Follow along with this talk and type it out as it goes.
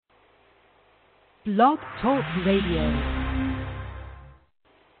Blog Talk Radio.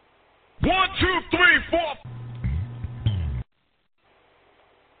 1, 2, 3, 4.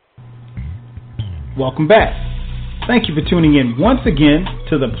 Welcome back. Thank you for tuning in once again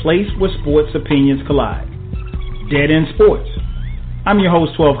to the place where sports opinions collide. Dead End Sports. I'm your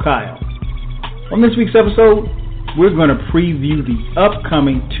host, 12 Kyle. On this week's episode, we're going to preview the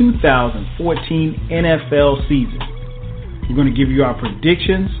upcoming 2014 NFL season. We're going to give you our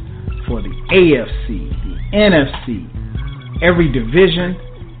predictions for the AFC, the NFC, every division,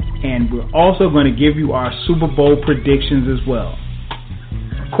 and we're also going to give you our Super Bowl predictions as well.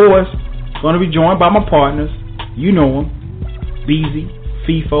 Of course, going to be joined by my partners. You know them, Beezy,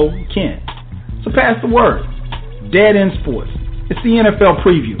 FIFO, Ken. So pass the word. Dead End Sports. It's the NFL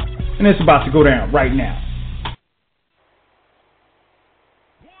preview, and it's about to go down right now.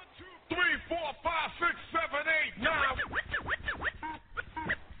 1, 2, 3, 4, 5, 6, 7, 8, 9. 1, 2, 3,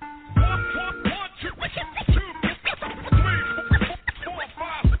 4, 5. 1, 2, 3, 4, 5.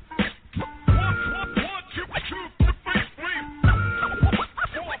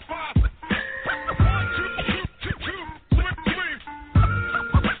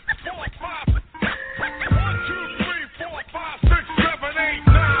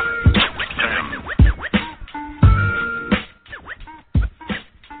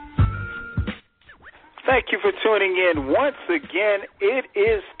 Thank you for tuning in. Once again, it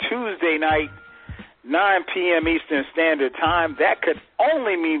is Tuesday night, 9 p.m. Eastern Standard Time. That could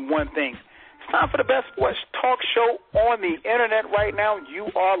only mean one thing. It's time for the best sports talk show on the internet right now.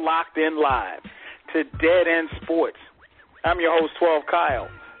 You are locked in live to Dead End Sports. I'm your host, 12 Kyle.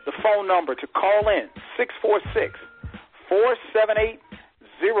 The phone number to call in,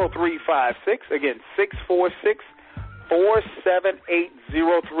 646-478-0356. Again,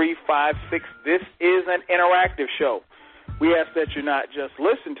 646-478-0356. This is an interactive show. We ask that you not just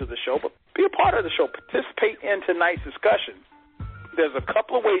listen to the show, but be a part of the show. Participate in tonight's discussion. There's a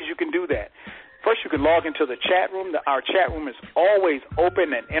couple of ways you can do that. First, you can log into the chat room. Our chat room is always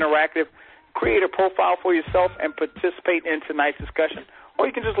open and interactive. Create a profile for yourself and participate in tonight's discussion. Or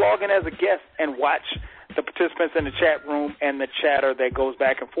you can just log in as a guest and watch the participants in the chat room and the chatter that goes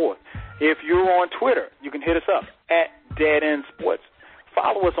back and forth. If you're on Twitter, you can hit us up at Dead End Sports.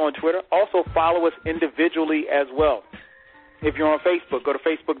 Follow us on Twitter. Also follow us individually as well. If you're on Facebook, go to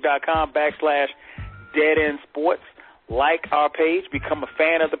facebook.com/Dead End Sports. Like our page. Become a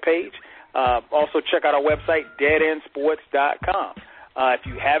fan of the page. Also check out our website, deadendsports.com. If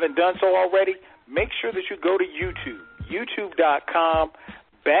you haven't done so already, make sure that you go to YouTube,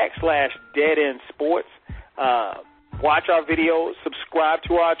 youtube.com/Dead End Sports. Watch our videos, subscribe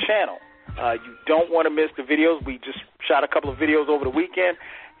to our channel. You don't want to miss the videos. We just shot a couple of videos over the weekend,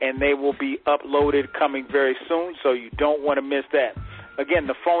 and they will be uploaded coming very soon, so you don't want to miss that. Again,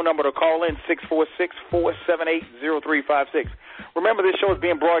 the phone number to call in, 646-478-0356. Remember, this show is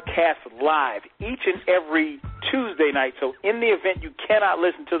being broadcast live each and every Tuesday night, so in the event you cannot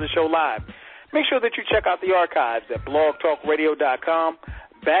listen to the show live, make sure that you check out the archives at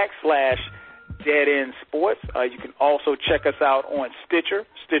blogtalkradio.com/Dead End Sports. You can also check us out on Stitcher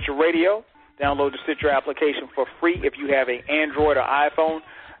Radio. Download the Stitcher application for free if you have an Android or iPhone.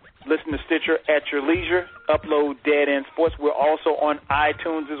 Listen to Stitcher at your leisure. Upload Dead End Sports. We're also on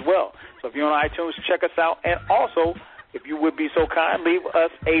iTunes as well. So if you're on iTunes, check us out. And also, if you would be so kind, leave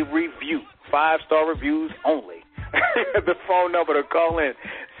us a review. 5-star reviews only. The phone number to call in,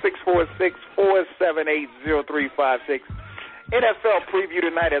 646-478-0356. NFL preview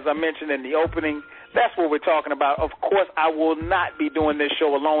tonight, as I mentioned in the opening. That's what we're talking about. Of course, I will not be doing this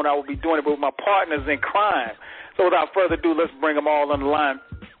show alone. I will be doing it with my partners in crime. So without further ado, let's bring them all on the line.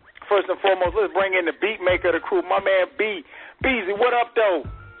 First and foremost, let's bring in the beat maker of the crew, my man B. Beezy, what up, though?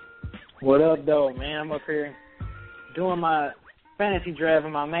 What up, though, man? I'm up here doing my fantasy draft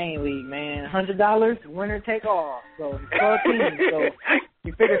in my main league, man. $100, winner take all. So 12 teams. So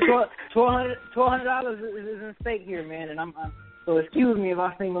you figure $1,200 is in stake here, man. And so excuse me if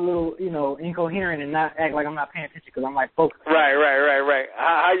I seem a little, incoherent and not act like I'm not paying attention because I'm like focused. Right.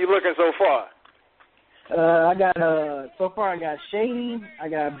 How you looking so far? I got Shady, I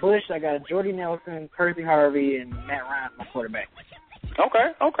got Bush, I got Jordy Nelson, Percy Harvey, and Matt Ryan, my quarterback.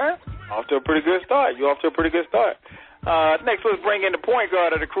 Okay. Off to a pretty good start. You're off to a pretty good start. Next, let's bring in the point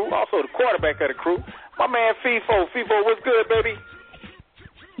guard of the crew, also the quarterback of the crew, my man FIFO. FIFO, what's good, baby?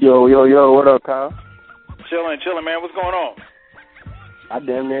 Yo, what up, Kyle? Chilling, man. What's going on? I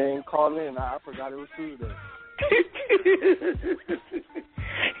damn near ain't called in. I forgot it was Tuesday.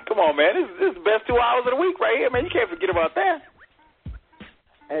 Come on, man. This is the best 2 hours of the week right here, man. You can't forget about that.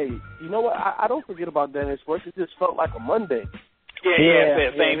 Hey, you know what? I don't forget about Dead End Sports. It just felt like a Monday.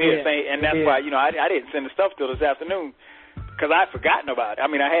 Same here. And that's why, I didn't send the stuff till this afternoon because I'd forgotten about it. I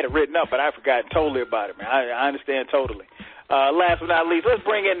mean, I had it written up, but I'd forgotten totally about it, man. I understand totally. Last but not least, let's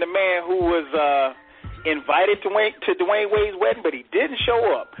bring in the man who was invited to Dwayne Wade's wedding, but he didn't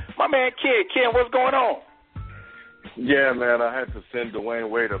show up. My man, Ken. Ken, what's going on? Yeah, man, I had to send Dwayne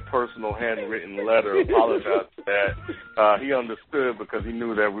Wade a personal handwritten letter, apologize for that. He understood because he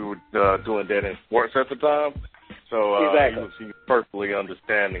knew that we were doing Dead End Sports at the time. So exactly. he was perfectly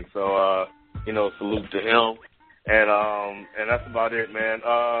understanding. So, salute to him. And that's about it, man.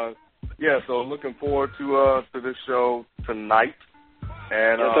 So looking forward to this show tonight.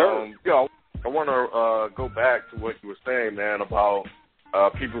 And, I want to go back to what you were saying, man, about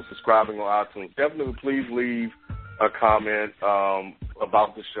people subscribing on iTunes. Definitely please leave a comment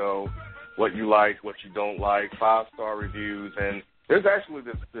about the show, what you like, what you don't like, 5-star reviews. And there's actually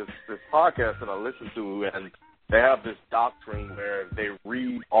this podcast that I listen to, and they have this doctrine where they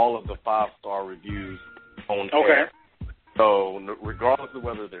read all of the 5-star reviews on air. So regardless of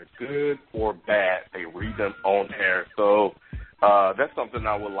whether they're good or bad, they read them on air. So that's something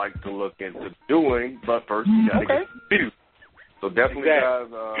I would like to look into doing, but first you got to get reviews. So definitely, guys,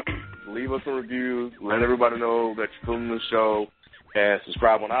 leave us a review. Let everybody know that you're filming the show. And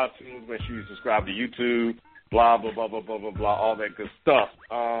subscribe on iTunes. Make sure you subscribe to YouTube. Blah, blah, blah, blah, blah, blah, blah, all that good stuff.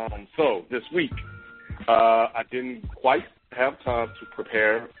 So this week, I didn't quite have time to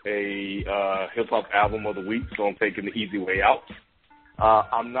prepare a hip-hop album of the week, so I'm taking the easy way out.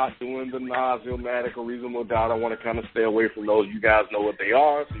 I'm not doing the Nas, Illmatic, or Reasonable Doubt. I want to kind of stay away from those. You guys know what they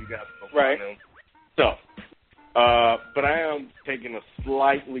are, so you guys know them. So, but I am taking a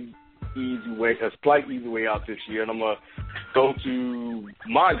slight easy way out this year, and I'm going to go to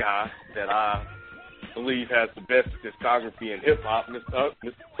my guy that I believe has the best discography in hip-hop, Mr.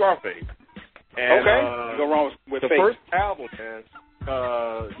 Scarface. And, go wrong with the Faith. First album, man,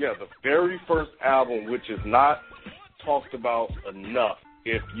 the very first album, which is not talked about enough,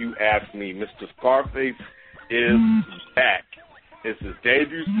 if you ask me. Mr. Scarface is back. It's his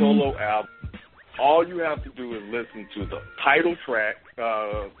debut solo album. All you have to do is listen to the title track,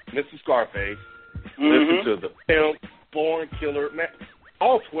 Mr. Scarface, listen to The Pimp, Born Killer, man,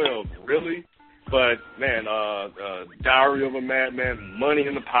 all 12, really. But, man, Diary of a Madman, Money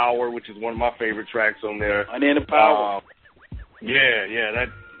in the Power, which is one of my favorite tracks on there. Money in the Power.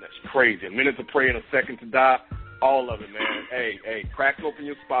 That's crazy. A Minute to Pray and a Second to Die, all of it, man. Hey, crack open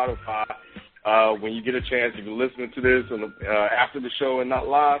your Spotify. When you get a chance, if you're listening to this after the show and not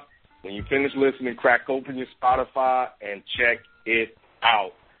live, when you finish listening, crack open your Spotify and check it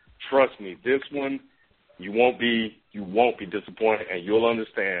out. Trust me, this one, you won't be disappointed, and you'll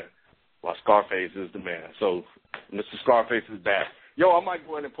understand why Scarface is the man. So, Mr. Scarface is back. Yo, I might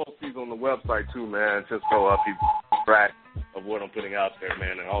go ahead and post these on the website too, man, just so people keep track of what I'm putting out there,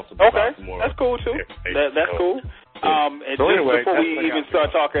 man, and also some more. That's cool too. That's cool. Yeah. And so just anyway, before we even start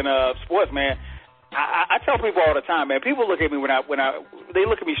talking sports, man, I tell people all the time, man. People look at me when they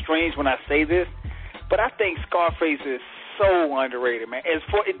look at me strange when I say this, but I think Scarface is so underrated, man.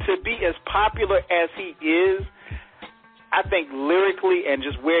 To be as popular as he is, I think lyrically and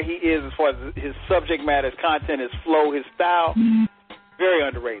just where he is as far as his subject matter, his content, his flow, his style, very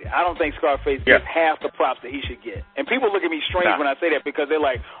underrated. I don't think Scarface gets half the props that he should get. And people look at me strange when I say that because they're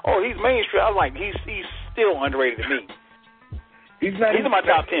like, oh, he's mainstream. I'm like, he's still underrated to me. He's in my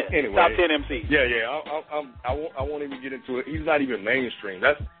top 10. Anyway, top 10 MCs. Yeah. I won't even get into it. He's not even mainstream.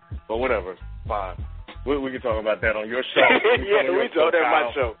 But whatever. Fine. We can talk about that on your show. We talk that on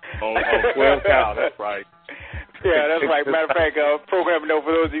my show. On 12 Cal, that's right. Yeah, that's right. Matter of fact, programming note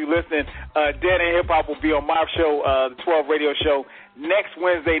for those of you listening, Dead End Hip Hop will be on my show, the 12 radio show, next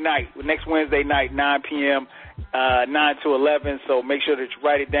Wednesday night, 9 p.m., 9 to 11. So make sure that you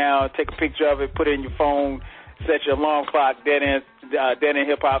write it down, take a picture of it, put it in your phone, set your alarm clock, Dead End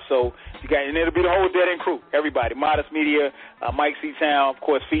Hip Hop. So and it'll be the whole Dead End crew, everybody. Modest Media, Mike C-Town, of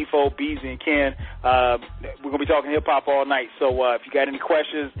course, FIFO, Beezy, and Ken. We're going to be talking hip hop all night. So if you got any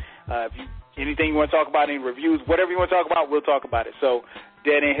questions, anything you want to talk about, any reviews, whatever you want to talk about, we'll talk about it. So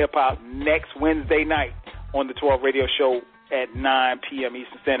Dead End Hip Hop next Wednesday night on the 12 radio show at 9 p.m.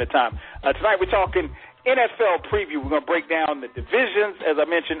 Eastern Standard Time. Tonight we're talking NFL preview. We're going to break down the divisions, as I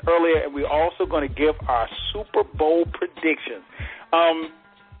mentioned earlier, and we're also going to give our Super Bowl predictions.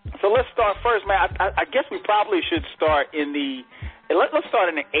 So let's start first, man. I guess we probably should start let's start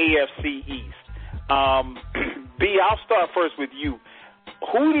in the AFC East. B, I'll start first with you.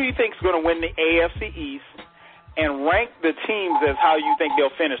 Who do you think is going to win the AFC East, and rank the teams as how you think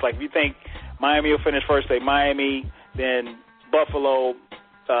they'll finish? Like, if you think Miami will finish first, say Miami, then Buffalo,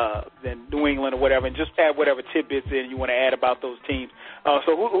 than New England or whatever, and just add whatever tidbits in you want to add about those teams.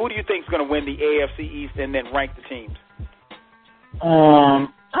 So who do you think is going to win the AFC East, and then rank the teams? I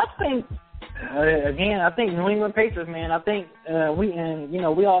think I think New England Patriots, man. I think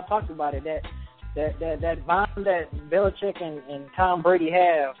we all talked about it, that bond that Belichick and Tom Brady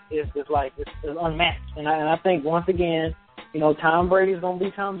have is unmatched, and I think once again, Tom Brady's gonna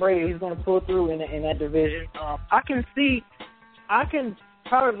be Tom Brady. He's gonna pull through in that division. I can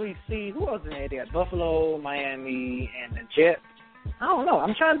probably see who else in there. They got Buffalo, Miami, and the Jets. I don't know.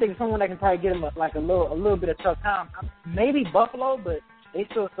 I'm trying to think of someone that can probably get him a little bit of tough time. Maybe Buffalo, but they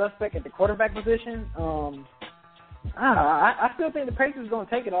still suspect at the quarterback position. I don't know. I still think the Patriots are going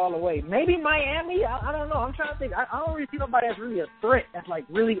to take it all away. Maybe Miami. I don't know. I'm trying to think. I don't really see nobody that's really a threat. That's like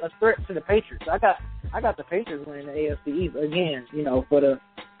really a threat to the Patriots. I got the Patriots winning the AFC East again.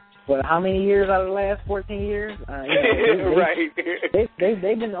 For how many years out of the last 14 years? Right. They've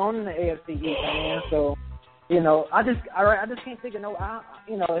been owning the AFC East, man. So. I just can't think of no.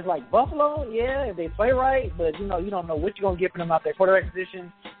 It's like Buffalo, yeah, if they play right, but you don't know what you're gonna get from them out there. Quarterback position,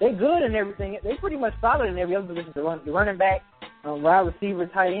 they good in everything. They pretty much solid in every other position. The running back, wide receiver,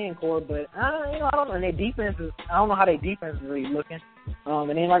 tight end core, but I don't know. And their defense is, I don't know how their defense is really looking. And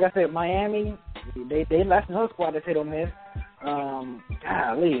then like I said, Miami, they last another squad that's hit or miss.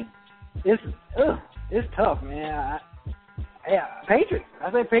 Golly, it's tough, man. Patriots. I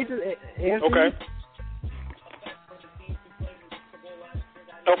say Patriots. AFC. Okay.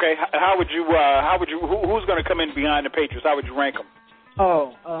 Okay, who's going to come in behind the Patriots? How would you rank them?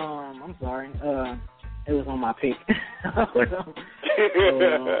 Oh, I'm sorry. It was on my pick.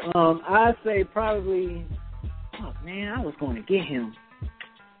 I'd say probably. Oh man, I was going to get him.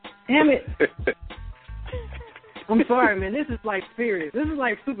 Damn it! I'm sorry, man. This is like serious. This is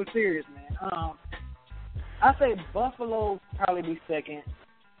like super serious, man. I'd say Buffalo probably be second.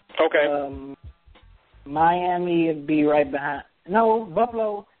 Okay. Miami would be right behind. No,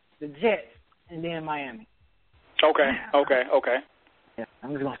 Buffalo, the Jets, and then Miami. Okay. Yeah,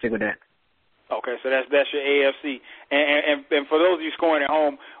 I'm just gonna stick with that. Okay, so that's your AFC. And for those of you scoring at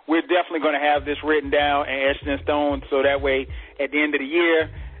home, we're definitely going to have this written down and etched in stone, so that way at the end of the year,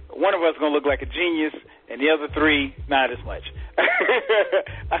 one of us is going to look like a genius, and the other three not as much.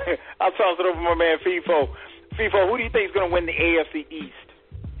 I'll toss it over to my man FIFO. FIFO, who do you think is going to win the AFC East?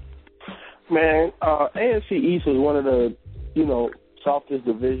 Man, AFC East is one of the softest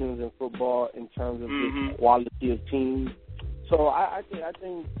divisions in football in terms of the quality of teams. So I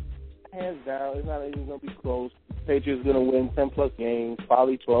think hands down, it's not even going to be close. Patriots going to win 10-plus games,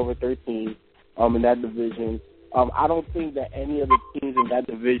 probably 12 or 13 in that division. I don't think that any of the teams in that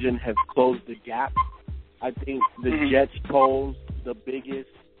division have closed the gap. I think the Jets pose the biggest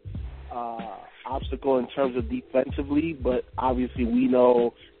obstacle in terms of defensively, but obviously we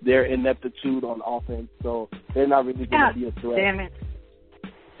know their ineptitude on offense, so they're not really going to be a threat. Damn it.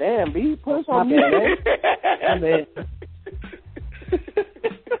 Damn, B, put us on there, man. Damn it.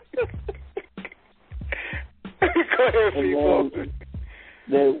 Go ahead, FIFO.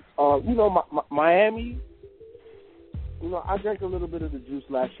 Then, Miami, I drank a little bit of the juice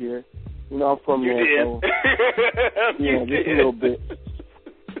last year. I'm from there, so just a little bit.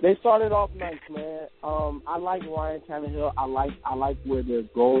 They started off nice, man. I like Ryan Tannehill. I like where they're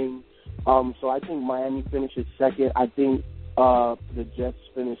going. So I think Miami finishes second. I think the Jets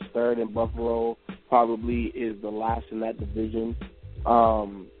finish third, and Buffalo probably is the last in that division.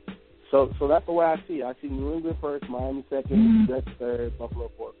 So that's the way I see it. I see New England first, Miami second, Jets third, Buffalo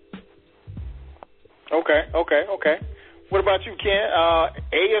fourth. Okay. What about you, Ken?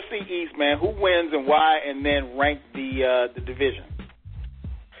 AFC East, man. Who wins and why? And then rank the division.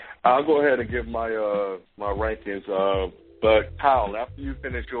 I'll go ahead and give my rankings. But Kyle, after you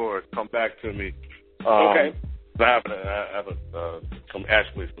finish yours, come back to me. Okay. I have some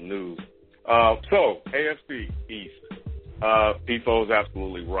news. So AFC East. FIFO is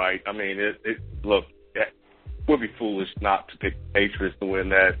absolutely right. I mean, look, it would be foolish not to pick the Patriots to win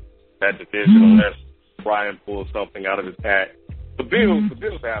that division unless Brian pulls something out of his hat. The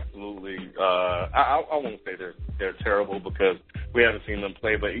Bills absolutely. I won't say they're terrible because we haven't seen them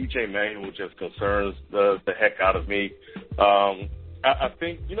play, but E.J. Manuel just concerns the heck out of me. I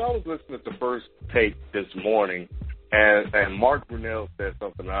think I was listening to First Take this morning, and Mark Brunell said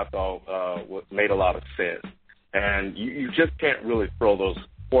something that I thought made a lot of sense. And you just can't really throw those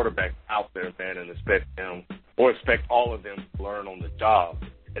quarterbacks out there, man, and expect all of them to learn on the job.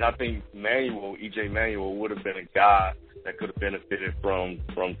 And I think E.J. Manuel would have been a guy that could have benefited from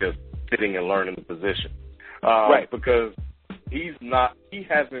just sitting and learning the position. Right. Because he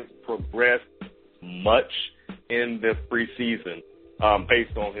hasn't progressed much in the preseason.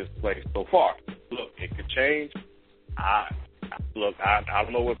 based on his play so far. Look, it could change. I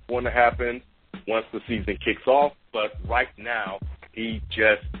don't know what's going to happen once the season kicks off, but right now he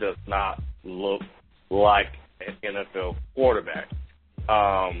just does not look like an NFL quarterback.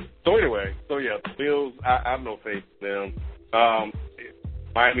 The Bills, I have no faith in them.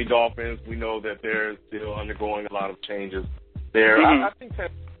 Miami Dolphins, we know that they're still undergoing a lot of changes there. Mm-hmm. I think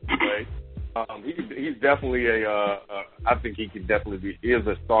that's way. He's definitely I think he can definitely he is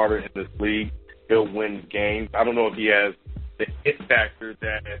a starter in this league. He'll win games. I don't know if he has the hit factor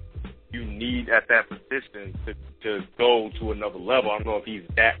that you need at that position to go to another level. I don't know if he's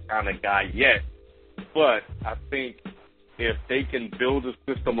that kind of guy yet, but I think if they can build a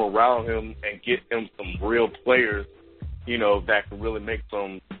system around him and get him some real players, that can really make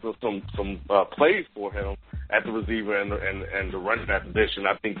some plays for him at the receiver and the running back position,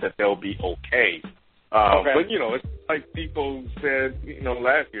 I think that they'll be okay. But, it's like people said,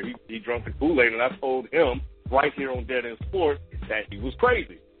 last year, he drank the Kool-Aid, and I told him right here on Dead End Sports that he was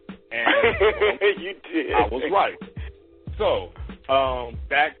crazy. And you did. I was right. So,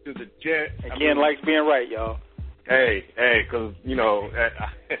 back to the Jets. Again, likes being right, y'all. Hey, because,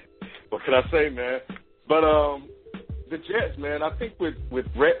 what can I say, man? But the Jets, man, I think with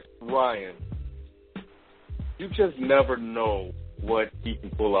Rex Ryan, you just never know what he can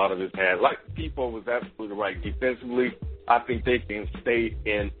pull out of his hat. Like People was absolutely right. Defensively, I think they can stay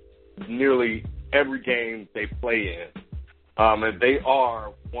in nearly every game they play in. And they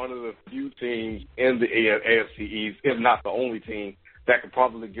are one of the few teams in the AFC East, if not the only team, that could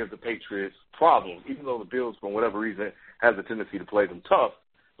probably give the Patriots problems, even though the Bills, for whatever reason, has a tendency to play them tough.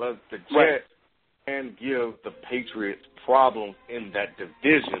 But the Jets can give the Patriots problems in that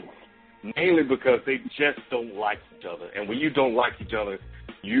division, mainly because they just don't like each other. And when you don't like each other,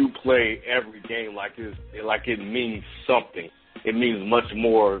 you play every game like it means something. It means much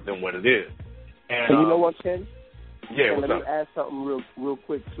more than what it is. And you know what, Ken? Yeah, let me add something real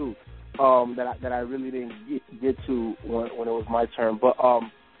quick too. That I really didn't get to when it was my turn. But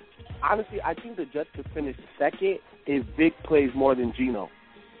honestly, I think the Jets could finish second if Vic plays more than Geno.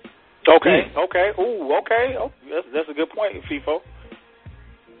 Okay. Ooh, okay. Oh, that's a good point, FIFO.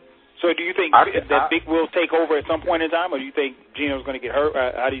 So do you think that Vic will take over at some point in time, or do you think Geno's going to get hurt?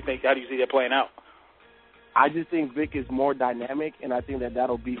 How do you see that playing out? I just think Vic is more dynamic, and I think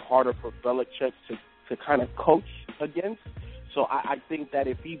that'll be harder for Belichick to kind of coach against. So I think that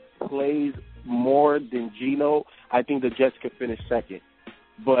if he plays more than Geno, I think the Jets could finish second.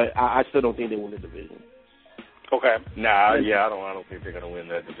 But I still don't think they win the division. Okay. I don't think they're going to win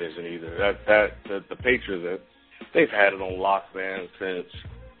that division either. The Patriots, they've had it on lock, man, since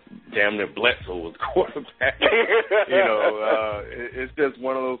damn near Bledsoe was quarterback. It's just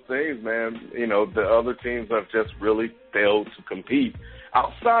one of those things, man. The other teams have just really failed to compete.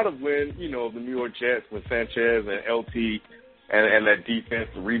 Outside of when, the New York Jets, when Sanchez and LT and that defense,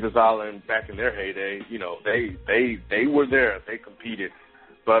 Revis Island, back in their heyday, they were there. They competed.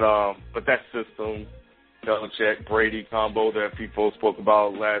 But that system, Belichick, Brady combo that people spoke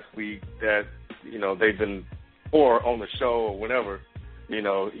about last week that, they've been, or on the show or whatever,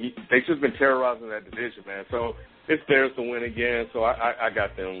 they've just been terrorizing that division, man. So it's theirs to win again. So I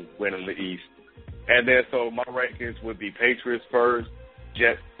got them winning the East. And then so my rankings would be Patriots first,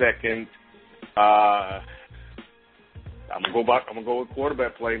 Jets second. I'm gonna go with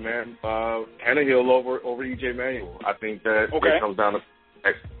quarterback play, man. Tannehill over EJ Manuel. I think that it comes down to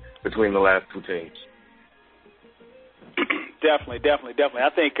between the last two teams. Definitely. I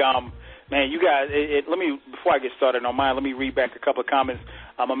think, man, you guys. Let me before I get started on mine. Let me read back a couple of comments.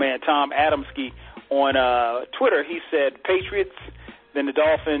 My man Tom Adamski on Twitter. He said Patriots, then the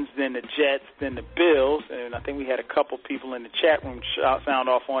Dolphins, then the Jets, then the Bills, and I think we had a couple people in the chat room sound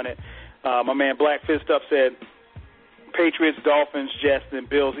off on it. My man Black Fist Up said Patriots, Dolphins, Jets, then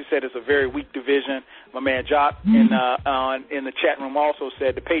Bills. He said it's a very weak division. My man Jock in the chat room also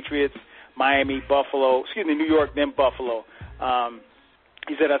said the Patriots, Miami, New York, then Buffalo.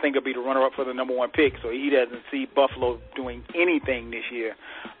 He said I think it'll be the runner-up for the number one pick, so he doesn't see Buffalo doing anything this year.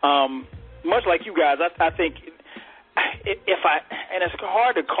 Much like you guys, I think and it's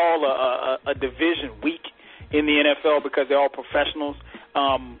hard to call a division weak in the NFL because they're all professionals.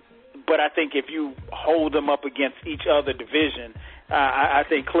 But I think if you hold them up against each other division, I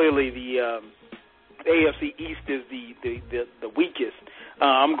think clearly the AFC East is the weakest.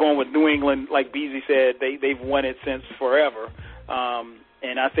 I'm going with New England, like Beasley said. They've won it since forever,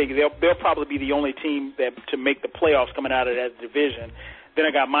 and I think they'll probably be the only team to make the playoffs coming out of that division. Then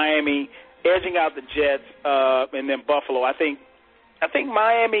I got Miami edging out the Jets, and then Buffalo. I think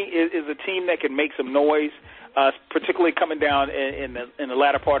Miami is a team that can make some noise. particularly coming down in the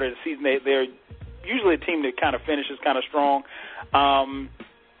latter part of the season. They're usually a team that kind of finishes kind of strong.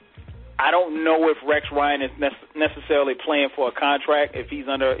 I don't know if Rex Ryan is necessarily playing for a contract if he's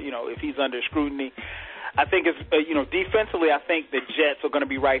under scrutiny. I think it's defensively. I think the Jets are going to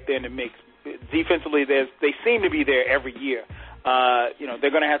be right there in the mix. Defensively, they seem to be there every year. They're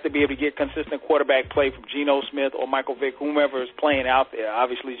going to have to be able to get consistent quarterback play from Geno Smith or Michael Vick, whomever is playing out there.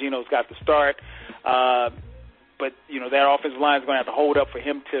 Obviously, Geno's got the start, but that offensive line is going to have to hold up for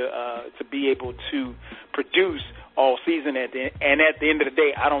him to be able to produce all season. And at the end of the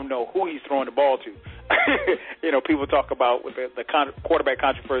day, I don't know who he's throwing the ball to. People talk about with the quarterback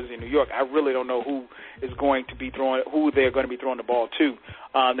controversy in New York. I really don't know who they're going to be throwing the ball to.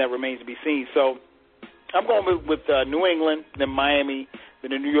 That remains to be seen. So I'm going with New England, then Miami,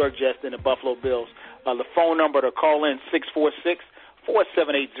 then the New York Jets, then the Buffalo Bills. The phone number to call in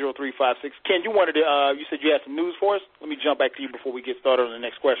 646-478-0356. Ken, you said you had some news for us. Let me jump back to you before we get started on the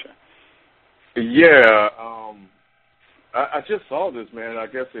next question. Yeah. I just saw this, man. I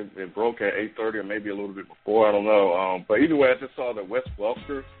guess it broke at 8:30 or maybe a little bit before. I don't know. But either way, I just saw that Wes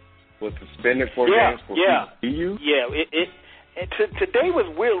Welker was suspended for games for PU. Yeah. Today was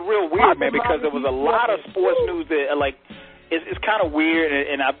real weird, man, because there was a lot of sports news that it's kind of weird,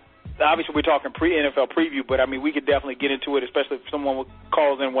 and obviously we're talking pre-NFL preview, but I mean we could definitely get into it, especially if someone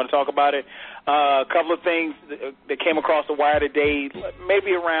calls in and want to talk about it. A couple of things that came across the wire today,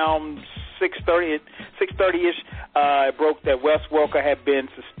 maybe around 6:30-ish, it broke that Wes Welker had been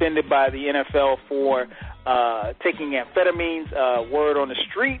suspended by the NFL for taking amphetamines. Word on the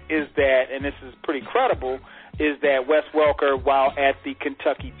street is that, and this is pretty credible, is that Wes Welker, while at the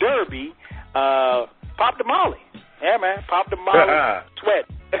Kentucky Derby, popped a Molly. Yeah, man, popped a Molly, sweat.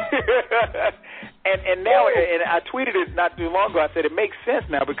 and now, and I tweeted it not too long ago, I said it makes sense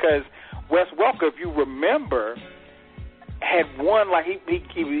now because Wes Welker, if you remember, had won, he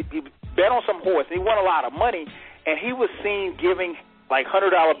bet on some horse. He won a lot of money, and he was seen giving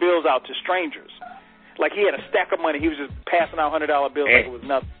 $100 bills out to strangers. Like he had a stack of money. He was just passing out $100 bills like it was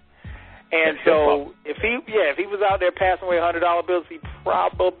nothing. And so if he was out there passing away $100 bills, he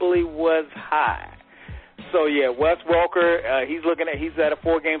probably was high. So yeah, Wes Welker, he's at a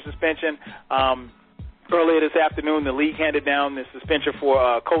 4-game suspension. Earlier this afternoon, the league handed down the suspension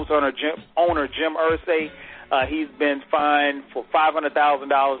for Colts owner Jim Irsay. He's been fined for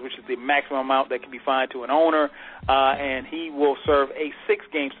 $500,000, which is the maximum amount that can be fined to an owner, and he will serve a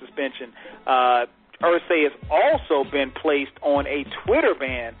 6-game suspension. Irsay has also been placed on a Twitter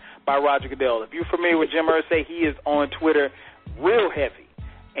ban by Roger Goodell. If you're familiar with Jim Irsay, he is on Twitter real heavy,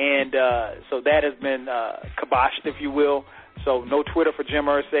 and so that has been kiboshed, if you will. So no Twitter for Jim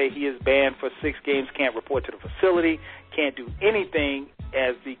Irsay. He is banned for 6 games, can't report to the facility, can't do anything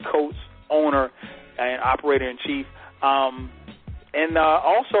as the Colts owner and operator-in-chief. And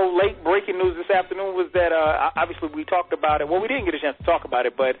also, late breaking news this afternoon was that, obviously we talked about it. Well, we didn't get a chance to talk about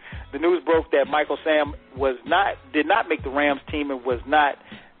it, but the news broke that Michael Sam did not make the Rams team and was not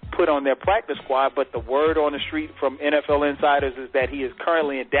put on their practice squad, but the word on the street from NFL insiders is that he is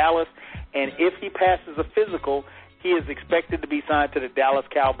currently in Dallas, and if he passes a physical, he is expected to be signed to the Dallas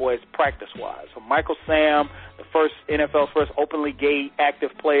Cowboys practice squad. So Michael Sam, NFL's first openly gay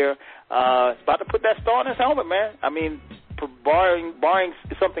active player, is about to put that star on his helmet, man. I mean, barring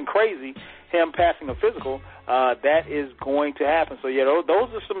something crazy, him passing a physical, that is going to happen. So yeah, those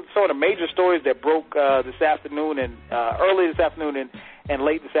are some sort of major stories that broke this afternoon and early this afternoon and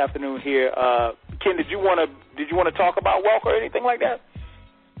late this afternoon here. Ken, did you want to talk about Welker or anything like that?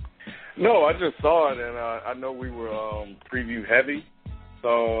 No, I just saw it, and I know we were preview heavy,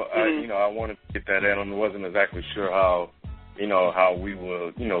 so I wanted to get that in. I wasn't exactly sure how we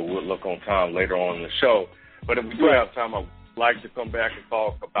would look on time later on in the show. But if we do have time, I would like to come back and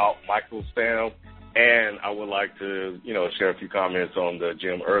talk about Michael Sam, and I would like to share a few comments on the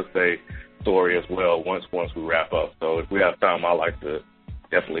Jim Irsay story as well once we wrap up. So if we have time, I'd like to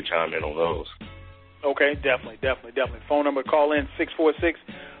definitely chime in on those. Okay, definitely. Phone number, call in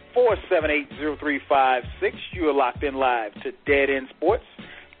 646-478-0356. You are locked in live to Dead End Sports.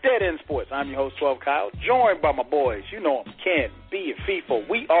 Dead End Sports. I'm your host, 12 Kyle, joined by my boys. You know them, Ken, B, and FIFO.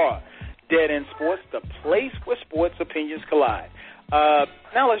 We are Dead End Sports, the place where sports opinions collide.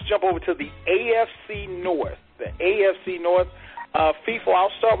 Now let's jump over to the AFC North. The AFC North. FIFO,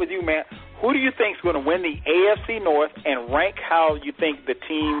 I'll start with you, man. Who do you think is going to win the AFC North, and rank how you think the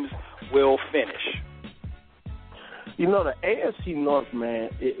teams will finish? The AFC North, man,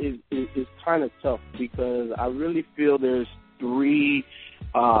 is kind of tough because I really feel there's three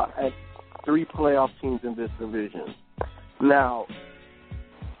playoff teams in this division. Now,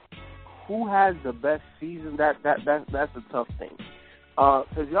 who has the best season, that's a tough thing.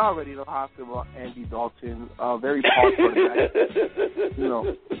 Because you already know how I feel about Andy Dalton. Very poor quarterback. You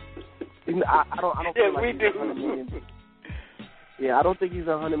know, I don't feel like he's $100 million. Yeah, I don't think he's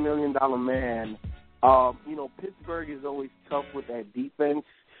 $100 million man. You know, Pittsburgh is always tough with that defense,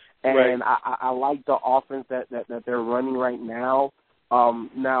 and right. I like the offense that they're running right now.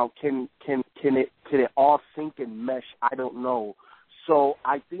 Now, can it all sync and mesh? I don't know. So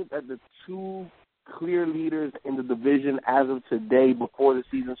I think that the two clear leaders in the division as of today, before the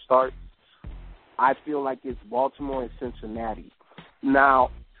season starts, I feel like it's Baltimore and Cincinnati. Now,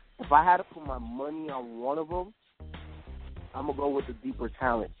 if I had to put my money on one of them, I'm going to go with the deeper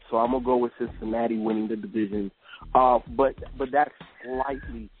talent. So I'm going to go with Cincinnati winning the division. But that's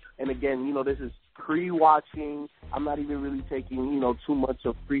slightly. And again, you know, this is pre-watching. I'm not even really taking, you know, too much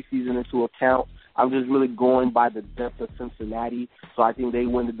of preseason into account. I'm just really going by the depth of Cincinnati. So I think they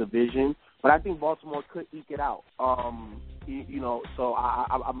win the division. But I think Baltimore could eke it out. You know, so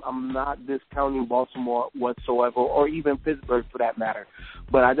I'm not discounting Baltimore whatsoever, or even Pittsburgh for that matter.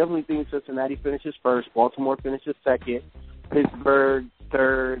 But I definitely think Cincinnati finishes first, Baltimore finishes second, Pittsburgh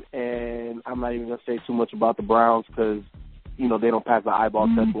third, and I'm not even going to say too much about the Browns because, you know, they don't pass the eyeball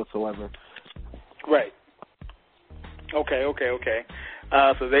test whatsoever. Right. Okay.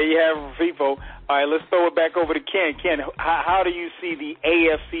 So there you have FIFO. All right, let's throw it back over to Ken. Ken, how do you see the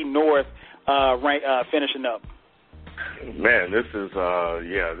AFC North finishing up? Man, this is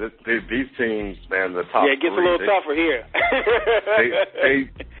these teams, man, the top. Yeah, it gets a little tougher here.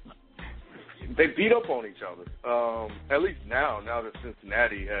 they beat up on each other. At least now that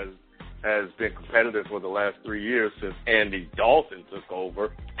Cincinnati has been competitive for the last 3 years since Andy Dalton took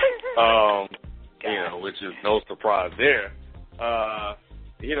over. You know, which is no surprise there.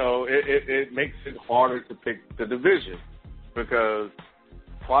 You know, it makes it harder to pick the division because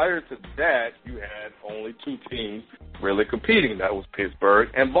prior to that, you had only two teams really competing. That was Pittsburgh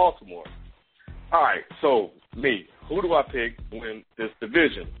and Baltimore. All right, so who do I pick to win this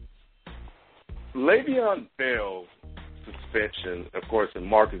division? Le'Veon Bell suspension, of course, and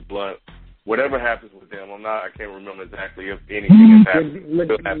Marcus Blount. Whatever happens with them, I can't remember exactly if anything has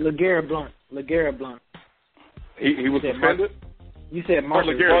happened. LeGarrette Blount. He was suspended? You said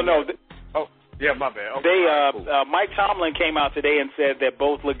Marcus. Yeah, my bad. Okay, cool. Mike Tomlin came out today and said that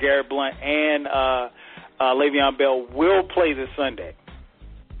both LeGarrette Blount and Le'Veon Bell will play this Sunday.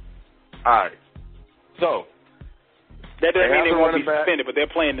 All right. So that doesn't mean they won't be suspended, but they're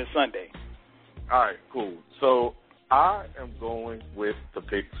playing this Sunday. All right, cool. So I am going with the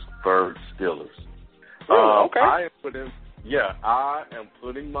Pittsburgh Steelers. Okay. I am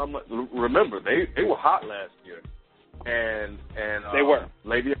putting my money. Remember, they were hot last year, and they were.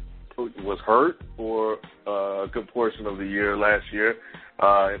 Le'Veon was hurt for a good portion of the year last year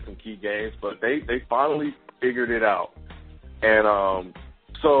in some key games, but they finally figured it out. And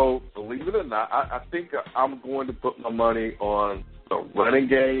so, believe it or not, I think I'm going to put my money on the running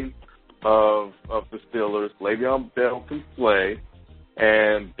game of the Steelers. Le'Veon Bell can play,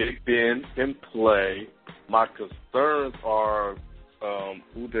 and Big Ben can play. My concerns are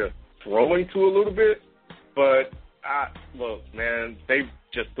who they're throwing to a little bit, but look, man, they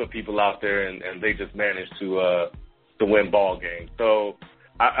just put people out there and they just managed to win ball games. So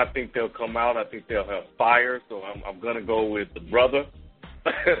I think they'll come out. I think they'll have fire. So I'm gonna go with the brother.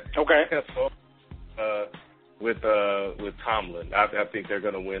 Okay. So, with Tomlin, I think they're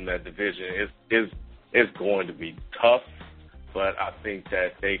gonna win that division. It's going to be tough, but I think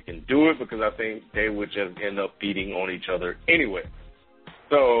that they can do it because I think they would just end up beating on each other anyway.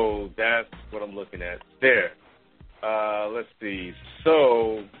 So that's what I'm looking at there. Let's see.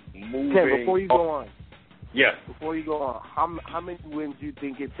 So moving. Okay, before you go on. Yes. Before you go on, how many wins do you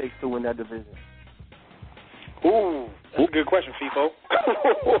think it takes to win that division? Ooh, that's a good question, FIFO.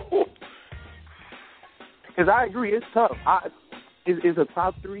 Because I agree, it's tough. Is a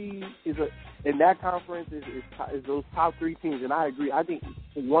top three in that conference is those top three teams, and I agree. I think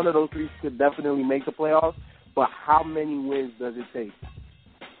one of those three could definitely make the playoffs. But how many wins does it take?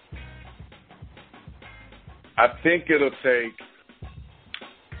 I think it'll take.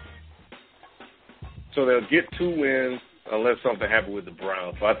 So they'll get 2 wins unless something happens with the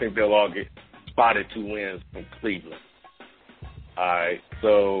Browns. So I think they'll all get spotted 2 wins from Cleveland. All right.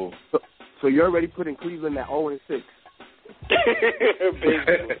 So you're already putting Cleveland at 0-6.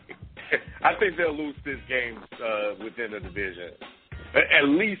 I think they'll lose 6 games within the division. At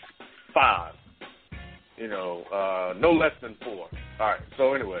least 5. You know, no less than 4. All right.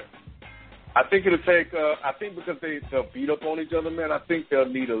 So anyway, I think it'll take. I think because they'll beat up on each other, man. I think they'll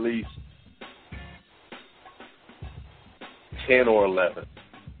need at least 10 or 11.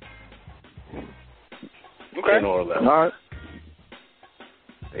 Okay. 10 or 11. All right.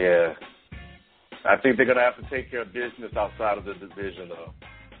 Yeah. I think they're going to have to take care of business outside of the division, though.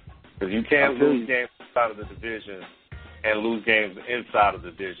 Because you can't lose games outside of the division and lose games inside of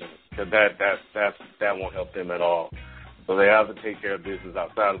the division. Because that won't help them at all. So they have to take care of business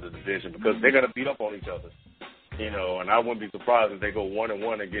outside of the division because they're going to beat up on each other. And I wouldn't be surprised if they go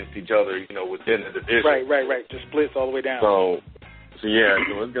 1-1 against each other, within the division. Right. Just splits all the way down. So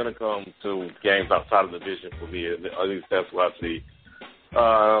it's going to come to games outside of the division for me. At least that's what I see.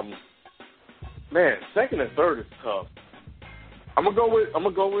 Man, second and third is tough. I'm gonna go with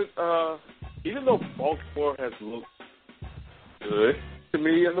even though Baltimore has looked good to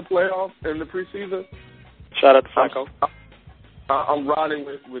me in the playoffs in the preseason. Shout out to Psycho. I'm riding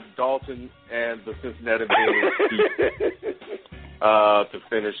with Dalton and the Cincinnati Bengals to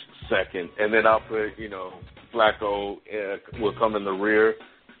finish second, and then I'll put Flacco will come in the rear.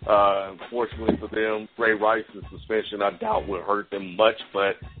 Unfortunately for them, Ray Rice's suspension I doubt will hurt them much,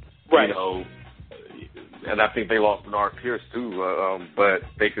 but and I think they lost Bernard Pierce too, but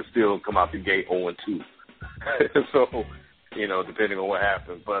they could still come out the gate 0-2. So, depending on what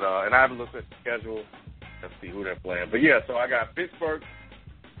happens. But and I haven't looked at the schedule. Let's see who they're playing. But yeah, so I got Pittsburgh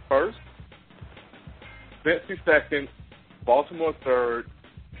first, Cincy second, Baltimore third,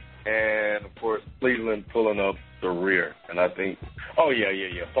 and of course Cleveland pulling up the rear. And I think,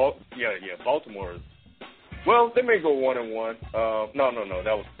 Baltimore is. Well, they may go 1-1. No,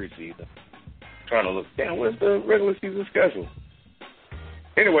 that was preseason. Trying to look down. Where's the regular season schedule?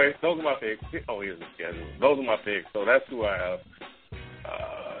 Anyway, those are my picks. Oh, here's the schedule. Those are my picks. So that's who I have.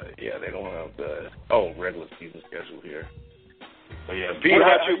 They don't have the regular season schedule here. So yeah, B. What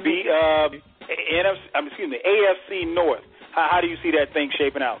about you, B? AFC North. How do you see that thing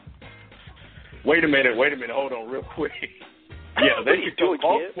shaping out? Wait a minute. Hold on, real quick. Yeah,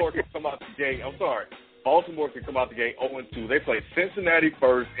 Baltimore can come out the gate. I'm sorry. Baltimore can come out the gate 0-2. They play Cincinnati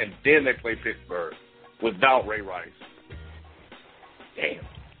first, and then they play Pittsburgh without Ray Rice. Damn.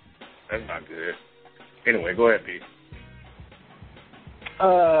 That's not good. Anyway, go ahead, Pete.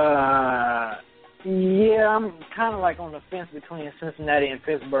 I'm kind of like on the fence between Cincinnati and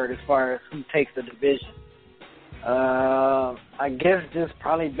Pittsburgh as far as who takes the division. I guess just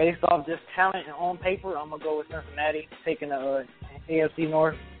probably based off just talent and on paper, I'm going to go with Cincinnati taking the AFC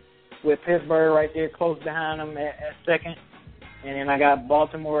North with Pittsburgh right there close behind them at second. And then I got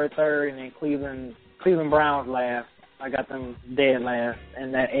Baltimore at third and then Cleveland Browns last. I got them dead last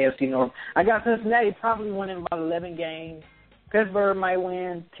in that AFC North. I got Cincinnati probably winning about 11 games. Pittsburgh might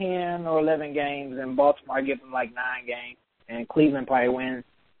win 10 or 11 games, and Baltimore I give them like 9 games. And Cleveland probably win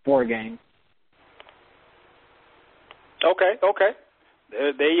 4 games. Okay.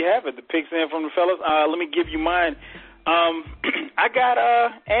 There you have it. The picks in from the fellas. Let me give you mine. I got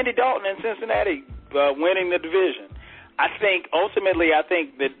Andy Dalton in Cincinnati winning the division. I think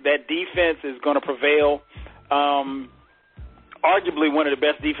that defense is going to prevail. Arguably one of the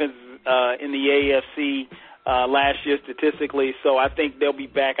best defenses in the AFC last year statistically. So I think they'll be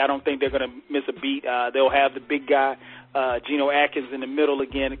back. I don't think they're going to miss a beat. They'll have the big guy, Geno Atkins, in the middle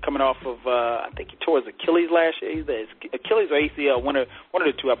again, coming off of I think he tore his Achilles last year. Either Achilles or ACL, one of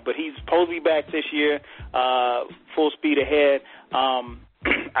the two. But he's supposed to be back this year, full speed ahead.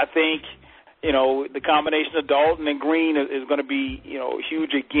 I think the combination of Dalton and Green is going to be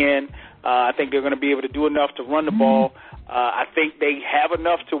huge again. I think they're going to be able to do enough to run the ball. I think they have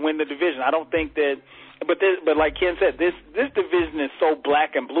enough to win the division. I don't think that. But like Ken said, this division is so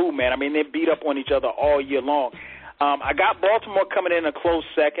black and blue, man. I mean, they beat up on each other all year long. I got Baltimore coming in a close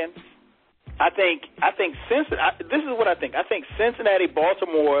second. I think Cincinnati. This is what I think. I think Cincinnati,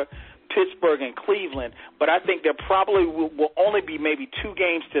 Baltimore, Pittsburgh, and Cleveland. But I think there probably will only be maybe 2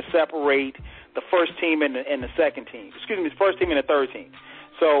 games to separate the first team and the second team. Excuse me, the first team and the third team.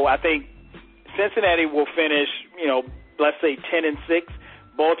 So I think Cincinnati will finish, let's say 10-6,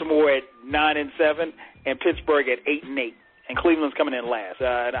 Baltimore at 9-7, and Pittsburgh at 8-8. And Cleveland's coming in last.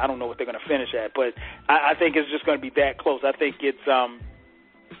 I don't know what they're going to finish at, but I think it's just going to be that close. I think it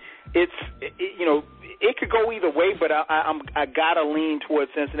could go either way, but I gotta lean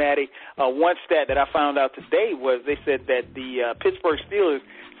towards Cincinnati. One stat that I found out today was they said that the Pittsburgh Steelers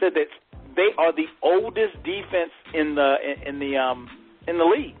said that they are the oldest defense in the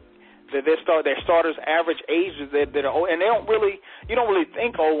league. That their starters' average age is that are old, and you don't really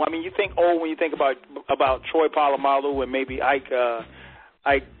think old. I mean, you think old when you think about Troy Polamalu and maybe Ike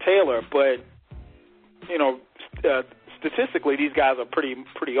Taylor, but statistically these guys are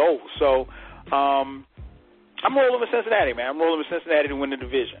pretty old. So I'm rolling with Cincinnati, man. I'm rolling with Cincinnati to win the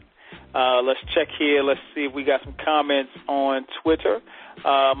division. Let's check here. Let's see if we got some comments on Twitter.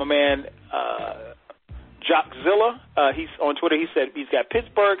 My man Jockzilla, he's on Twitter. He said he's got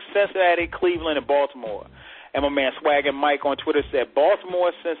Pittsburgh, Cincinnati, Cleveland, and Baltimore. And my man Swag and Mike on Twitter said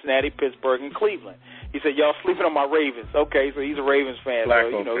Baltimore, Cincinnati, Pittsburgh, and Cleveland. He said y'all sleeping on my Ravens. Okay, so he's a Ravens fan. Black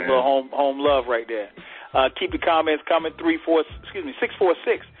so, fan. a little home love right there. Keep your comments coming.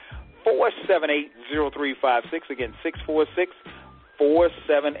 646-478-0356. Again,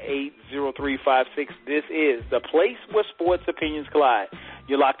 646-478-0356. This is the place where sports opinions collide.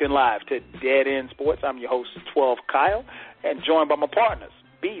 You're locked in live to Dead End Sports. I'm your host, 12 Kyle, and joined by my partners,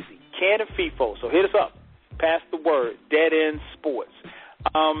 Beezy, Ken, and FIFO. So hit us up. Pass the word. Dead End Sports.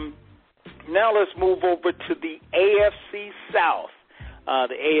 Now let's move over to the AFC South.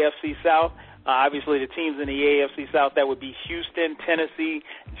 The AFC South, obviously the teams in the AFC South, that would be Houston, Tennessee,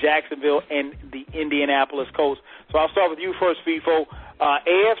 Jacksonville, and the Indianapolis Colts. So I'll start with you first, FIFO.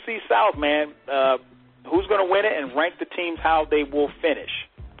 AFC South, man, who's going to win it, and rank the teams how they will finish?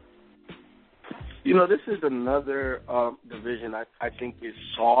 You know, this is another division I think is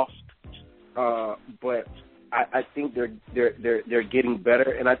soft, but I think they're getting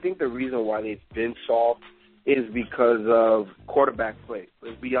better, and I think the reason why they've been soft is because of quarterback play.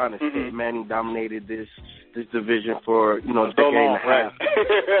 Let's be honest, Peyton Manning dominated this division for a decade and a half,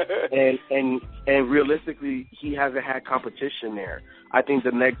 and realistically, he hasn't had competition there. I think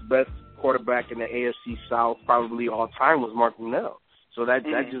the next best quarterback in the AFC South probably all time was Mark Brunell. So that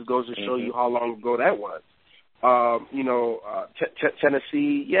just goes to show you how long ago that was.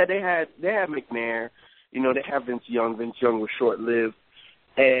 Tennessee, yeah, they had McNair. You know, they have Vince Young. Vince Young was short-lived.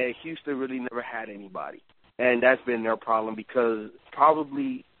 And Houston really never had anybody. And that's been their problem because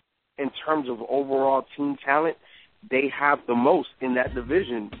probably in terms of overall team talent, they have the most in that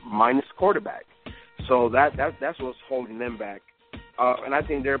division minus quarterback. So that's what's holding them back. And I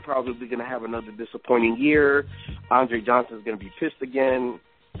think they're probably going to have another disappointing year. Andre Johnson's going to be pissed again.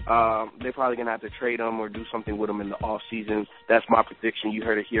 They're probably going to have to trade him or do something with him in the offseason. That's my prediction. You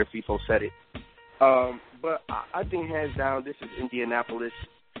heard it here. FIFO said it. But I think hands down, this is Indianapolis'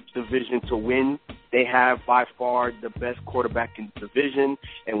 division to win. They have by far the best quarterback in the division,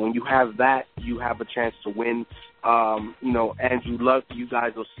 and when you have that, you have a chance to win. Andrew Luck, you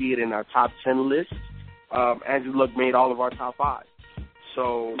guys will see it in our top 10 list. Andrew Luck made all of our top 5.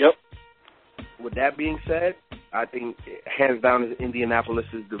 So, with that being said, I think hands down is Indianapolis'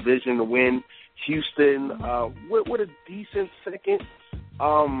 division to win. Houston, with a decent second.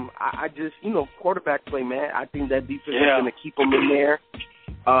 I just, quarterback play, man. I think that defense is going to keep them in there.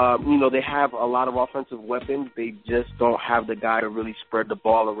 They have a lot of offensive weapons. They just don't have the guy to really spread the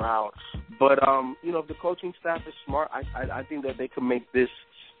ball around. But, if the coaching staff is smart, I think that they can make this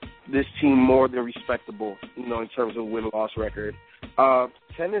team more than respectable, in terms of win-loss record.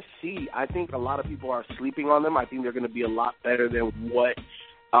 Tennessee, I think a lot of people are sleeping on them. I think they're going to be a lot better than what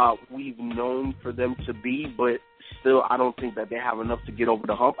we've known for them to be, but still I don't think that they have enough to get over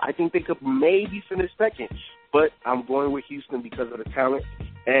the hump. I think they could maybe finish second, but I'm going with Houston because of the talent.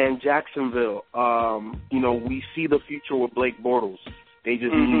 And Jacksonville, we see the future with Blake Bortles. They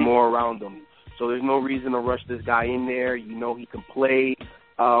just need more around them. So there's no reason to rush this guy in there. He can play.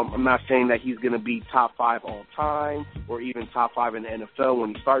 I'm not saying that he's going to be top 5 all time or even top 5 in the NFL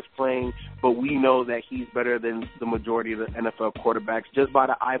when he starts playing, but we know that he's better than the majority of the NFL quarterbacks just by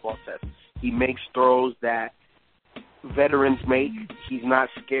the eyeball test. He makes throws that veterans make. He's not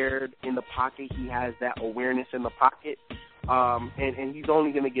scared in the pocket. He has that awareness in the pocket, and he's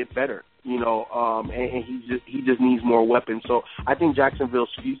only going to get better, and he just needs more weapons. So I think Jacksonville's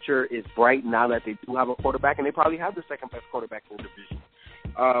future is bright now that they do have a quarterback, and they probably have the second best quarterback in the division.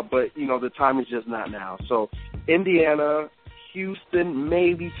 But, the time is just not now. So Indiana, Houston,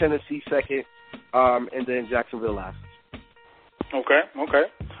 maybe Tennessee second, and then Jacksonville last. Okay.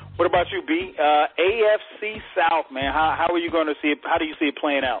 What about you, B? AFC South, man. How are you going to see it? How do you see it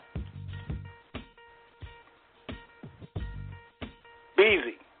playing out?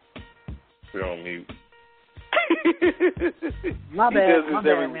 Beezy. We're on mute. My bad,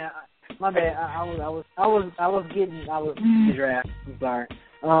 man. My bad. I was getting the draft. I'm sorry.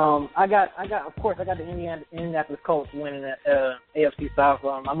 I got the Indianapolis Colts winning the AFC South.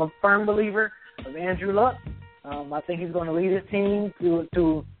 I'm a firm believer of Andrew Luck. I think he's going to lead his team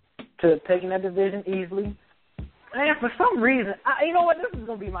to taking that division easily. And for some reason, this is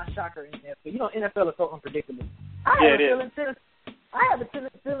going to be my shocker in NFL. NFL is so unpredictable. I have a feeling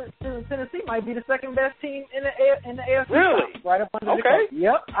Tennessee might be the second best team in the AFC. Really? South, right up under the Colts.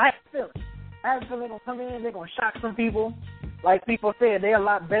 Yep, I have a feeling they're going to come in. They're going to shock some people. Like people said, they're a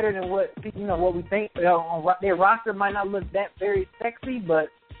lot better than what we think. Their roster might not look that very sexy, but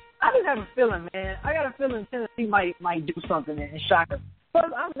I just have a feeling, man. I got a feeling Tennessee might do something and shock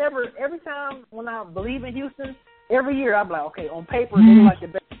But I've never, every time when I believe in Houston, every year I'm like, okay, on paper, they're like the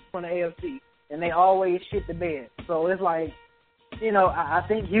best from the AFC, and they always shit the bed. So it's like, you know, I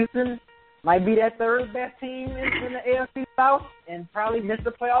think Houston might be that third best team in the AFC South and probably miss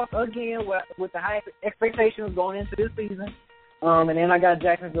the playoffs again with the high expectations going into this season. And then I got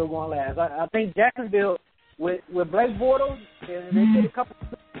Jacksonville going last. I think Jacksonville, with Blake Bortles, they get a couple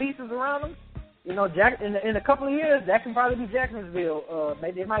pieces around them. You know, in a couple of years, that can probably be Jacksonville.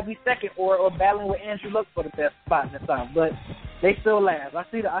 Maybe it might be second or battling with Andrew Luck for the best spot in the South. But they still last. I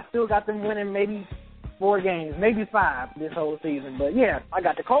still got them winning maybe 4 games, maybe 5 this whole season. But, yeah, I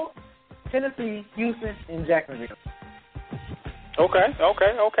got the Colts, Tennessee, Houston, and Jacksonville. Okay.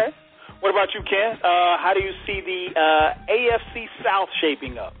 What about you, Ken? How do you see the AFC South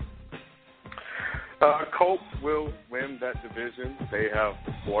shaping up? Colts will win that division. They have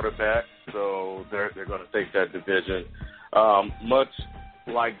the quarterback, so they're going to take that division. Much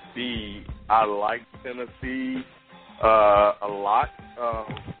like B, I like Tennessee a lot,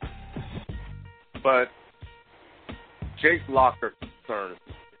 but Jake Locker concerns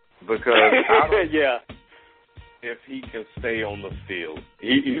me because I don't if he can stay on the field.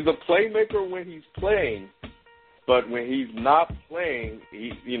 He's a playmaker when he's playing. But when he's not playing,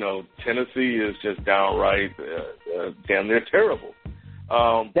 Tennessee is just downright damn near terrible.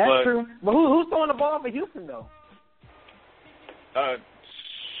 That's true. But who's throwing the ball for Houston, though? Damn,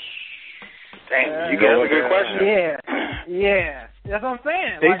 you got a good question. Yeah. That's what I'm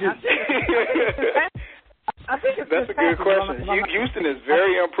saying. I think that's a good question. Houston is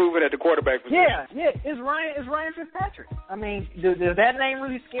very improving at the quarterback position. Yeah. It's Ryan Fitzpatrick. I mean, does that name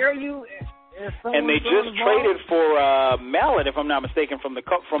really scare you? And they just traded for Mallett, if I'm not mistaken, from the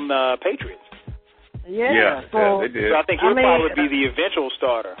Patriots. Yeah, they did. So I think he'll probably be the eventual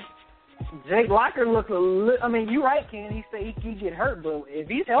starter. Jake Locker looks a little. I mean, you're right, Ken. He said he could get hurt, but if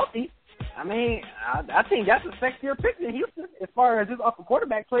he's healthy, I mean, I think that's a sexier pick than Houston as far as just off a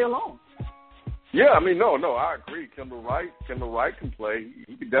quarterback play alone. Yeah, I mean, no, I agree. Kendall Wright can play.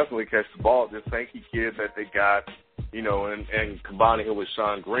 He can definitely catch the ball. This Sankey kid that they got, and combining him with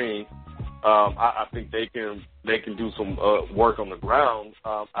Sean Green. I think they can do some work on the ground.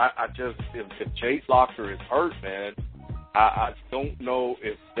 I just if Jake Locker is hurt, man, I don't know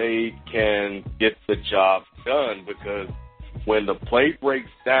if they can get the job done because when the play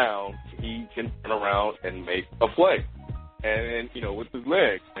breaks down, he can turn around and make a play, and with his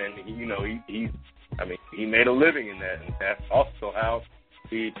legs, and he made a living in that, and that's also how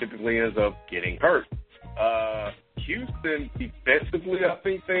he typically ends up getting hurt. Houston, defensively, I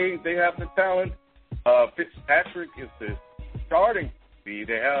think they have the talent. Fitzpatrick is the starting speed.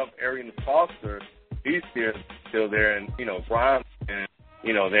 They have Arian Foster. He's still there. And, Brian, and,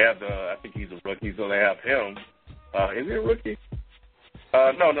 they have I think he's a rookie, so they have him. Is he a rookie?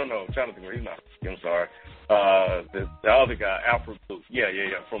 No. Jonathan, he's not. I'm sorry. The other guy, Alfred Blue. Yeah,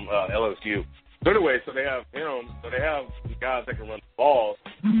 from LSU. So anyway, so they have him. So they have guys that can run the ball,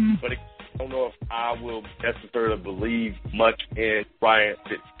 but I don't know if I will necessarily believe much in Ryan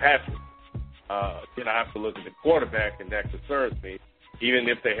Fitzpatrick. Then I have to look at the quarterback, and that concerns me. Even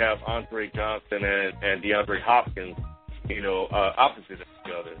if they have Andre Johnson and DeAndre Hopkins, opposite of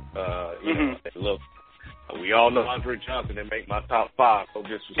each other. Look, we all know Andre Johnson didn't make my top 5, so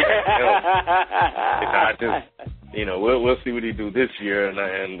disrespect to him. We'll see what he do this year,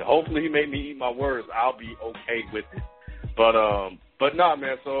 and hopefully he made me eat my words. I'll be okay with it. But nah,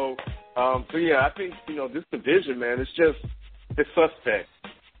 man. So yeah, I think this division, man, it's suspect.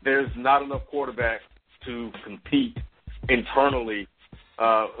 There's not enough quarterbacks to compete internally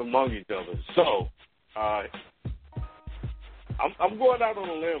among each other. So I'm going out on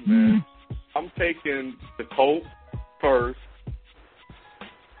a limb, man. I'm taking the Colts first.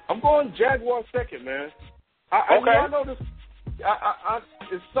 I'm going Jaguars second, man. I know this.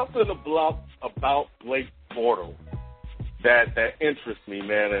 It's something about Blake Bortles that interests me,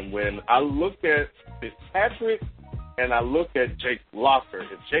 man. And when I look at Fitzpatrick and I look at Jake Locker,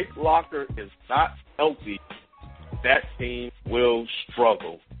 if Jake Locker is not healthy, that team will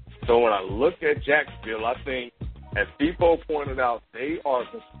struggle. So when I look at Jacksonville, I think, as Depot pointed out, they are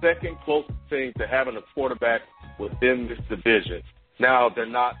the second closest thing to having a quarterback within this division. Now, they're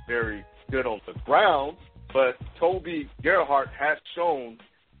not very good on the ground, but Toby Gerhart has shown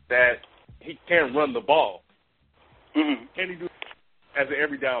that he can run the ball. Can he do it as an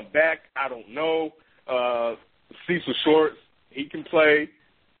every down back? I don't know. Cecil Shorts, he can play.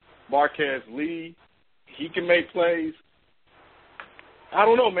 Marquez Lee, he can make plays. I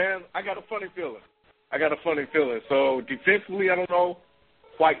don't know, man. I got a funny feeling. So defensively, I don't know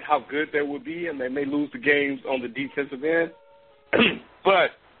quite how good they will be, and they may lose the games on the defensive end.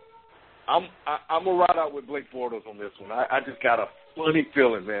 But I'm gonna ride out with Blake Bortles on this one. I just got a funny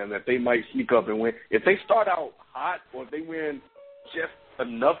feeling, man, that they might sneak up and win. If they start out hot, or if they win just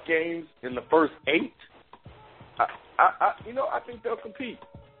enough games in the first 8, I think they'll compete.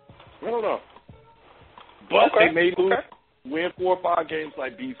 I don't know, but they may lose, win 4 or 5 games,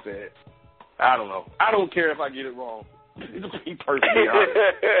 like B said. I don't know. I don't care if I get it wrong. Be personally honest.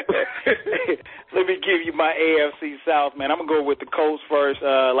 Let me give you my AFC South, man. I'm gonna go with the Colts first.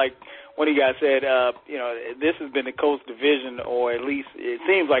 Like one of you guys said, this has been the Colts division, or at least it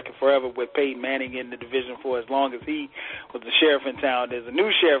seems like it forever, with Peyton Manning in the division for as long as he was the sheriff in town. There's a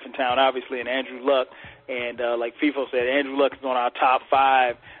new sheriff in town, obviously, and Andrew Luck. And like FIFO said, Andrew Luck is on our top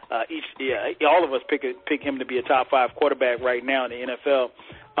 5. All of us pick him to be a top 5 quarterback right now in the NFL.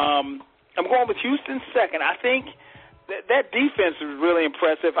 I'm going with Houston second. I think that defense is really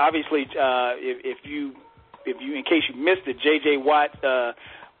impressive. Obviously, if you in case you missed it, J.J. Watt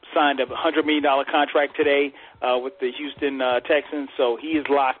signed a $100 million contract today with the Houston Texans, so he is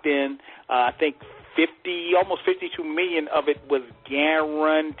locked in. I think almost $52 million of it was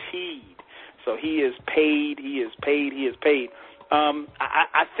guaranteed. So he is paid.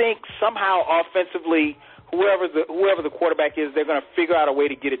 I think somehow offensively, whoever the quarterback is, they're going to figure out a way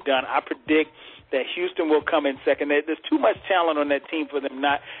to get it done. I predict that Houston will come in second. There's too much talent on that team for them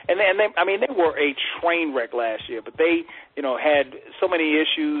not. And they were a train wreck last year, but they had so many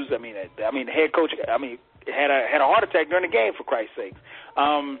issues. The head coach had a heart attack during the game, for Christ's sake.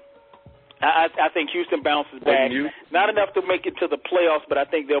 I think Houston bounces back. Not enough to make it to the playoffs, but I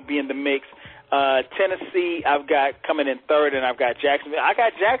think they'll be in the mix. Tennessee, I've got coming in third, and I've got Jacksonville. I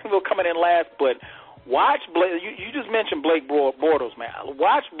got Jacksonville coming in last, but watch Blake. You just mentioned Blake Bortles, man.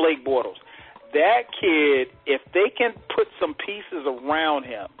 Watch Blake Bortles. That kid, if they can put some pieces around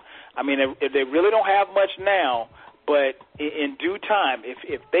him, if they really don't have much now, but in due time,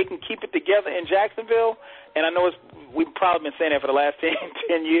 if they can keep it together in Jacksonville, and I know we've probably been saying that for the last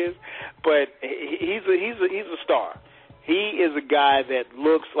 10 years, but he's a star. He is a guy that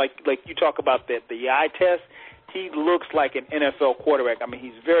looks like you talk about the eye test. He looks like an NFL quarterback.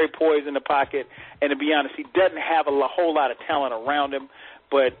 He's very poised in the pocket, and to be honest, he doesn't have a whole lot of talent around him,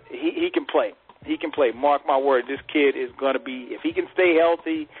 but he can play. He can play. Mark my word, this kid is going to be, if he can stay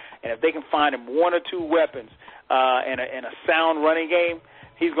healthy, and if they can find him 1 or 2 weapons and a sound running game,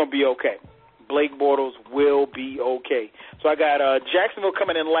 he's going to be okay. Blake Bortles will be okay. So I got Jacksonville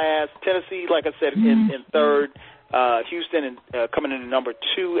coming in last, Tennessee, like I said, in third, Houston coming in at number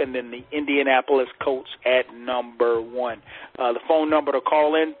 2, and then the Indianapolis Colts at number 1. The phone number to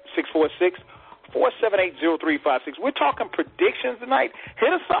call in, 646-478-0356. We're talking predictions tonight.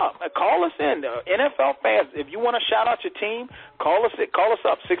 Hit us up. Call us in. NFL fans, if you want to shout out your team, call us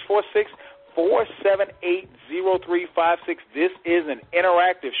up, 646-478-0356. This is an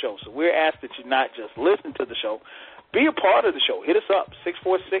interactive show, so we're asked that you not just listen to the show, be a part of the show. Hit us up,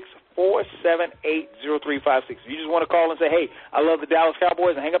 646-478-0356. If you just want to call and say, hey, I love the Dallas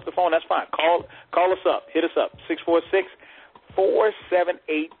Cowboys, and hang up the phone, that's fine. Call us up. Hit us up,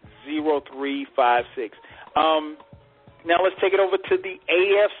 646-478-0356. Now let's take it over to the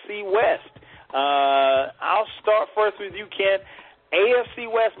AFC West. I'll start first with you, Ken. AFC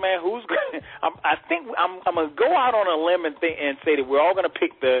West, man, who's going? I think I'm going to go out on a limb and say that we're all going to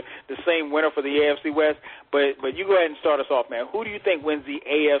pick the same winner for the AFC West. But you go ahead and start us off, man. Who do you think wins the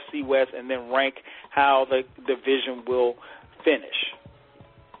AFC West, and then rank how the division will finish?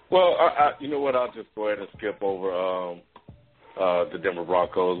 Well, you know what? I'll just go ahead and skip over the Denver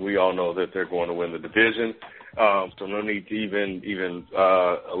Broncos. We all know that they're going to win the division, so no need to even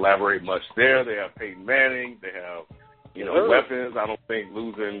elaborate much there. They have Peyton Manning. They have weapons. I don't think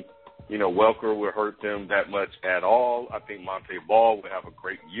losing Welker will hurt them that much at all. I think Monte Ball will have a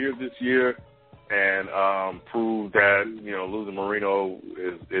great year this year and prove that losing Marino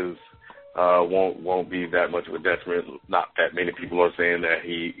is won't be that much of a detriment. Not that many people are saying that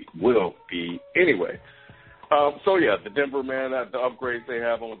he will be anyway. The Denver, man, the upgrades they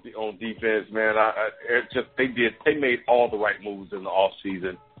have on defense, man, they made all the right moves in the off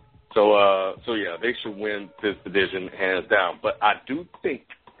season. So they should win this division hands down. But I do think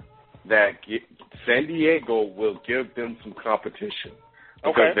that San Diego will give them some competition.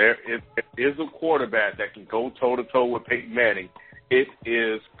 Because there is a quarterback that can go toe-to-toe with Peyton Manning. It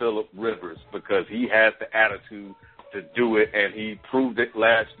is Phillip Rivers, because he has the attitude to do it, and he proved it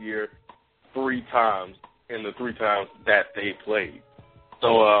last year 3 times in the 3 times that they played.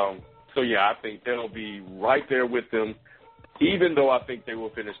 I think they'll be right there with them, even though I think they will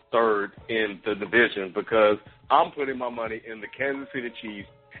finish third in the division, because I'm putting my money in the Kansas City Chiefs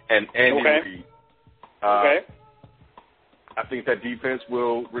and Andy Reid. I think that defense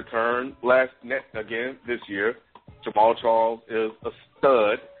will return again this year. Jamal Charles is a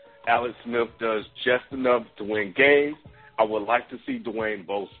stud. Alex Smith does just enough to win games. I would like to see Dwayne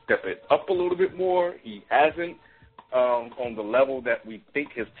Bowe step it up a little bit more. He hasn't on the level that we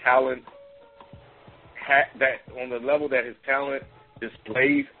think his talent on the level that his talent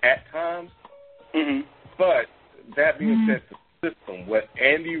displays at times. Mm-hmm. But that being said, the system, what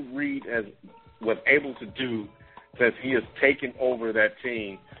Andy Reid was able to do since he has taken over that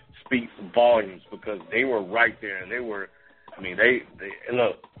team speaks volumes, because they were right there, and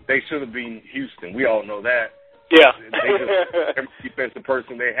they should have been Houston. We all know that. Yeah. They just every defensive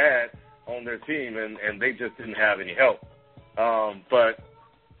person they had on their team, and they just didn't have any help. But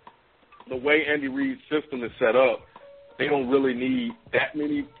the way Andy Reid's system is set up, they don't really need that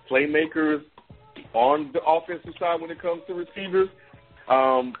many playmakers on the offensive side when it comes to receivers.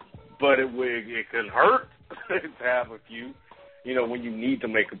 But it can hurt to have a few, when you need to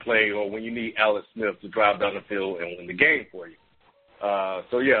make a play or when you need Alex Smith to drive down the field and win the game for you.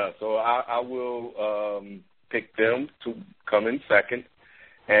 So I will pick them to come in second,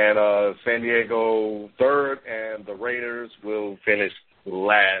 and San Diego third, and the Raiders will finish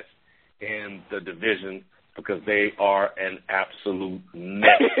last in the division because they are an absolute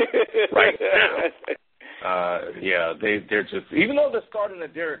mess right now. They're just, even though they're starting a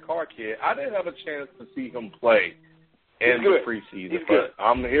Derek Carr kid, I didn't have a chance to see him play in the preseason, but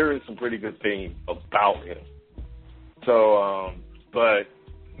I'm hearing some pretty good things about him. So,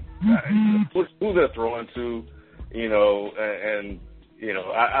 who they're throwing to,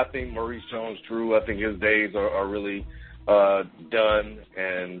 I think Maurice Jones-Drew, I think his days are really done,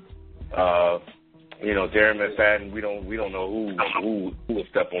 and Darren McFadden, we don't know who will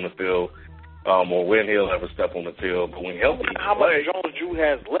step on the field, or when he'll ever step on the field. But when healthy, how much Jones-Drew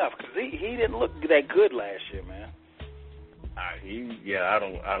has left? Because he didn't look that good last year, man. I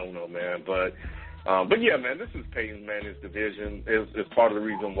don't know, man, but yeah, man, this is Peyton Manning's division. It's part of the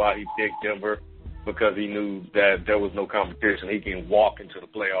reason why he picked Denver, because he knew that there was no competition. He can walk into the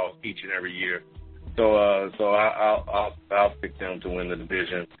playoffs each and every year. So I'll pick them to win the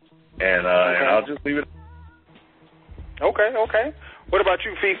division, and I'll just leave it. Okay. What about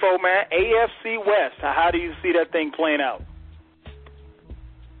you, FIFO, man? AFC West. How do you see that thing playing out?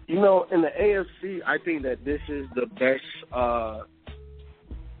 In the AFC, I think that this is the best,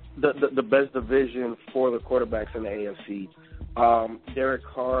 the best division for the quarterbacks in the AFC. Derek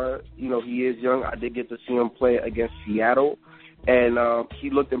Carr, he is young. I did get to see him play against Seattle, and he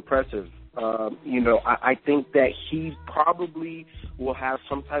looked impressive. I think that he probably will have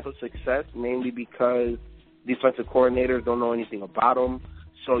some type of success, mainly because defensive coordinators don't know anything about him.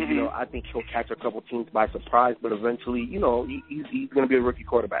 So, I think he'll catch a couple teams by surprise, but eventually, he's going to be a rookie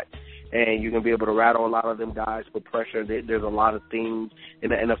quarterback. And you're going to be able to rattle a lot of them guys with pressure. There's a lot of things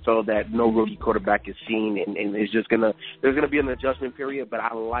in the NFL that no rookie quarterback has seen, and it's just there's going to be an adjustment period, but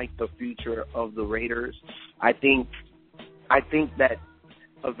I like the future of the Raiders. I think that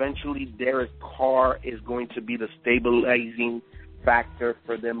eventually Derek Carr is going to be the stabilizing factor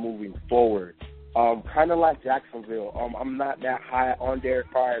for them moving forward. Kind of like Jacksonville. I'm not that high on Derek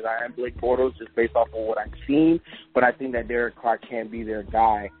Carr as I am Blake Bortles, just based off of what I've seen, but I think that Derek Carr can be their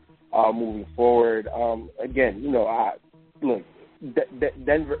guy moving forward. Again, look,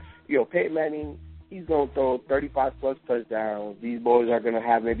 Denver, Peyton Manning, he's going to throw 35-plus touchdowns. These boys are going to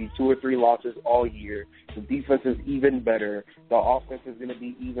have maybe 2 or 3 losses all year. The defense is even better. The offense is going to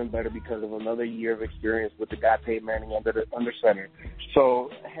be even better because of another year of experience with the guy Peyton Manning under center. So,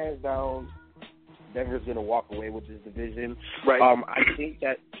 hands down, Denver's going to walk away with this division. Right. I think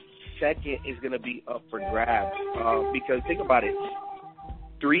that second is going to be up for grabs because think about it.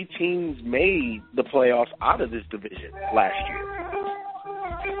 3 teams made the playoffs out of this division last year.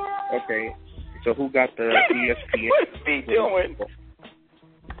 Okay, so who got the ESPN? What's he doing?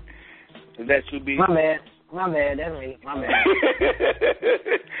 That should be my man. That's me. My man.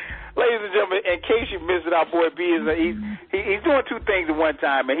 Ladies and gentlemen, in case you missed it, our boy B is he's doing 2 things at one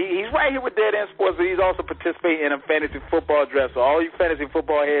time, and he's right here with Dead End Sports, but he's also participating in a fantasy football draft. So all you fantasy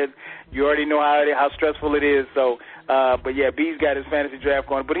football heads, you already know how stressful it is. So, but yeah, B's got his fantasy draft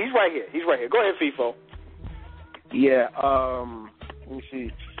going, but he's right here. Go ahead, FIFO. Yeah. Let me see.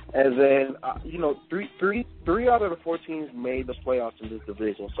 And then, 3 out of the 4 teams made the playoffs in this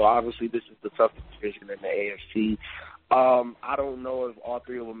division. So, obviously, this is the toughest division in the AFC. I don't know if all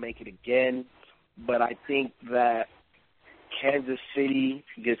 3 will make it again, but I think that Kansas City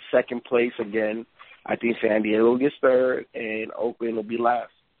gets second place again. I think San Diego gets third, and Oakland will be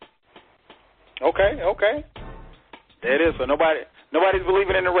last. Okay. There it is. So, nobody's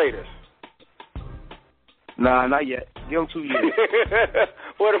believing in the Raiders. Nah, not yet. Give them 2 years.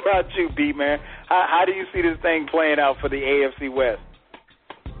 What about you, B, man? How do you see this thing playing out for the AFC West?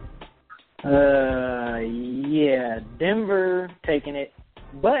 Yeah, Denver taking it.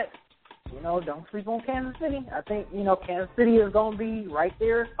 But, don't sleep on Kansas City. I think, Kansas City is going to be right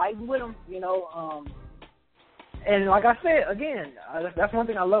there fighting with them, And like I said, again, that's one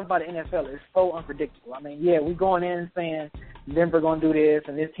thing I love about the NFL. It's so unpredictable. I mean, yeah, we're going in saying Denver going to do this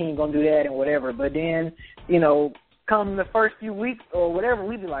and this team going to do that and whatever. But then, come the first few weeks or whatever,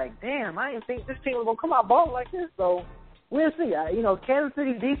 we be like, damn, I didn't think this team was going to come out ball like this. So we'll see. Kansas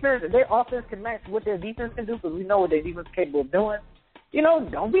City defense, if their offense can match what their defense can do, because we know what their defense is capable of doing,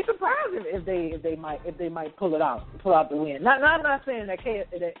 don't be surprised if they might pull out the win. I'm not saying that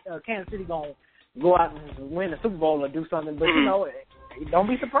Kansas City going to go out and win the Super Bowl or do something, but don't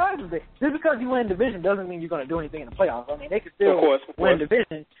be surprised if just because you win division doesn't mean you're going to do anything in the playoffs. I mean, they can still win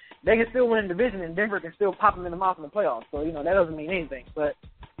division. They can still win division, and Denver can still pop them in the mouth in the playoffs. So that doesn't mean anything. But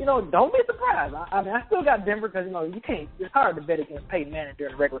don't be surprised. I mean, I still got Denver because you can't. It's hard to bet against Peyton Manning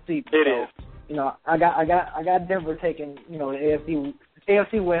during the regular season. It is. I got Denver taking the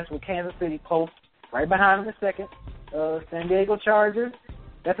AFC West with Kansas City close, right behind them in second. San Diego Chargers.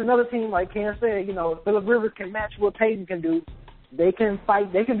 That's another team like Kansas said. Phillip Rivers can match what Peyton can do. They can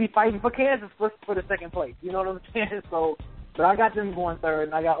fight. They can be fighting for Kansas for the second place. You know what I'm saying? So, but I got them going third,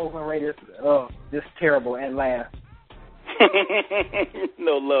 and I got Oakland Raiders just terrible at last.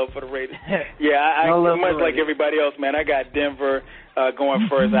 No love for the Raiders. Yeah, I much like everybody else, man. I got Denver going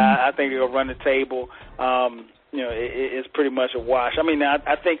first. I think they'll run the table. It's pretty much a wash. I mean,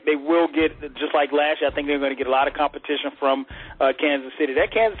 I think they will get, just like last year, I think they're going to get a lot of competition from Kansas City.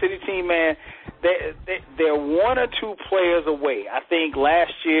 That Kansas City team, man, they're one or two players away. I think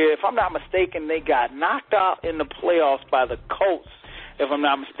last year, if I'm not mistaken, they got knocked out in the playoffs by the Colts, if I'm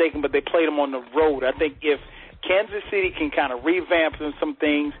not mistaken, but they played them on the road. I think if Kansas City can kind of revamp some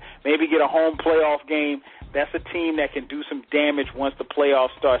things, maybe get a home playoff game, that's a team that can do some damage once the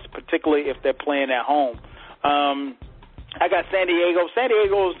playoffs starts, particularly if they're playing at home. I got San Diego. San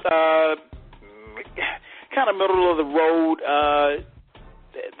Diego's kind of middle of the road.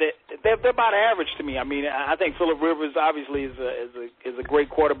 They're about average to me. I mean, I think Phillip Rivers obviously is a great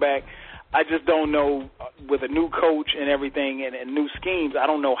quarterback. I just don't know with a new coach and everything and new schemes. I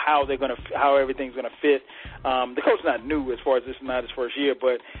don't know how everything's gonna fit. The coach's not new as far as this is not his first year,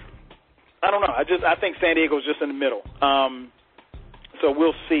 but I don't know. I think San Diego's just in the middle. So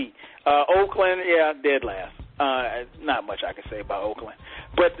we'll see. Oakland, yeah, dead last. Not much I can say about Oakland.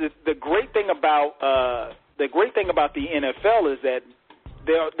 But the great thing about the NFL is that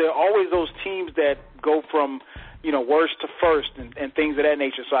there are always those teams that go from worst to first and things of that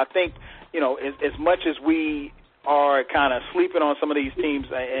nature. So I think as much as we are kind of sleeping on some of these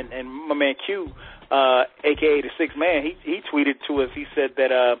teams, and my man Q, aka the Sixth Man, he tweeted to us. He said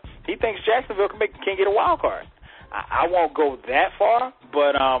that he thinks Jacksonville can get a wild card. I won't go that far,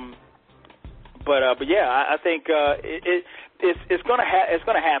 but yeah, I think it's gonna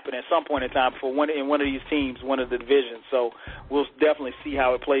happen at some point in time for one of these teams, one of the divisions. So we'll definitely see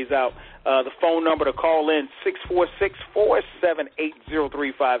how it plays out. The phone number to call in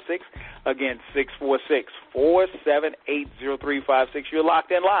 646-478-0356. Again, 646-478-0356. You're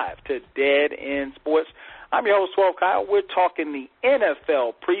locked in live to Dead End Sports. I'm your host, 12 Kyle. We're talking the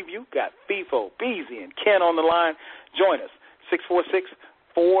NFL preview. Got FIFO, Beezy, and Ken on the line. Join us,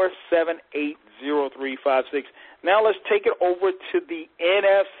 646-478-0356. Now let's take it over to the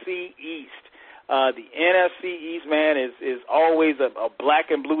NFC East. The NFC East, man, is always a black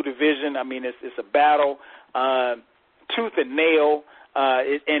and blue division. I mean, it's a battle, tooth and nail.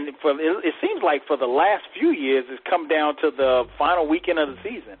 It seems like for the last few years, it's come down to the final weekend of the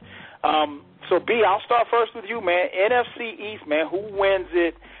season. So, B, I'll start first with you, man. NFC East, man, who wins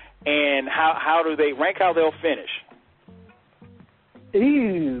it, and how do they rank, how they'll finish?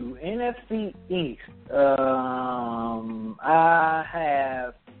 Ooh, NFC East.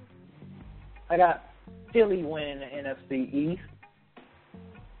 I got Philly winning the NFC East.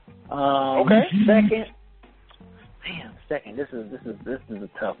 Okay. Second. This is a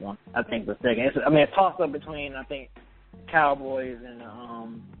tough one. I think the second. A toss up between Cowboys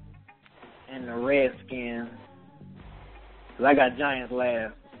and the Redskins. Cause I got Giants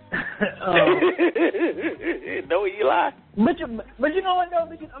last. No, Eli. But you know what though?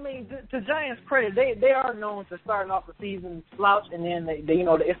 To Giants' credit, they are known for starting off the season slouch, and then they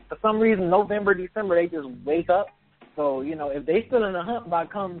if for some reason November, December they just wake up. So if they still in the hunt by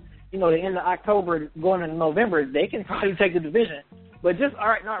come the end of October going into November, they can probably take the division. But just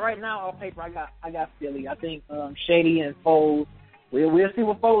not right now on paper, I got Philly. I think Shady and Foles we'll see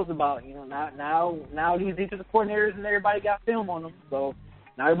what Foles about. You know, now he's defensive coordinators and everybody got film on him. So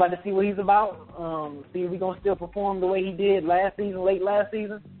now everybody see what he's about. See if he's gonna still perform the way he did last season, late last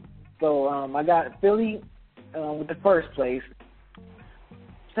season. So I got Philly with the first place.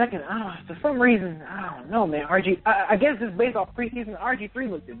 Second, for some reason, I don't know, man. I guess it's based off preseason. RG3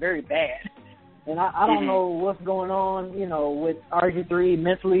 looked very bad, and I don't know what's going on, you know, with RG3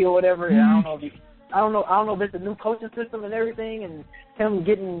 mentally or whatever. I don't know if it's a new coaching system and everything, and him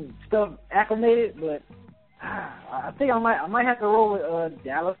getting stuff acclimated. But I think I might have to roll with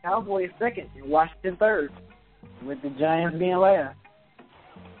Dallas Cowboys second and Washington third, with the Giants being last.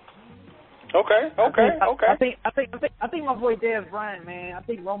 Okay. I think my boy Dez Bryant, man. I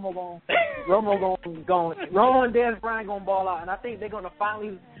think Romo and Dez Bryant gonna ball out, and I think they're gonna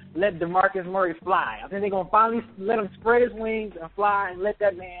finally let DeMarcus Murray fly. I think they're gonna finally let him spread his wings and fly, and let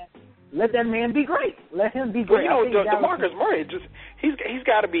that man be great. Let him be great. Well, you know, DeMarcus Murray he's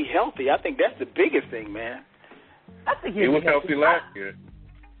got to be healthy. I think that's the biggest thing, man. I think he was healthy last year.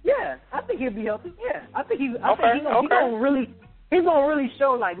 Yeah, I think he'll be healthy. Yeah, I think he's gonna really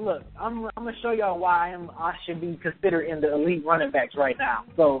show, like, look, I'm gonna show y'all why I should be considered in the elite running backs right now.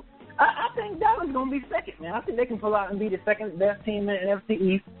 So I think Dallas is gonna be second, man. I think they can pull out and be the second best team in the NFC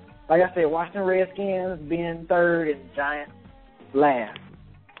East. Like I said, Washington Redskins being third and Giants last.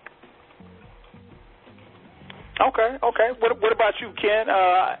 Okay. What about you, Ken?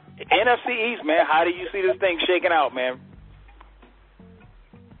 NFC East, man. How do you see this thing shaking out, man?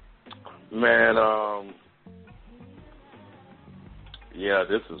 Man, yeah,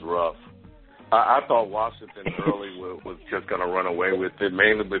 this is rough. I thought Washington early was just going to run away with it,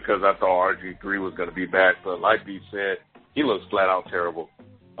 mainly because I thought RG3 was going to be back. But like B said, he looks flat out terrible.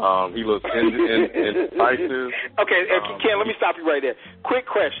 He looks indecisive. Okay, Ken, let me stop you right there. Quick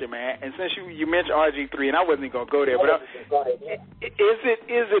question, man. And since you mentioned RG3, and I wasn't going to go there, but is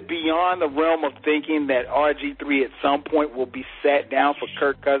it beyond the realm of thinking that RG3 at some point will be sat down for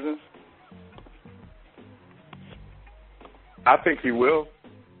Kirk Cousins? I think he will.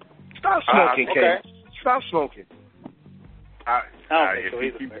 Stop smoking, Ken. Stop smoking.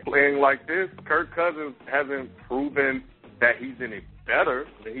 If he keeps playing like this, Kirk Cousins hasn't proven that he's any better.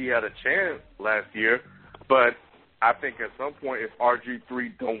 He had a chance last year, but I think at some point, if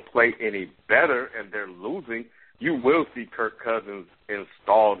RG3 don't play any better and they're losing, you will see Kirk Cousins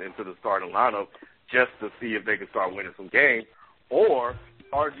installed into the starting lineup just to see if they can start winning some games, or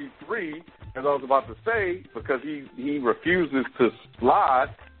RG3, as I was about to say, because he refuses to slide,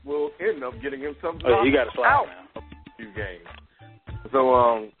 will end up getting himself out of a few games.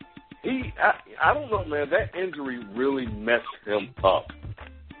 So I don't know, man. That injury really messed him up,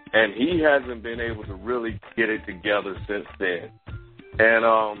 and he hasn't been able to really get it together since then.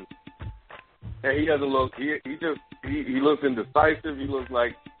 And he doesn't look. He looks indecisive. He looks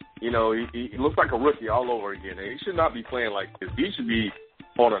like, you know, he looks like a rookie all over again. And he should not be playing like this. He should be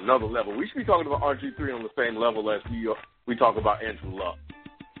on another level. We should be talking about RG3 on the same level as we talk about Andrew Luck.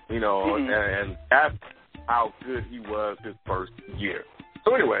 You know, and that's how good he was his first year.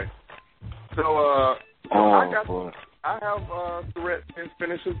 So anyway, I have the Redskins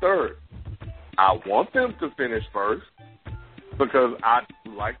finishing third. I want them to finish first because I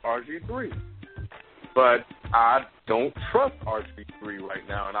like RG3. But I don't trust RG3 right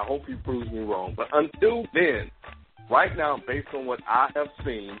now, and I hope he proves me wrong. But until then, right now, based on what I have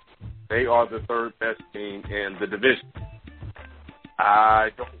seen, they are the third best team in the division. I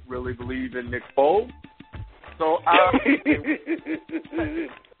don't really believe in Nick Foles, so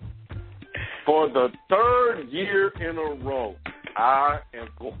for the third year in a row, I am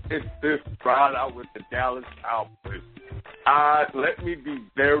going to ride out with the Dallas Cowboys. Let me be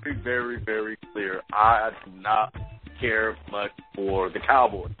very, very, very clear. I do not care much for the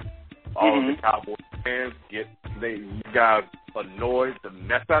Cowboys. All of the Cowboys fans you guys annoy the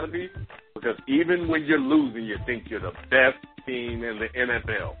mess out of me, because even when you're losing, you think you're the best team in the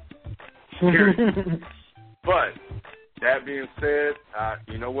NFL. Period. But that being said,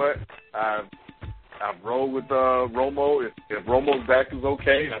 you know what? I've rolled with Romo. If Romo's back is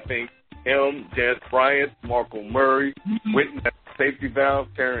okay, I think him, Dez Bryant, Marco Murray, Whitney, safety valve,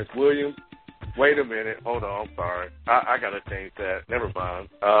 Terrence Williams. Wait a minute. Hold on. I'm sorry. I got to change that. Never mind.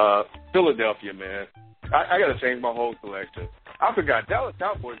 Philadelphia, man. I got to change my whole selection. I forgot. Dallas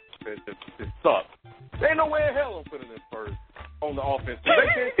Cowboys it sucks. There ain't no way in hell I'm putting them first on the offense. They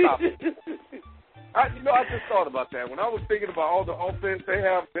can't stop it. I just thought about that. When I was thinking about all the offense they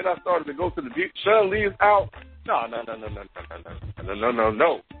have, then I started to go to the deep. Sean Lee is out. No.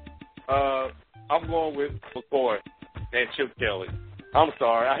 I'm going with McCoy and Chip Kelly. I'm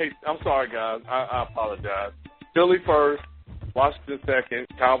sorry. I'm sorry, guys. I apologize. Philly first, Washington second,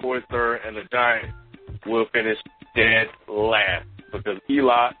 Cowboys third, and the Giants will finish dead last because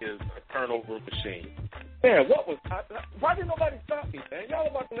Eli is a turnover machine. Man, why didn't nobody stop me, man? Y'all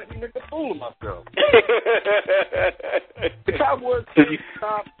about to let me make a fool of myself. The Cowboys can't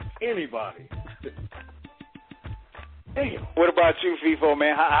stop anybody. Damn. What about you, FIFO,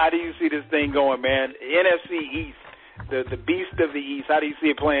 man? How do you see this thing going, man? NFC East, the beast of the East. How do you see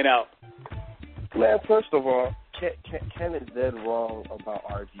it playing out? Man, first of all, Ken is dead wrong about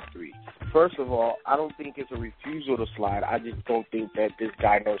RG3. First of all, I don't think it's a refusal to slide. I just don't think that this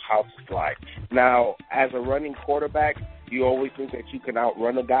guy knows how to slide. Now, as a running quarterback, you always think that you can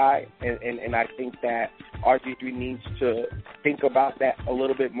outrun a guy, and I think that RG3 needs to think about that a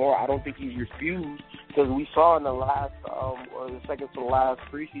little bit more. I don't think he's refused, because we saw in the last, or the second to the last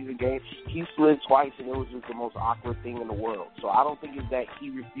preseason game, he slid twice, and it was just the most awkward thing in the world. So I don't think it's that he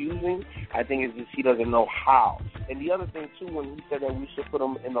refusing. I think it's just he doesn't know how. And the other thing, too, when he said that we should put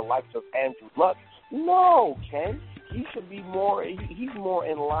him in the likes of Andrew Luck, no, Ken. He should be more, he's more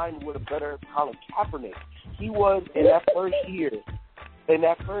in line with a better Colin Kaepernick. He was in that first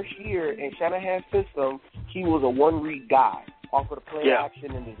year in Shanahan's system, he was a one-read guy off of the play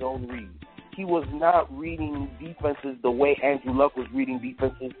action and his own read. He was not reading defenses the way Andrew Luck was reading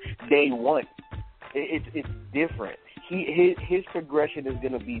defenses day one. It's different. His progression is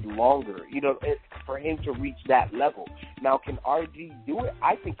going to be longer, for him to reach that level. Now, can RG do it?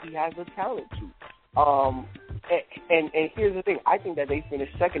 I think he has the talent to. And here's the thing. I think that they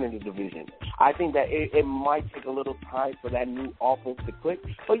finished second in the division. I think that it might take a little time for that new offense to click.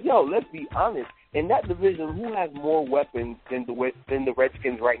 But, let's be honest. In that division, who has more weapons than the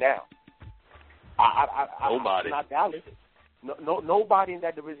Redskins right now? Nobody. Not Dallas. Nobody in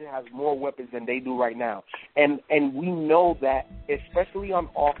that division has more weapons than they do right now. And we know that, especially on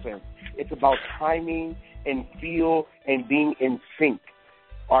offense, it's about timing and feel and being in sync.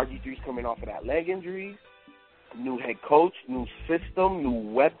 RG3's coming off of that leg injury, new head coach, new system,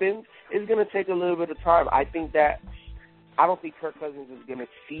 new weapons. It's going to take a little bit of time. I don't think Kirk Cousins is going to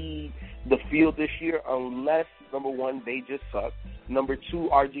see the field this year unless, number one, they just suck. Number two,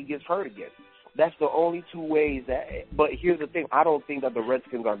 RG gets hurt again. That's the only two ways that – but here's the thing. I don't think that the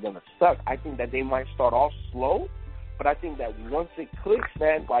Redskins are going to suck. I think that they might start off slow, but I think that once it clicks,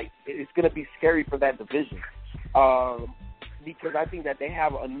 man, it's going to be scary for that division. Because I think that they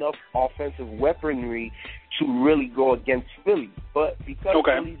have enough offensive weaponry to really go against Philly. But because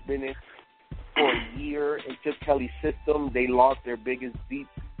Philly's been in for a year in Chip Kelly's system, they lost their biggest deep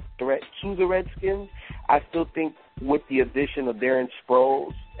threat to the Redskins. I still think with the addition of Darren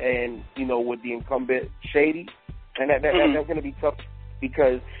Sproles and, with the incumbent Shady, and that's going to be tough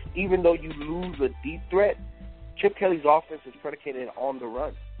because even though you lose a deep threat, Chip Kelly's offense is predicated on the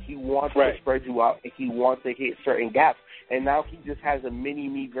run. He wants to spread you out, and he wants to hit certain gaps. And now he just has a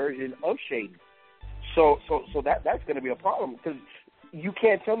mini-me version of Shady. So that's going to be a problem because you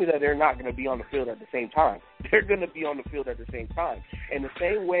can't tell me that they're not going to be on the field at the same time. They're going to be on the field at the same time. And the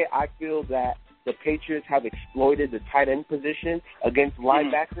same way I feel that the Patriots have exploited the tight end position against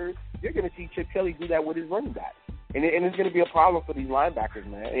linebackers, you're going to see Chip Kelly do that with his running back. And it's going to be a problem for these linebackers,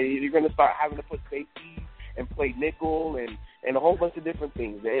 man. And you're going to start having to put safety and play nickel and a whole bunch of different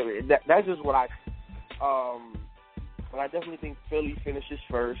things. That's just what but I definitely think Philly finishes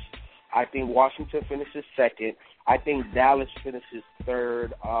first. I think Washington finishes second. I think Dallas finishes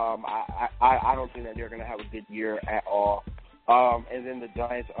third. I don't think that they're going to have a good year at all. And then the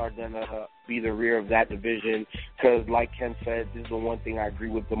Giants are going to be the rear of that division because, like Ken said, this is the one thing I agree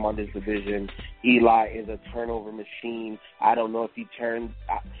with them on this division. Eli is a turnover machine. I don't know if he turns.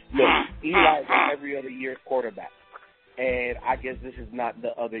 Look, Eli is an every other year quarterback, and I guess this is not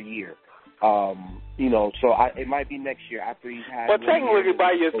the other year. So it might be next year after he's had. But technically,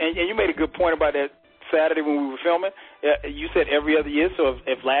 and you made a good point about that Saturday when we were filming. You said every other year. So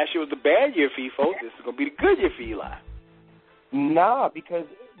if last year was the bad year for FIFO, this is going to be the good year for Eli. Nah, because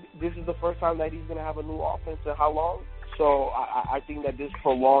this is the first time that he's going to have a new offense in how long? So I think that this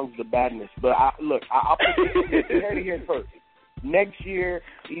prolongs the badness. But I'll put this here first. Next year,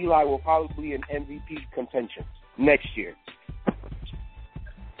 Eli will probably be in MVP contention. Next year.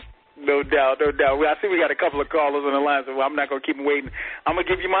 No doubt. I see we got a couple of callers on the line, so I'm not going to keep them waiting. I'm going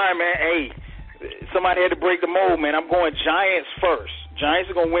to give you mine, man. Hey, somebody had to break the mold, man. I'm going Giants first. Giants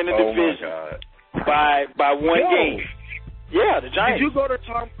are going to win the division by one game. Yeah, the Giants. Did you go to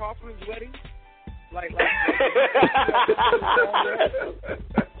Tom Coughlin's wedding?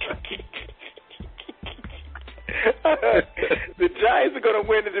 The Giants are going to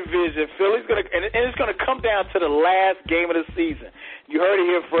win the division. Philly's going to, and it's going to come down to the last game of the season. You heard it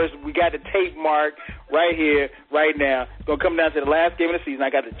here first. We got the tape mark right here, right now. It's going to come down to the last game of the season. I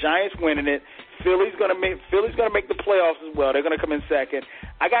got the Giants winning it. Philly's going to make the playoffs as well. They're going to come in second.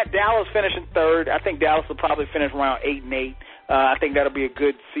 I got Dallas finishing third. I think Dallas will probably finish around 8-8. I think that'll be a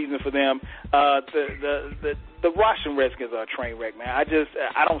good season for them. The Washington Redskins are a train wreck, man. I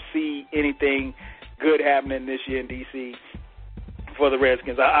don't see anything good happening this year in D.C. for the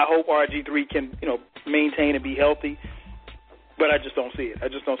Redskins. I hope RG3 can, maintain and be healthy, but I just don't see it.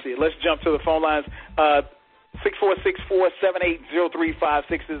 Let's jump to the phone lines.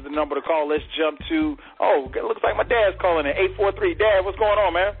 646-478-0356 is the number to call. Let's jump to, it looks like my dad's calling in, 843. Dad, what's going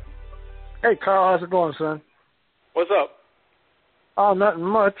on, man? Hey, Carl, how's it going, son? What's up? Oh, nothing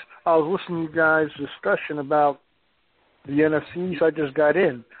much. I was listening to you guys' discussion about the NFCs. I just got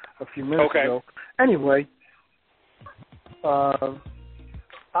in a few minutes ago. Anyway, I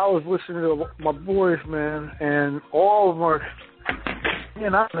was listening to my boys, man, and all of them are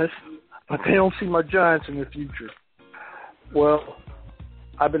being honest, but they don't see my Giants in the future. Well,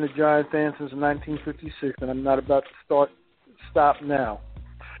 I've been a Giant fan since 1956, and I'm not about to stop now.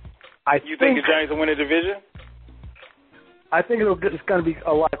 You think the Giants will win the division? I think it's going to be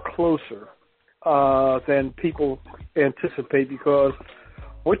a lot closer than people anticipate, because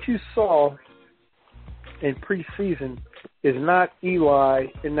what you saw in preseason is not Eli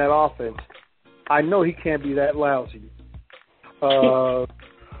in that offense. I know he can't be that lousy. I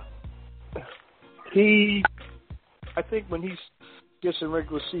think when he gets in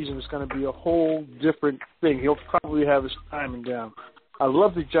regular season, it's going to be a whole different thing. He'll probably have his timing down. I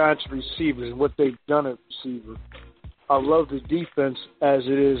love the Giants receivers and what they've done at receiver. I love the defense as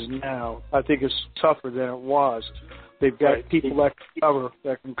it is now. I think it's tougher than it was. They've got people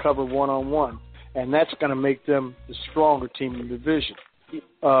that can cover one-on-one, and that's going to make them the stronger team in the division.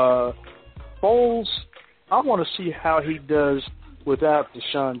 Foles, I want to see how he does without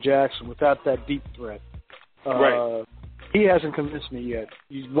Deshaun Jackson, without that deep threat. He hasn't convinced me yet.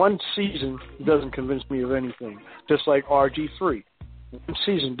 One season doesn't convince me of anything, just like RG3. One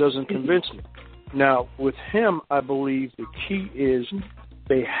season doesn't convince me. Now, with him, I believe the key is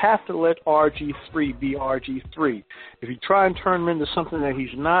they have to let RG3 be RG3. If you try and turn him into something that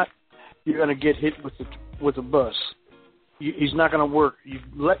he's not, you're going to get hit with a bus. He's not going to work. You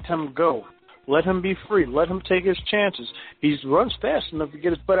let him go. Let him be free. Let him take his chances. He runs fast enough to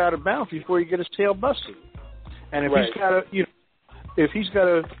get his butt out of bounds before he gets his tail busted. And if he's got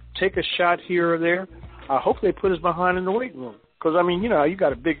to take a shot here or there, I hope they put his behind in the weight room. Because you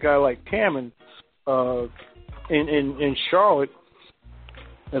got a big guy like Cam in Charlotte.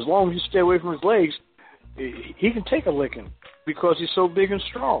 As long as you stay away from his legs, he can take a licking because he's so big and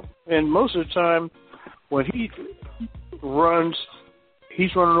strong. And most of the time, when he runs,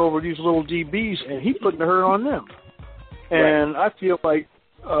 he's running over these little DBs, and he's putting the hurt on them. And I feel like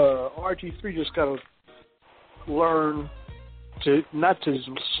RG3 just got to learn to not to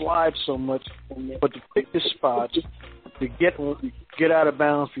slide so much, but to pick his spots to get out of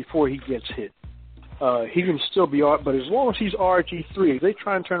bounds before he gets hit. He can still be, but as long as he's RG3, if they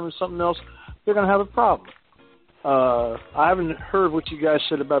try and turn him into something else, they're going to have a problem. I haven't heard what you guys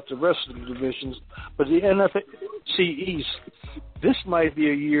said about the rest of the divisions, but the NFC East, this might be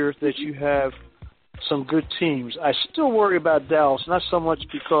a year that you have some good teams. I still worry about Dallas, not so much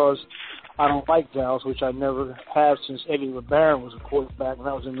because I don't like Dallas, which I never have since Eddie LeBaron was a quarterback when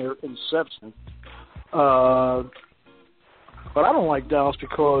I was in their inception. But I don't like Dallas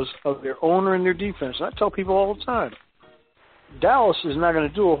because of their owner and their defense. And I tell people all the time, Dallas is not going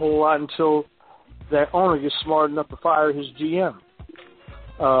to do a whole lot until that owner gets smart enough to fire his GM.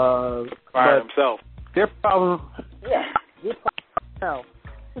 Fire himself. Their problem now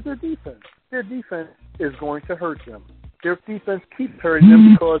is their defense. Their defense is going to hurt them. Their defense keeps hurting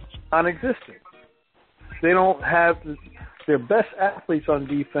them because it's non-existent. They don't have their best athletes on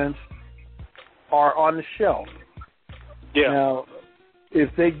defense are on the shelf. Yeah. Now,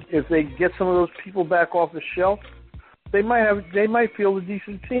 if they get some of those people back off the shelf, they might field a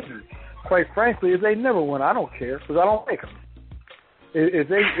decent team. Quite frankly, if they never win, I don't care because I don't like them. If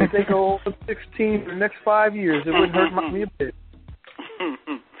they go 16 for the next 5 years, it wouldn't hurt me a bit.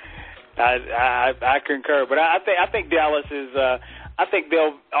 I concur, but I think Dallas is. I think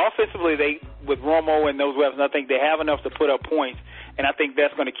they'll offensively with Romo and those weapons. I think they have enough to put up points. And I think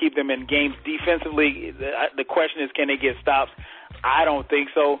that's going to keep them in games. Defensively, the question is, can they get stops? I don't think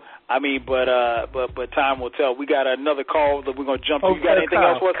so. I mean, but time will tell. We got another call that we're going to jump to. You got anything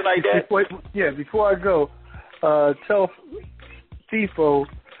else for us tonight, Dad? Before I go, tell FIFO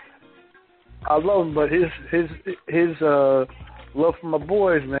I love him, but his love for my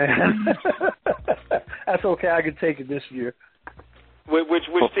boys, man. That's okay. I can take it this year. Which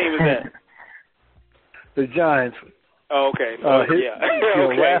team is that? The Giants. Oh, okay.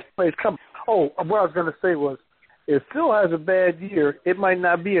 Okay. Last place. What I was going to say was, if Phil has a bad year, it might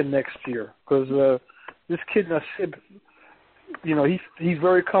not be a next year because this kid Nassib, he's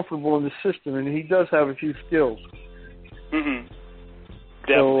very comfortable in the system and he does have a few skills. Mm-hmm.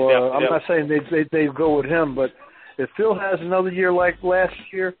 So I'm not saying they go with him, but if Phil has another year like last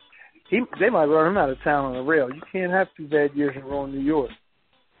year, they might run him out of town on the rail. You can't have 2 bad years in a row in New York.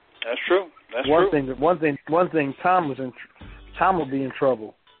 That's true. One thing. Tom will be in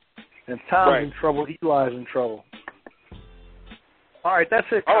trouble, and if Tom's in trouble, Eli's in trouble. All right, that's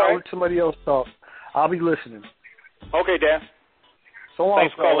it. I'll let somebody else talk. I'll be listening. Okay, Dan. So long.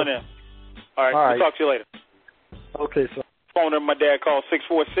 Thanks for calling in. All right. We'll talk to you later. Okay, so. Phone number my dad called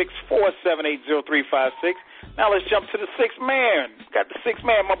 646-478-0356. Now let's jump to the 6th man. Got the 6th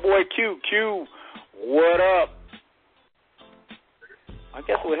man, my boy Q. Q, what up? I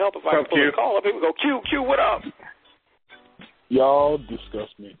guess it would help if I could pull the call up. Here we go. Q, what up? Y'all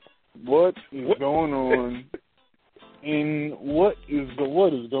disgust me. What is going on? And what is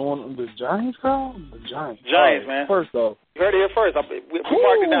going on? The Giants call? The Giants. Giants, man. First off. You heard it here first. We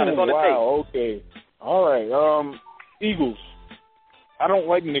marked it down. It's on the tape. Wow, okay. All right. Eagles. I don't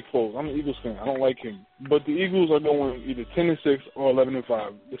like Nick Foles. I'm an Eagles fan. I don't like him. But the Eagles are going either 10-6 or 11-5.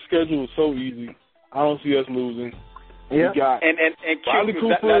 The schedule is so easy. I don't see us losing. Yeah. We got and Riley Q,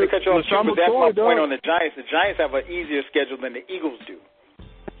 Cooper, not to cut you off, LaShawn but that's my McCoy, point on the Giants. The Giants have an easier schedule than the Eagles do.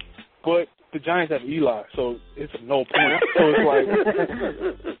 But the Giants have Eli, so it's a no point. So it's like,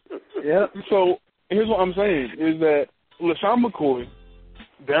 yeah. So here's what I'm saying is that LaShawn McCoy,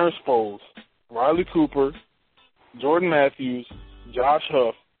 Darren Sproles, Riley Cooper, Jordan Matthews, Josh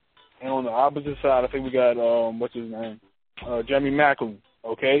Huff, and on the opposite side, I think we got what's his name, Jeremy Maclin.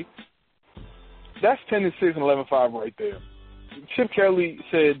 Okay, that's 10-6 and 11-5 right there. Chip Kelly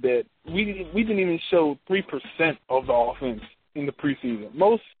said that we didn't even show 3% of the offense in the preseason.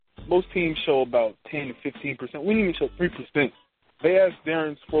 Most teams show about 10 to 15%. We didn't even show 3%. They asked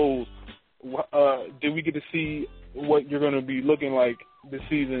Darren Sproles, did we get to see what you're going to be looking like this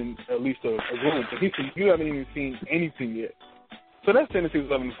season, at least a glimpse? And he said, you haven't even seen anything yet. So that's 10-6,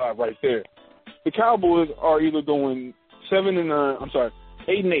 11-5 right there. The Cowboys are either going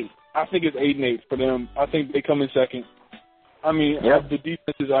 8-8. I think it's 8-8 for them. I think they come in second. I mean, the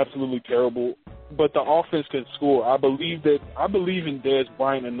defense is absolutely terrible, but the offense can score. I believe in Dez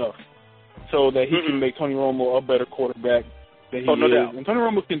Bryant enough so that he can make Tony Romo a better quarterback than he is. Doubt. And Tony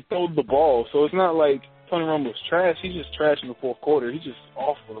Romo can throw the ball, so it's not like Tony Romo's trash. He's just trash in the fourth quarter. He's just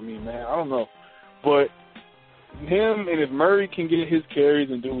awful to me, man. I don't know. But him and if Murray can get his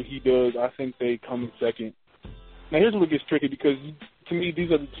carries and do what he does, I think they come in second. Now, here's where it gets tricky because, to me,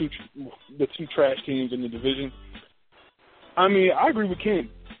 these are the two trash teams in the division. I mean, I agree with Ken.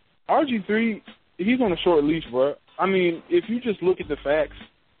 RG3, he's on a short leash, bro. I mean, if you just look at the facts,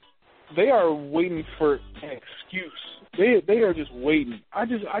 they are waiting for an excuse. They are just waiting. I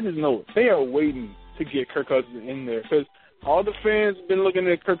just know it. They are waiting to get Kirk Cousins in there because all the fans have been looking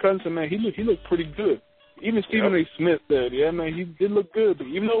at Kirk Cousins and, man, he looked pretty good. Even Stephen A. Smith said, yeah, man, he did look good. But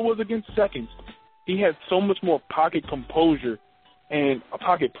even though it was against seconds, he had so much more pocket composure and a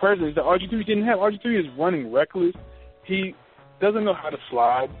pocket presence that RG3 didn't have. RG3 is running reckless. He doesn't know how to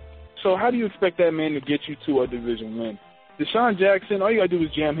slide. So how do you expect that man to get you to a division win? Deshaun Jackson, all you got to do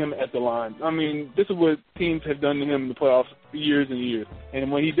is jam him at the line. I mean, this is what teams have done to him in the playoffs for years and years.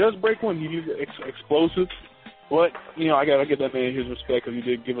 And when he does break one, he's explosive. But, you know, I got to give that man his respect because he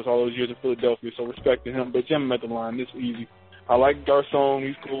did give us all those years in Philadelphia, so respect to him. But jam him at the line. This is easy. I like Garcon.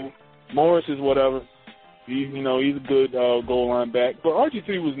 He's cool. Morris is whatever. He's a good goal line back. But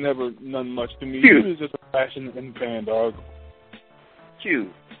RG3 was never none much to me. He was just a flash in the pan, dog. Q.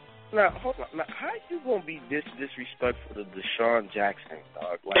 Now, hold on. Now, how you going to be disrespectful to Deshaun Jackson,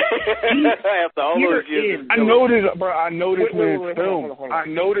 dog? Like, I know this, bro. I know this man's film. Hold on. I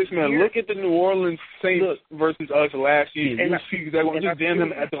know this man. Look at the New Orleans Saints versus us last year. You see that one. Just damn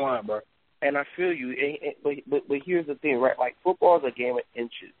him at the line, bro. And I feel you. But here's the thing, right? Like, football is a game of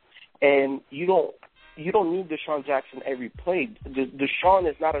inches. And you don't need Deshaun Jackson every play. Deshaun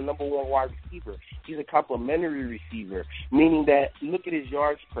is not a number one wide receiver. He's a complimentary receiver, meaning that look at his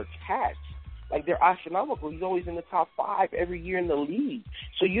yards per catch. Like, they're astronomical. He's always in the top 5 every year in the league.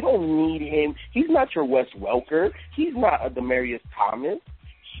 So you don't need him. He's not your Wes Welker. He's not a Demaryius Thomas.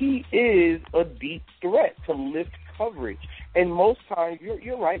 He is a deep threat to lift coverage. And most times,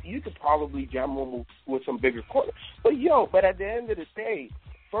 you're right, you could probably jam him with some bigger corners. But at the end of the day,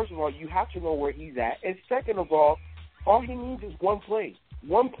 first of all, you have to know where he's at. And second of all he needs is one play.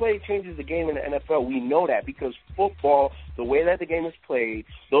 one play changes the game in the NFL. We know that because football, the way that the game is played,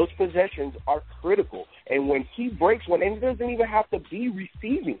 those possessions are critical. And when he breaks one, and it doesn't even have to be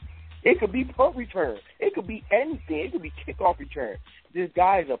receiving. It could be punt return. It could be anything. It could be kickoff return. This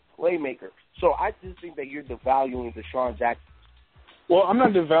guy is a playmaker. So I just think that you're devaluing Deshaun Jackson. Well, I'm not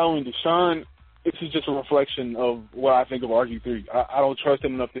devaluing Deshaun. This is just a reflection of what I think of RG3. I don't trust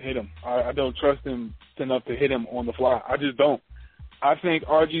him enough to hit him. I don't trust him enough to hit him on the fly. I just don't. I think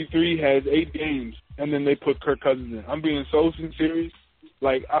RG3 has 8 games, and then they put Kirk Cousins in. I'm being so sincere.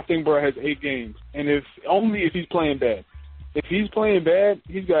 Like, I think bro has 8 games, and if he's playing bad. If he's playing bad,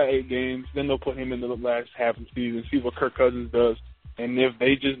 he's got 8 games. Then they'll put him in the last half of the season, see what Kirk Cousins does. And if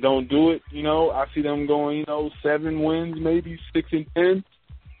they just don't do it, I see them going, 7 wins, maybe 6-10.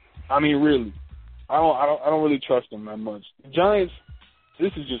 I mean, really, I don't really trust them that much. The Giants,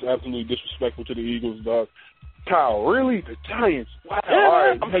 this is just absolutely disrespectful to the Eagles, dog. Kyle, really, the Giants? Wow. Yeah,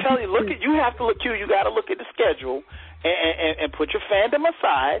 right. I'm telling you, you have to look. You got to look at the schedule and put your fandom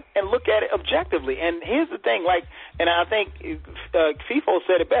aside and look at it objectively. And here's the thing, and I think FIFO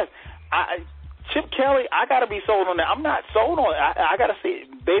said it best. Chip Kelly, I got to be sold on that. I'm not sold on it. I got to see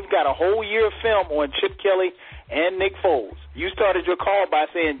it. They've got a whole year of film on Chip Kelly and Nick Foles. You started your call by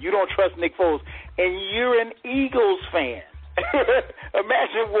saying you don't trust Nick Foles, and you're an Eagles fan.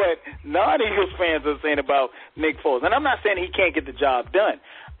 Imagine what non-Eagles fans are saying about Nick Foles. And I'm not saying he can't get the job done.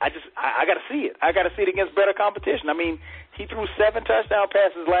 I got to see it. I got to see it against better competition. I mean, he threw 7 touchdown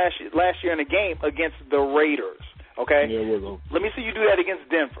passes last year in a game against the Raiders. Okay? Yeah, we'll go. Let me see you do that against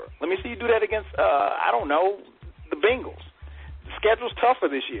Denver. Let me see you do that against, the Bengals. The schedule's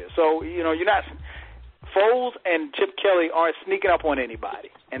tougher this year. So, you're not – Foles and Chip Kelly aren't sneaking up on anybody.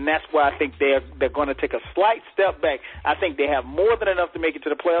 And that's why I think they're going to take a slight step back. I think they have more than enough to make it to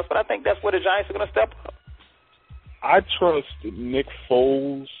the playoffs, but I think that's where the Giants are going to step up. I trust Nick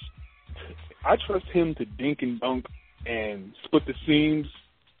Foles. I trust him to dink and dunk and split the seams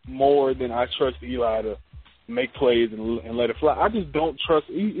more than I trust Eli to make plays and let it fly. I just don't trust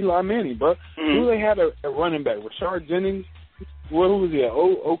Eli Manning, bro. Mm-hmm. Who they had a running back? Rashard Jennings? Who was he at?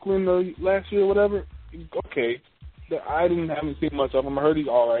 Oakland last year or whatever? Okay. I haven't seen much of him. I heard he's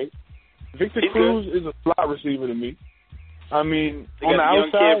all right. Victor Cruz is a slot receiver to me. I mean, they on the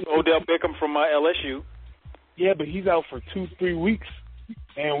got outside, young kid, Odell Beckham from LSU. Yeah, but he's out for 2-3 weeks,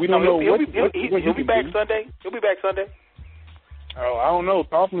 and we don't know he'll be back Sunday. He'll be back Sunday. Oh, I don't know.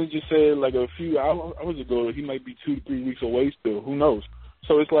 Coughlin just said a few hours ago he might be 2 to 3 weeks away still. Who knows?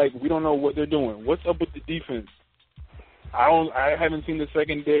 So it's we don't know what they're doing. What's up with the defense? I haven't seen the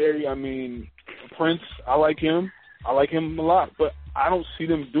secondary. I mean, Prince, I like him. I like him a lot, but I don't see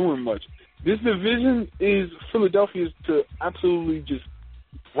them doing much. This division is Philadelphia's to absolutely just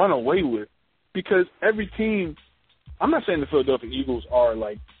run away with because every team – I'm not saying the Philadelphia Eagles are,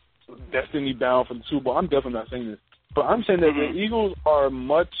 destiny bound for the Super Bowl. I'm definitely not saying this. But I'm saying that the Eagles are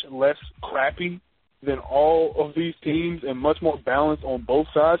much less crappy than all of these teams and much more balanced on both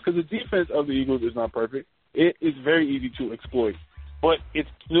sides because the defense of the Eagles is not perfect. It is very easy to exploit. But it's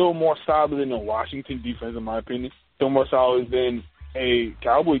still more solid than the Washington defense, in my opinion. Still more solid than a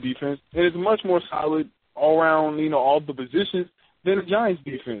Cowboy defense. And it's much more solid all around, all the positions than the Giants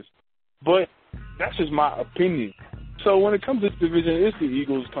defense. But that's just my opinion. So when it comes to this division, it's the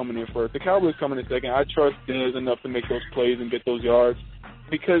Eagles coming in first. The Cowboys coming in second. I trust Dez enough to make those plays and get those yards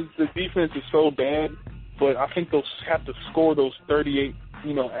because the defense is so bad, but I think they'll have to score those 38,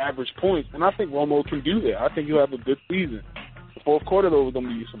 average points. And I think Romo can do that. I think he'll have a good season. The fourth quarter, though, is going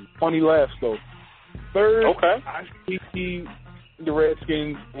to be some funny laughs, though. Third, I see the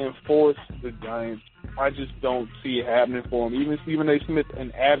Redskins, and fourth, the Giants. I just don't see it happening for them. Even Stephen A. Smith,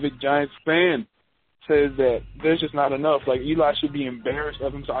 an avid Giants fan, says that there's just not enough. Eli should be embarrassed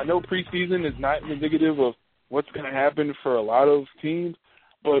of himself. I know preseason is not indicative of what's going to happen for a lot of teams,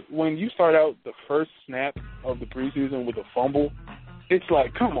 but when you start out the first snap of the preseason with a fumble, it's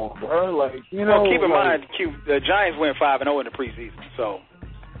come on, bro. Well, keep in mind, the Giants went 5-0 in the preseason, so.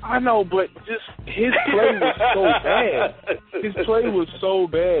 I know, but just his play was so bad. His play was so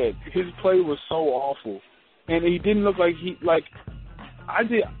bad. His play was so awful. And he didn't look like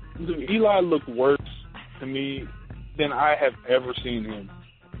Eli looked worse to me than I have ever seen him.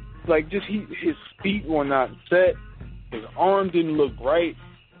 His feet were not set. His arm didn't look right.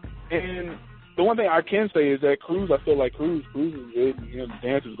 And the one thing I can say is that Cruz, I feel like Cruz is good. The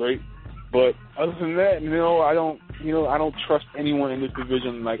dance is great. But other than that, I don't trust anyone in this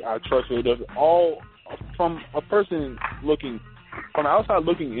division like I trust Philadelphia. All from a person from the outside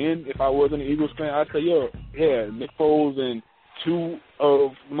looking in, if I was an Eagles fan, I'd say, Nick Foles and 2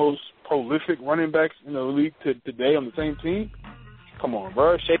 of the most prolific running backs in the league today on the same team. come on,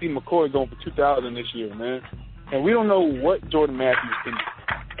 bro. Shady McCoy going for 2,000 this year, man. And we don't know what Jordan Matthews can do.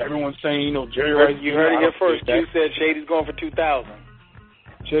 Everyone's saying, Jerry Rice. You heard it here first. You said Shady's going for 2,000.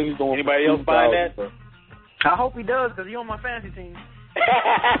 Shady's going Anybody for 2,000. else buying that? Bro. I hope he does, because he's on my fantasy team.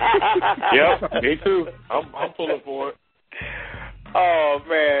 Yep, me too. I'm pulling for it. Oh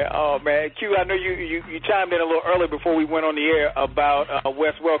man. Q, I know you chimed in a little early before we went on the air about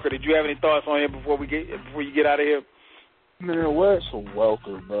Wes Welker. Did you have any thoughts on him before you get out of here? Man, Wes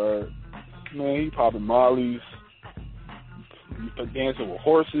Welker, bro. Man, he popping mollies, dancing with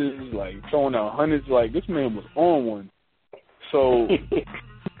horses, like throwing out hundreds. Like, this man was on one. So,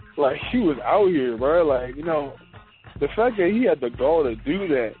 like, he was out here, bro. Like, the fact that he had the gall to do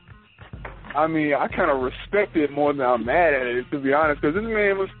that, I mean, I kind of respect it more than I'm mad at it, to be honest, because this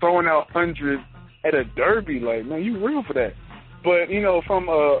man was throwing out hundreds at a derby. Like, man, you real for that. But, from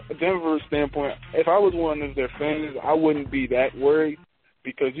a Denver standpoint, if I was one of their fans, I wouldn't be that worried,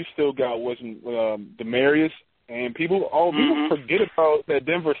 because you still got Demarius, and people forget about that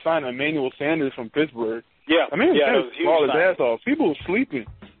Denver signed Emmanuel Sanders from Pittsburgh. Yeah, Emmanuel Sanders balled his ass off. People were sleeping.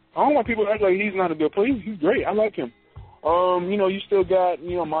 I don't want people to act like he's not a good player. He's great. I like him. You still got,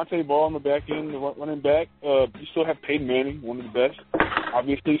 Monte Ball on the back end, the running back. You still have Peyton Manning, one of the best,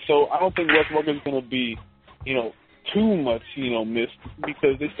 obviously. So I don't think Wes Welker is going to be, too much, missed,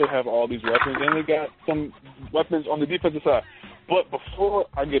 because they still have all these weapons, and they got some weapons on the defensive side. But before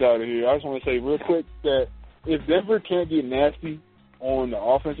I get out of here, I just want to say real quick that if Denver can't get nasty on the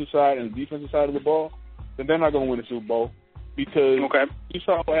offensive side and the defensive side of the ball, then they're not going to win the Super Bowl. Because you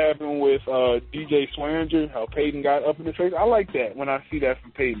saw what happened with DJ Swearinger, how Peyton got up in the face. I like that when I see that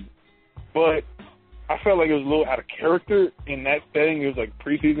from Peyton. But I felt like it was a little out of character in that setting. It was like a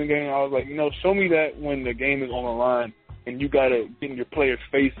preseason game. I was like, show me that when the game is on the line and you got to get in your players'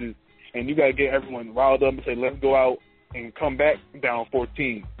 faces and you got to get everyone riled up and say, let's go out and come back down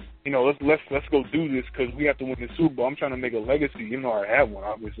 14. Let's go do this because we have to win the Super Bowl. I'm trying to make a legacy. I have one,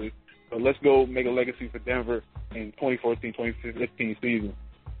 obviously. But let's go make a legacy for Denver in 2014-2015 season.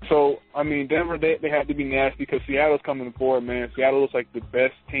 So, I mean, Denver, they had to be nasty because Seattle's coming forward, man. Seattle looks like the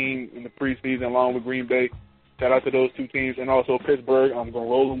best team in the preseason along with Green Bay. Shout out to those two teams. And also Pittsburgh, I'm going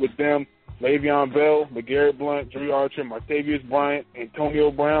to roll them with them. Le'Veon Bell, LeGarrette Blount, Drew Archer, Martavius Bryant,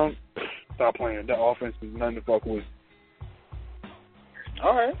 Antonio Brown. Stop playing. That offense is nothing to fuck with.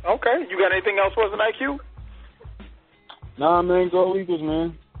 All right, okay. You got anything else for us tonight, Q? Nah, man, go Eagles,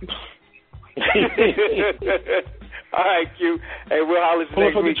 man. All right, Q. Hey, we'll holler you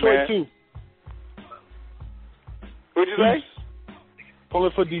next week, Detroit man. Too. What'd you say?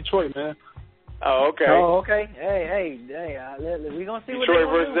 Pulling for Detroit, man. Oh, okay. Hey, we gonna see Detroit what they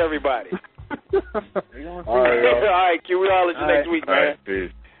versus do. everybody. We gonna see. All right, Q. We'll holler you next week, man. All right,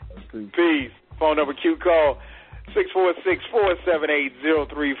 peace. Peace. Phone number Q, call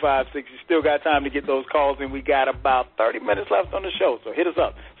 646-478-0356. You still got time to get those calls in. We got about 30 minutes left on the show, so hit us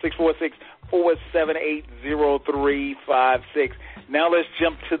up, 646-478-0356. Now let's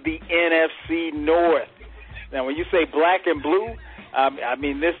jump to the NFC North. Now, when you say black and blue, I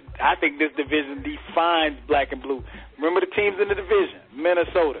think this division defines black and blue. Remember the teams in the division: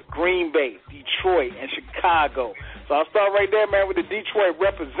 Minnesota, Green Bay, Detroit, and Chicago. So I'll start right there, man, with the Detroit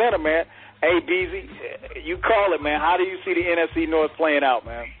representative, man. Hey, Beezy, you call it, man. How do you see the NFC North playing out,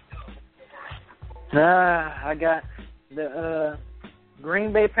 man? I got the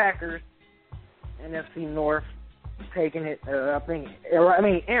Green Bay Packers, NFC North, taking it.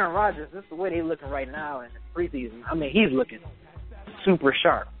 Aaron Rodgers, this is the way they're looking right now in the preseason. He's looking super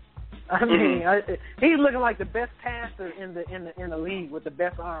sharp. He's looking like the best passer in the league with the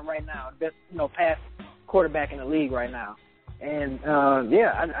best arm right now, the best pass quarterback in the league right now. And I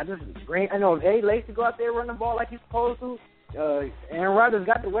know Lacy go out there run the ball like he's supposed to. Aaron Rodgers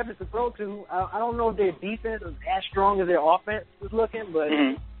got the weapons to throw to. I don't know if their defense is as strong as their offense is looking, but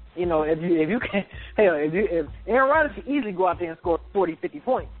if Aaron Rodgers can easily go out there and score 40, 50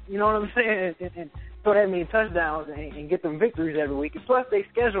 points, you know what I'm saying, and throw that many touchdowns and get them victories every week. And plus, their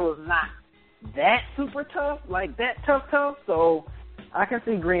schedule is not that super tough, like that tough. So I can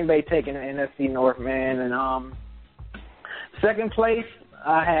see Green Bay taking the NFC North, man. And second place,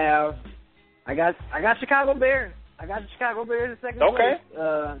 I got Chicago Bears. I got the Chicago Bears in second place.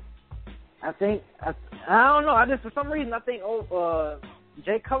 I don't know. For some reason, I think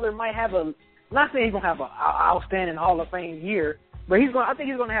Jay Cutler might have not saying he's gonna have an outstanding Hall of Fame year, but I think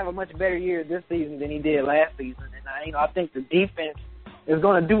he's gonna have a much better year this season than he did last season. And I think the defense is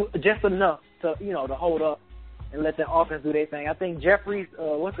gonna do just enough to to hold up and let the offense do their thing. I think Jeffries,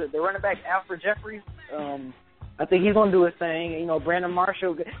 the running back Alfred Jeffries, I I think he's going to do his thing. You know, Brandon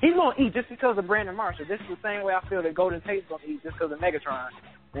Marshall, he's going to eat just because of Brandon Marshall. This is the same way I feel that Golden Tate's going to eat just because of Megatron.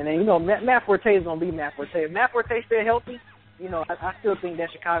 And then, you know, Matt Forte is going to be Matt Forte. If Matt Forte stay healthy, you know, I still think that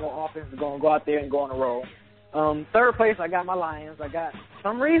Chicago offense is going to go out there and go on a roll. Third place, I got my Lions. I got, for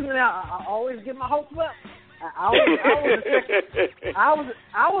some reason, I always get my hopes up. I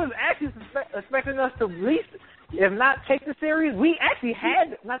was actually expecting us to at least, if not take the series. We actually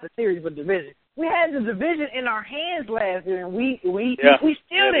had, not the series, but division. We had the division in our hands last year, and we still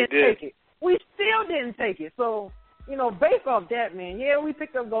didn't take it. We still didn't take it. So, you know, based off that, man, we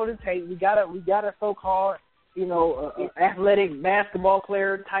picked up Golden Tate. We got a so-called, you know, athletic basketball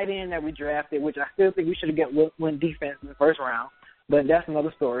player, tight end that we drafted, which I still think we should have won defense in the first round, but that's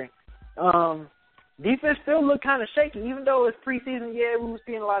another story. Defense still looked kind of shaky, even though it's preseason. We were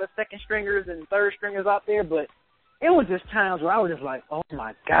seeing a lot of second stringers and third stringers out there, but it was just times where I was just like, oh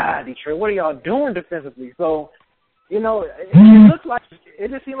my God, Detroit, what are y'all doing defensively? So, you know, it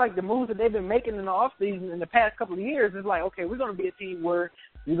just seemed like the moves that they've been making in the offseason in the past couple of years is like, okay, we're going to be a team where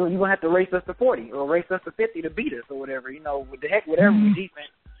you're going to have to race us to 40 or race us to 50 to beat us or whatever, you know, with the heck, whatever with defense.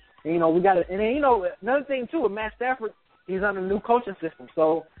 And, you know, we got to, and then, you know, another thing too, with Matt Stafford, he's on a new coaching system.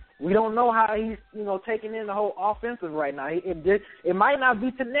 So we don't know how he's, you know, taking in the whole offensive right now. It might not be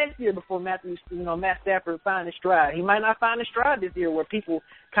to next year before Matt Stafford finds his stride. He might not find his stride this year where people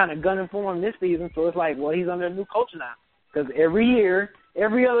kind of gunning for him this season. So it's like, well, he's under a new coach now. Because every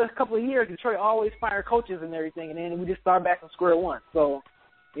other couple of years, Detroit always fire coaches and everything, and then we just start back from square one. So,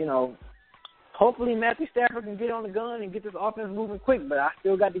 you know, hopefully Matthew Stafford can get on the gun and get this offense moving quick. But I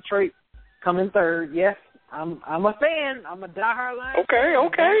still got Detroit coming third. Yes. I'm a fan. I'm a diehard Lions fan.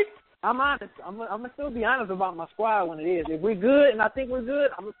 Okay. I'm honest. I'm gonna still be honest about my squad when it is. If we're good and I think we're good,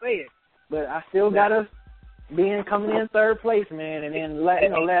 I'm gonna say it. But I still got us coming in third place, man. And then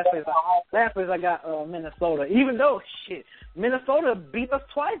last place I got Minnesota. Even though Minnesota beat us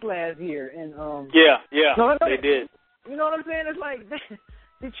twice last year. And they did. You know what I'm saying? It's like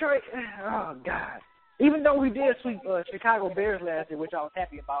Detroit. Oh God. Even though we did sweep Chicago Bears last year, which I was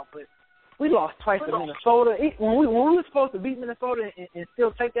happy about, but we lost twice to Minnesota. When we were supposed to beat Minnesota and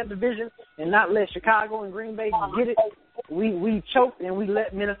still take that division and not let Chicago and Green Bay get it, we choked and we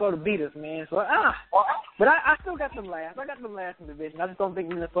let Minnesota beat us, man. So, but I still got them last. I got them last in the division. I just don't think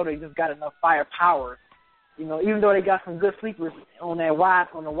Minnesota just got enough firepower. You know, even though they got some good sleepers on the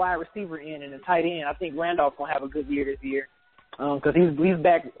wide receiver end and the tight end, I think Randolph's gonna have a good year this year because he's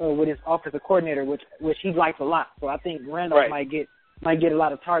back with his offensive coordinator, which he likes a lot. So I think Randolph might get a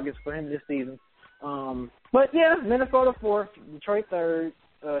lot of targets for him this season. But, yeah, Minnesota 4th, Detroit 3rd,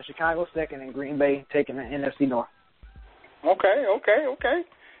 Chicago 2nd, and Green Bay taking the NFC North. Okay.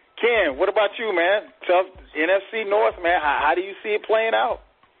 Ken, what about you, man? Tough NFC North, man. How do you see it playing out?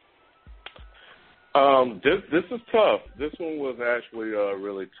 This is tough. This one was actually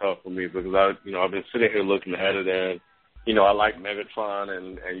really tough for me because I've been sitting here looking at it, and I like Megatron,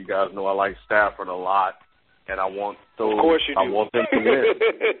 and you guys know I like Stafford a lot. And I want those. Of course you do. I want them to win.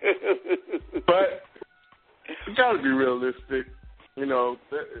 But you got to be realistic. You know,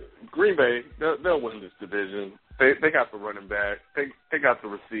 Green Bay, they'll win this division. They got the running back. They got the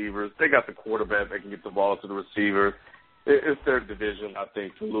receivers. They got the quarterback that can get the ball to the receiver. It's their division, I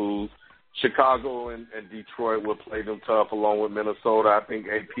think, to lose. Chicago and Detroit will play them tough along with Minnesota. I think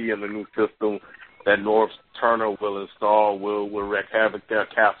AP and the new system that North Turner will install will wreak havoc their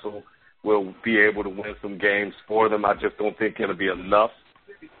castle. Will be able to win some games for them. I just don't think it'll be enough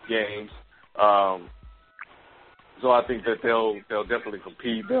games. So I think that they'll definitely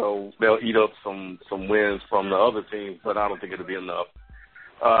compete. They'll eat up some wins from the other teams, but I don't think it'll be enough.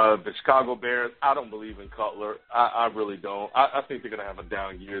 The Chicago Bears, I don't believe in Cutler. I really don't. I think they're going to have a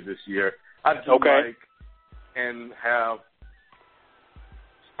down year this year. I do like and have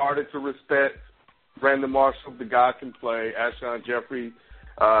started to respect Brandon Marshall. The guy can play. Alshon Jeffrey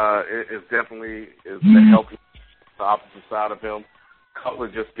is definitely the healthy, the opposite side of him. Cutler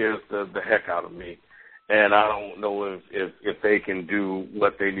just scares the heck out of me, and I don't know if they can do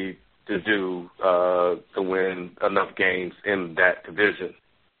what they need to do to win enough games in that division.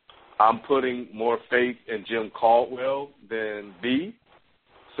 I'm putting more faith in Jim Caldwell than B.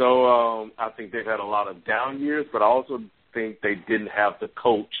 So I think they've had a lot of down years, but I also think they didn't have the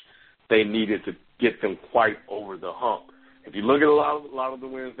coach they needed to get them quite over the hump. If you look at a lot of the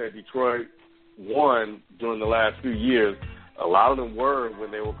wins that Detroit won during the last few years, a lot of them were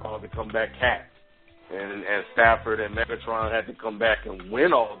when they were called the comeback cats. And Stafford and Megatron had to come back and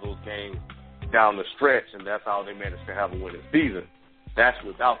win all of those games down the stretch, and that's how they managed to have a winning season. That's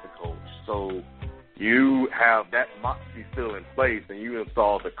without the coach. So you have that moxie still in place, and you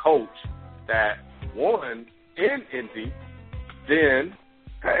install the coach that, one, in Indy, then,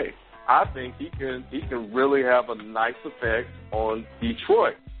 hey, I think he can really have a nice effect on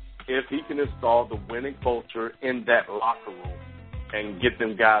Detroit if he can install the winning culture in that locker room and get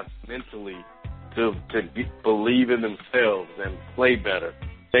them guys mentally to believe in themselves and play better.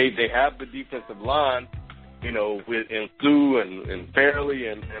 They have the defensive line, with Sue and Fairley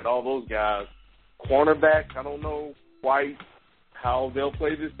and all those guys. Cornerback, I don't know quite how they'll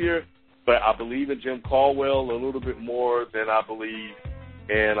play this year, but I believe in Jim Caldwell a little bit more than I believe,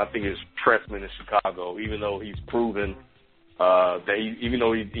 and I think it's Trestman in Chicago, even though he's proven that even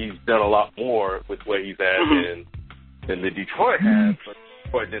though he's done a lot more with what he's at than the Detroit has, but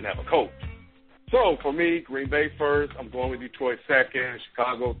Detroit didn't have a coach. So for me, Green Bay first, I'm going with Detroit second,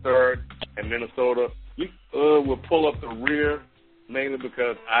 Chicago third, and Minnesota will pull up the rear, mainly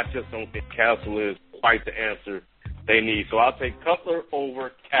because I just don't think Castle is quite the answer they need. So I'll take Cutler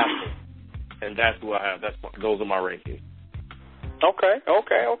over Castle, and that's who I have. Those are my rankings. Okay.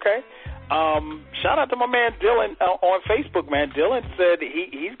 Shout out to my man Dylan on Facebook, man. Dylan said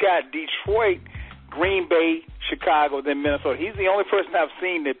he's got Detroit, Green Bay, Chicago, then Minnesota. He's the only person I've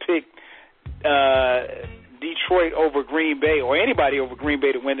seen that picked Detroit over Green Bay or anybody over Green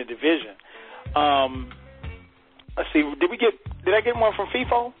Bay to win the division. Let's see. Did I get one from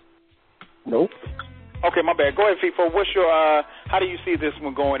FIFO? Nope. Okay, my bad. Go ahead, FIFO. What's your how do you see this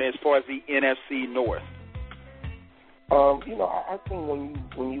one going as far as the NFC North? I think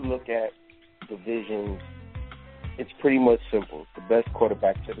when you look at divisions, it's pretty much simple. The best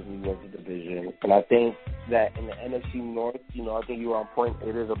quarterback typically wins the division. And I think that in the NFC North, I think you're on point.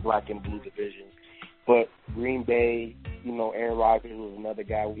 It is a black and blue division. But Green Bay, Aaron Rodgers was another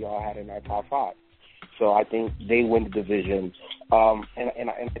guy we all had in our top five. So I think they win the division. And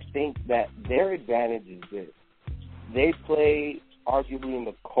I think that their advantage is this. They play arguably in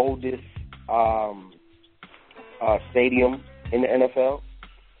the coldest stadium in the NFL.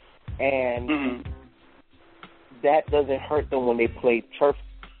 And that doesn't hurt them when they play turf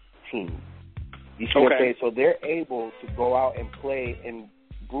teams. You see what I'm saying? So they're able to go out and play in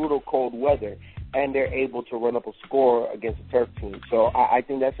brutal cold weather, and they're able to run up a score against a turf team. So I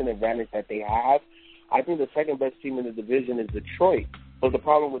think that's an advantage that they have. I think the second best team in the division is Detroit. But the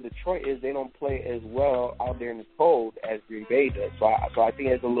problem with Detroit is they don't play as well out there in the cold as Green Bay does. So I think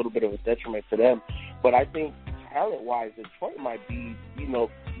it's a little bit of a detriment to them. But I think talent-wise, Detroit might be,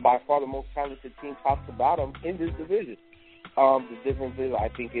 by far the most talented team top to bottom in this division. The difference is I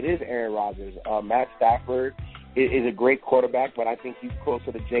think it is Aaron Rodgers. Matt Stafford is a great quarterback, but I think he's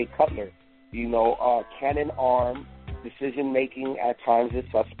closer to Jay Cutler. Cannon arm, decision-making at times is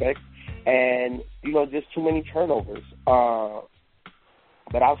suspect, and, just too many turnovers.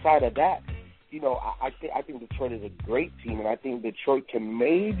 But outside of that, I think Detroit is a great team, and I think Detroit can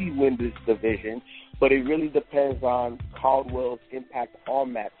maybe win this division, but it really depends on Caldwell's impact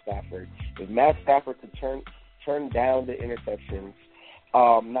on Matt Stafford. If Matt Stafford could turn down the interceptions,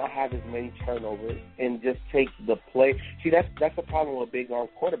 not have as many turnovers, and just take the play. See, that's the problem with big arm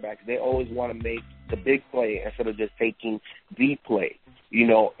quarterbacks. They always want to make the big play instead of just taking the play,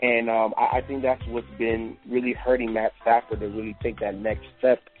 And I think that's what's been really hurting Matt Stafford to really take that next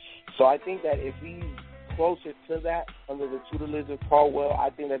step. So I think that if he's closer to that under the tutelage of Caldwell, I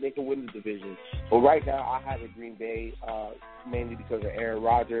think that they can win the division. But right now, I have Green Bay mainly because of Aaron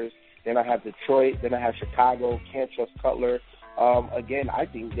Rodgers. Then I have Detroit. Then I have Chicago. Can't trust Cutler. Again, I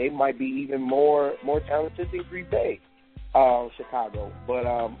think they might be even more talented than Green Bay, Chicago. But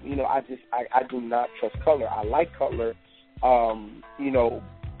I do not trust Cutler. I like Cutler,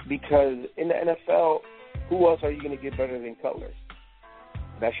 because in the NFL, who else are you going to get better than Cutler?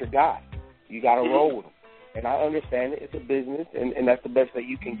 That's your guy. You got to roll with him. And I understand it. It's a business, and that's the best that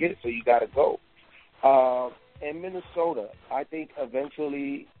you can get, so you got to go. And Minnesota, I think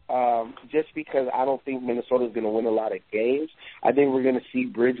eventually, just because I don't think Minnesota is going to win a lot of games, I think we're going to see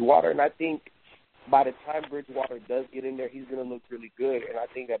Bridgewater. And I think by the time Bridgewater does get in there, he's going to look really good. And I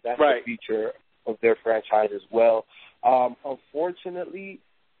think that's the future of their franchise as well. Unfortunately,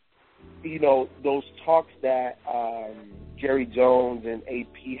 those talks that Jerry Jones and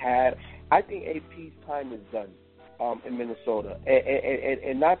AP had, I think AP's time is done in Minnesota.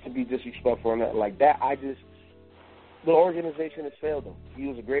 And not to be disrespectful or nothing like that, the organization has failed him. He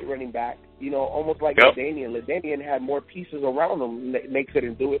was a great running back, almost like LaDainian. LaDainian had more pieces around him, and they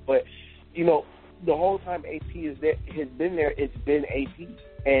couldn't do it. But, the whole time AP has been there, it's been AP.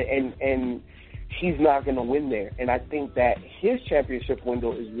 And he's not going to win there. And I think that his championship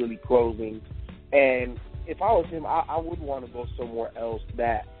window is really closing. And if I was him, I would want to go somewhere else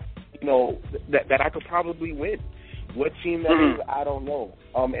that, that I could probably win. What team that is, I don't know.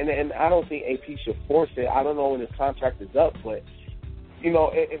 And I don't think AP should force it. I don't know when his contract is up, but, you know,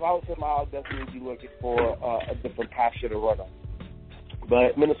 if I was him, I would definitely be looking for a different pasture to run on.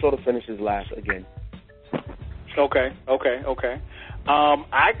 But Minnesota finishes last again. Okay.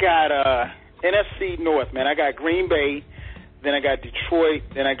 I got NFC North, man. I got Green Bay, then I got Detroit,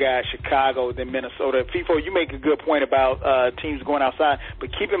 then I got Chicago, then Minnesota. FIFO, you make a good point about teams going outside,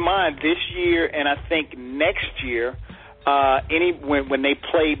 but keep in mind this year and I think next year, when they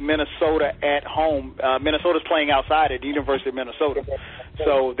play Minnesota at home, Minnesota's playing outside at the University of Minnesota,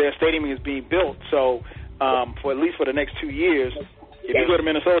 so their stadium is being built. So for at least for the next 2 years, if you go to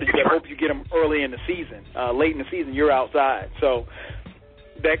Minnesota, you hope you get them early in the season. Late in the season, you're outside, so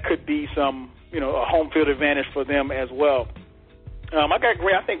that could be some, a home field advantage for them as well. I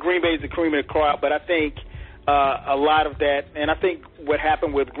think Green Bay is the cream of the crop, but I think a lot of that, and I think what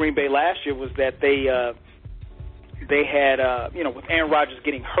happened with Green Bay last year was that they had, with Aaron Rodgers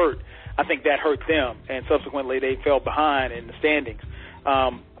getting hurt, I think that hurt them, and subsequently they fell behind in the standings.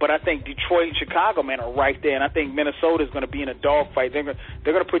 But I think Detroit and Chicago, man, are right there, and I think Minnesota is going to be in a dogfight. They're going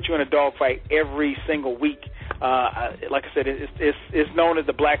to put you in a dogfight every single week. Like I said, it's known as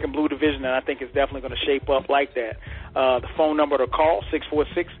the black and blue division, and I think it's definitely going to shape up like that. The phone number to call,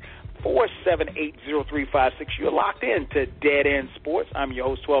 646-478-0356. You're locked in to Dead End Sports. I'm your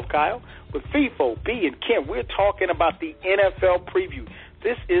host, 12 Kyle, with FIFO, B, and Kim. We're talking about the NFL preview.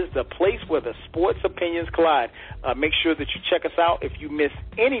 This is the place where the sports opinions collide. Make sure that you check us out. If you miss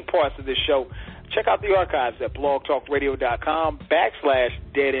any parts of this show, check out the archives at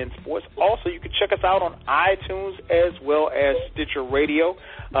blogtalkradio.com/deadendsports. Also, you can check us out on iTunes as well as Stitcher Radio.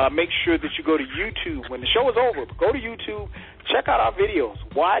 Make sure that you go to YouTube. When the show is over, go to YouTube, check out our videos,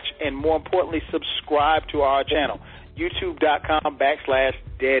 watch, and more importantly, subscribe to our channel,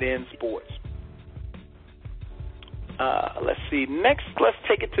 youtube.com/deadendsports. Let's see. Next, let's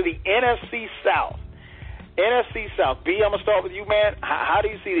take it to the NFC South. NFC South. B, I'm going to start with you, man. How do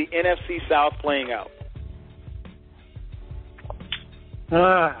you see the NFC South playing out?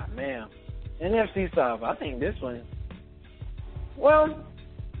 Man. NFC South. I think this one. Well, no,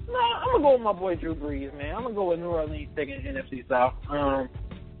 I'm going to go with my boy Drew Brees, man. I'm going to go with New Orleans taking NFC South. I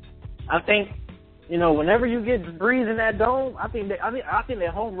think, whenever you get Brees in that dome, I think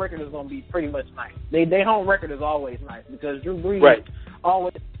their home record is going to be pretty much nice. Their home record is always nice because Drew Brees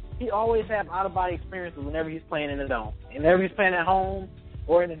always have out-of-body experiences whenever he's playing in the dome. And whenever he's playing at home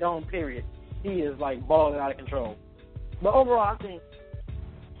or in the dome, period, he is, balling out of control. But overall, I think,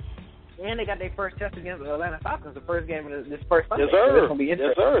 and they got their first test against the Atlanta Falcons, the first game of this first Sunday. Yes, sir. So it's going to be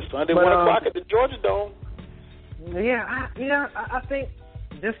interesting. Yes, sir. Sunday, 1 o'clock at the Georgia Dome. Yeah, I think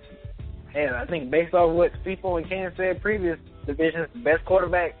I think based off what FIFO and Ken said previous divisions, the best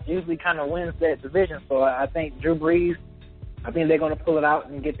quarterback usually kind of wins that division. So I think Drew Brees, I think they're going to pull it out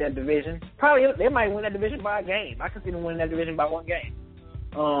and get that division. Probably they might win that division by a game. I can see them winning that division by one game.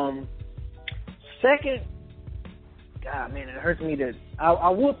 Second, God, man, it hurts me to I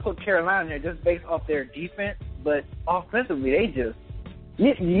would put Carolina there just based off their defense, but offensively they just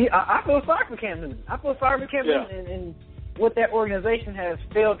I feel sorry for Cam Newton. And what that organization has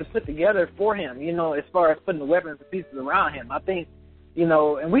failed to put together for him, as far as putting the weapons and pieces around him. I think,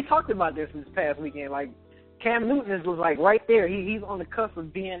 and we talked about this past weekend, Cam Newton was right there. He's on the cusp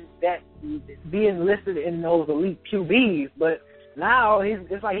of being listed in those elite QBs, but now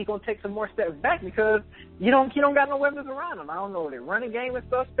it's like he's gonna take some more steps back because you don't got no weapons around him. I don't know, the running game is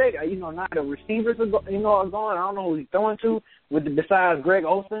suspect. Now the receivers are going. I don't know who he's throwing to besides Greg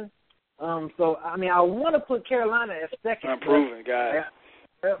Olsen. So I want to put Carolina at second. Improving, guys.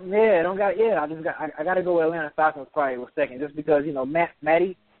 I got to go with Atlanta Falcons probably with second, just because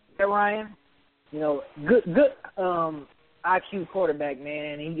Matty Ryan, good IQ quarterback,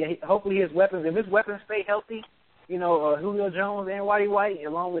 man. He hopefully his weapons, if his weapons stay healthy, Julio Jones and Whitey White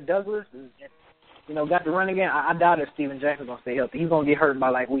along with Douglas, and got the run again. I doubt if Steven Jackson's gonna stay healthy. He's gonna get hurt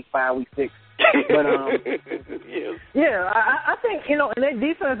by week 5, week 6. But I think and their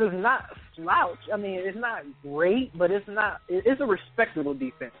defense is not slouch. It's not great, but it's a respectable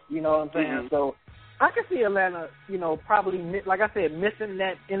defense. You know what I'm saying? Mm-hmm. So I can see Atlanta, probably like I said, missing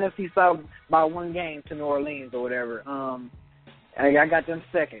that NFC South by one game to New Orleans or whatever. I got them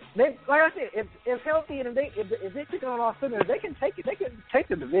second. They, like I said, if healthy and if they pick on all cylinders, they can take it. They can take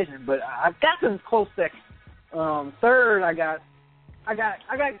the division, but I got them close second. Third, I got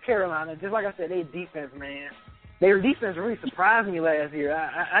Carolina. Just like I said, their defense, man. Their defense really surprised me last year.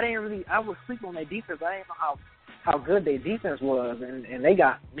 I was sleep on their defense. I didn't know how good their defense was, and they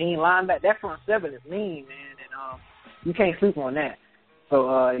got mean linebacker. That front seven is mean, man, and you can't sleep on that.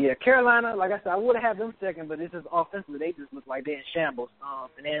 So, yeah, Carolina, like I said, I would have had them second, but this is offensively, they just look like they're in shambles.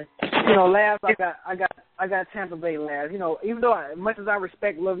 And then, last I got Tampa Bay last. Even though as much as I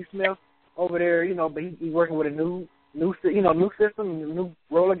respect Lovie Smith over there, but he's working with a new system, new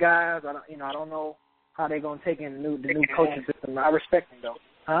roll of guys. I don't know how they're gonna take in the new coaching system. I respect him though.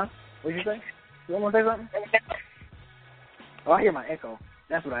 Huh? What'd you say? You want to say something? Oh, I hear my echo.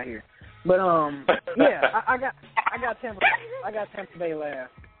 That's what I hear. But yeah, I got Tampa Bay last.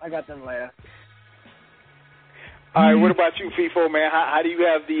 I got them last. All right, what about you, FIFO, man? How do you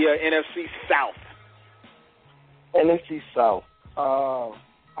have the NFC South? NFC South.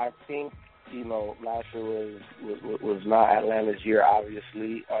 I think last year was not Atlanta's year.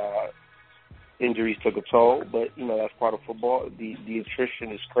 Obviously, injuries took a toll, but that's part of football. The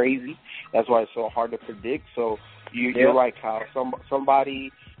attrition is crazy. That's why it's so hard to predict. So you're right, Kyle.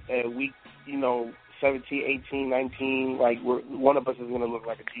 Somebody week 17, 18, 19, like one of us is going to look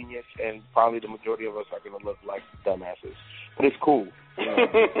like a genius, and probably the majority of us are going to look like dumbasses. But it's cool.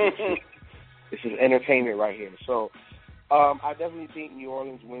 This is entertainment right here. So I definitely think New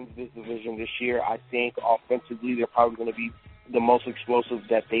Orleans wins this division this year. I think offensively they're probably going to be the most explosive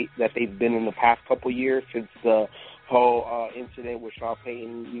that they've been in the past couple years since the whole incident with Sean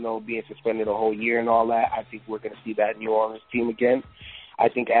Payton, being suspended a whole year and all that. I think we're going to see that New Orleans team again. I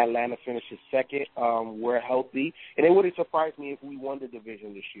think Atlanta finishes second. We're healthy. And it wouldn't surprise me if we won the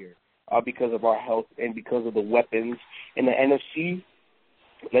division this year because of our health and because of the weapons. In the NFC,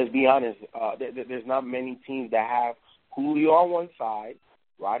 let's be honest, there's not many teams that have Julio on one side,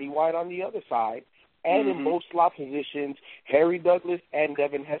 Roddy White on the other side, and in both slot positions, Harry Douglas and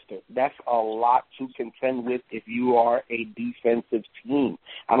Devin Hester. That's a lot to contend with if you are a defensive team.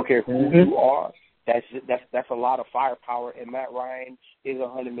 I don't care who you are. That's a lot of firepower, and Matt Ryan is a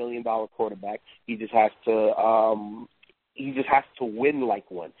 $100 million quarterback. He just has to win like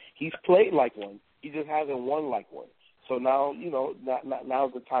one. He's played like one. He just hasn't won like one. So now,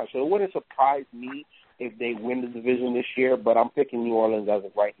 now's the time. So it wouldn't surprise me if they win the division this year, but I'm picking New Orleans as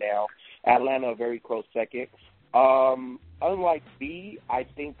of right now. Atlanta, a very close second. Unlike B, I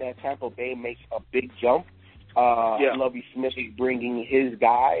think that Tampa Bay makes a big jump. Lovie Smith is bringing his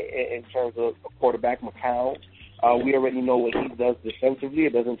guy in terms of quarterback, McCown. We already know what he does defensively.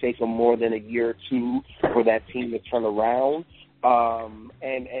 It doesn't take him more than a year or two for that team to turn around.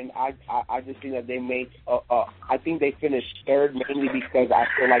 And I just think that they make I think they finished third mainly because I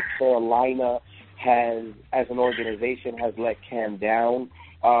feel like Carolina has, as an organization, has let Cam down.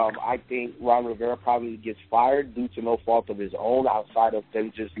 I think Ron Rivera probably gets fired due to no fault of his own outside of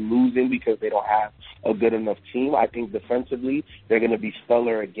them just losing because they don't have a good enough team. I think defensively they're going to be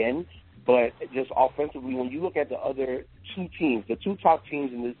stellar again. But just offensively, when you look at the other two teams, the two top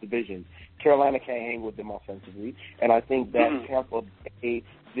teams in this division, Carolina can't hang with them offensively. And I think that Tampa Bay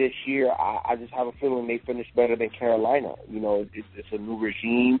this year, I just have a feeling they finish better than Carolina. It's a new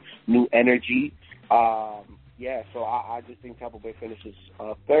regime, new energy. So I just think Tampa Bay finishes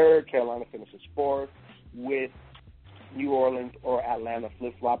third, Carolina finishes fourth, with New Orleans or Atlanta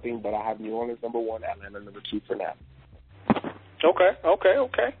flip-flopping, but I have New Orleans number one, Atlanta number two for now. Okay.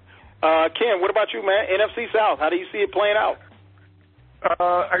 Ken, what about you, man? NFC South, how do you see it playing out?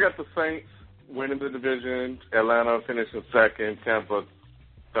 I got the Saints winning the division, Atlanta finishing second, Tampa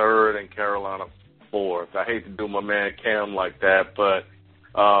third, and Carolina fourth. I hate to do my man Cam like that, but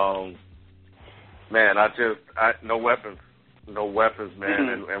man, no weapons,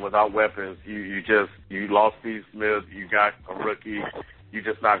 man. And without weapons, you lost Steve Smith. You got a rookie. You're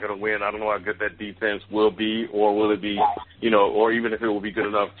just not going to win. I don't know how good that defense will be, or will it be, or even if it will be good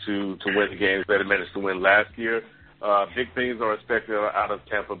enough to win the games that it managed to win last year. Big things are expected out of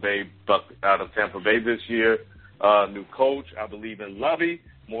Tampa Bay this year. New coach. I believe in Lovie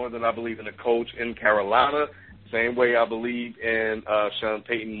more than I believe in a coach in Carolina. Same way I believe in Sean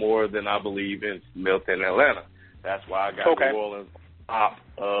Payton more than I believe in Smith in Atlanta. That's why I got New Orleans top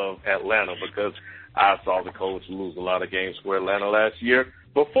of Atlanta, because I saw the coach lose a lot of games for Atlanta last year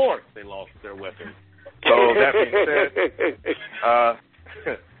before they lost their weapons. So that being said,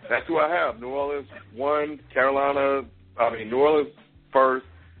 that's who I have. New Orleans 1, New Orleans first,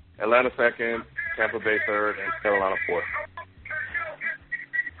 Atlanta second, Tampa Bay third, and Carolina fourth.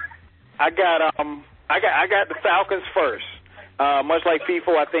 I got the Falcons first. Much like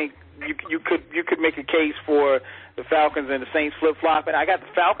FIFO, I think you could make a case for the Falcons and the Saints flip-flopping. I got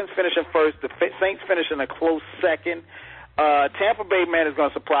the Falcons finishing first, the Saints finishing a close second. Tampa Bay, man, is going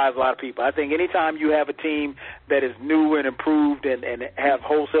to surprise a lot of people. I think anytime you have a team that is new and improved and have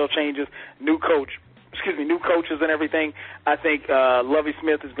wholesale changes, new coach, new coaches and everything. I think Lovie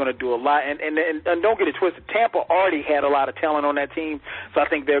Smith is going to do a lot. And don't get it twisted, Tampa already had a lot of talent on that team, so I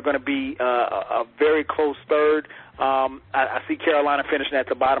think they're going to be a very close third. I see Carolina finishing at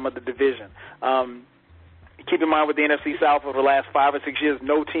the bottom of the division. Keep in mind with the NFC South over the last 5 or 6 years,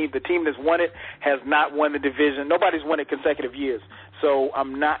 the team that's won it has not won the division. Nobody's won it consecutive years. So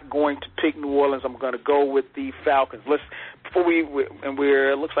I'm not going to pick New Orleans. I'm going to go with the Falcons. Looks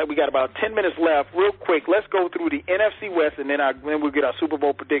like we got about 10 minutes left. Real quick, let's go through the NFC West, and then we'll get our Super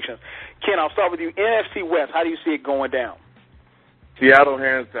Bowl predictions. Ken, I'll start with you. NFC West, how do you see it going down? Seattle,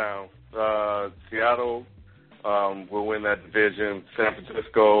 hands down. Seattle will win that division. San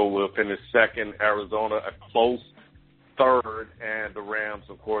Francisco will finish second. Arizona a close third. And the Rams,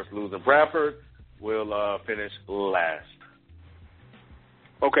 of course, losing Bradford, will finish last.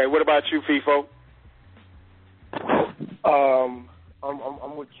 Okay, what about you, FIFO?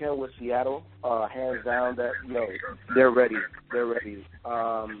 I'm with Ken with Seattle. Hands down that they're ready.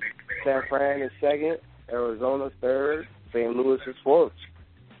 San Fran is second. Arizona's third. St. Louis is fourth.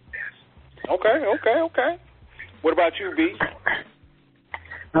 Okay. What about you, B?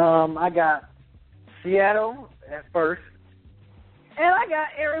 I got Seattle at first, and I got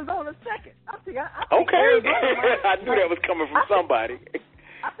Arizona second. I think Arizona I knew that was coming from somebody.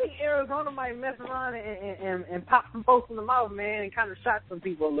 I think Arizona might mess around and pop some folks in the mouth, man, and kind of shock some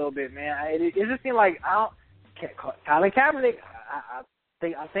people a little bit, man. It just seems like Colin Kaepernick.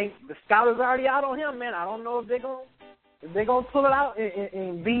 I think the scout is already out on him, man. I don't know if they're gonna pull it out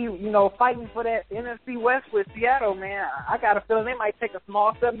and be fighting for that NFC West with Seattle, man. I got a feeling they might take a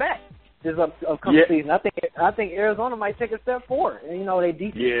small step back this upcoming season. I think Arizona might take a step forward. And, they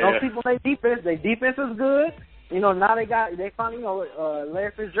Those people, their defense is good. Now they finally,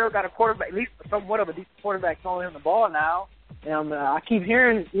 Larry Fitzgerald got a quarterback, at least somewhat of a decent quarterback throwing him the ball now. And I keep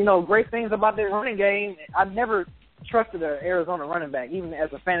hearing, great things about their running game. I've never trusted an Arizona running back, even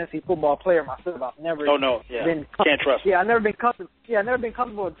as a fantasy football player myself. I've never been can't trust. Yeah, I've never been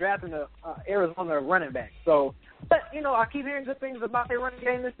comfortable with drafting a Arizona running back. So, but I keep hearing good things about their running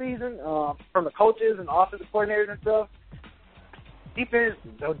game this season from the coaches and offensive coordinators and stuff. Defense,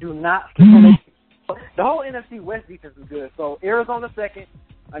 do not sleep on their. The whole NFC West defense is good. So Arizona second,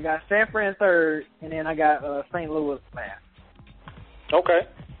 I got San Fran third, and then I got St. Louis last. Okay.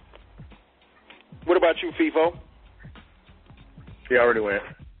 What about you, FIFO? He already went.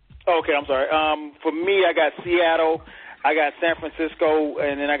 Okay, I'm sorry. For me, I got Seattle, I got San Francisco,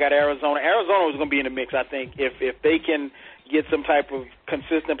 and then I got Arizona. Arizona was going to be in the mix, I think. If they can get some type of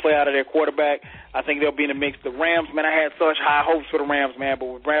consistent play out of their quarterback, I think they'll be in the mix. The Rams, man, I had such high hopes for the Rams, man, but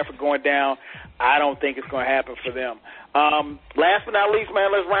with Bradford going down, I don't think it's going to happen for them. Last but not least,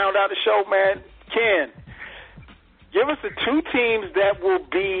 man, let's round out the show, man. Ken, give us the two teams that will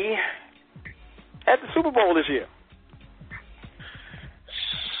be at the Super Bowl this year.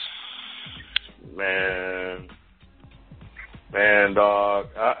 Man, dog,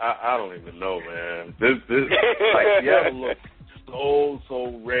 I don't even know, man. This like Seattle looks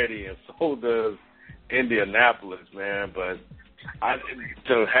so ready, and so does Indianapolis, man. But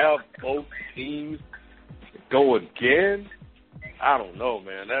to have both teams go again, I don't know,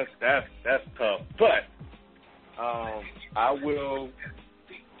 man. That's tough. But I will.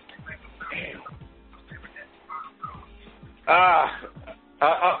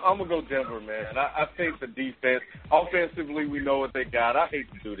 I'm going to go Denver, man. I think the defense, offensively, we know what they got. I hate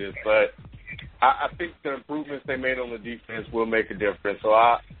to do this, but I think the improvements they made on the defense will make a difference. So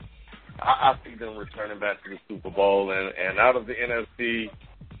I see them returning back to the Super Bowl. And out of the NFC,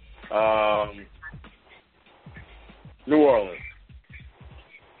 New Orleans.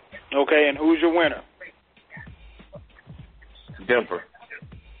 Okay, and who's your winner? Denver.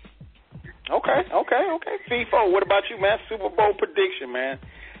 Okay. FIFO, what about you, man? Super Bowl prediction, man.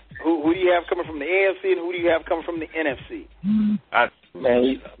 Who do you have coming from the AFC and who do you have coming from the NFC?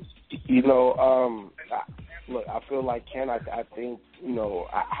 Look, I feel like Ken. I think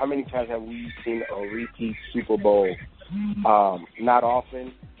how many times have we seen a repeat Super Bowl? Not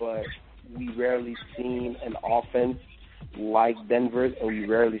often, but we rarely seen an offense like Denver's, and we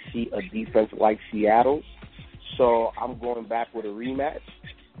rarely see a defense like Seattle's. So I'm going back with a rematch.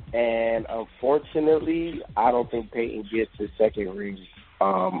 And unfortunately, I don't think Peyton gets his second ring.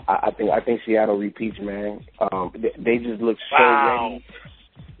 I think Seattle repeats, man. They just look so ready.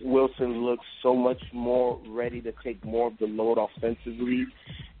 Wilson looks so much more ready to take more of the load offensively,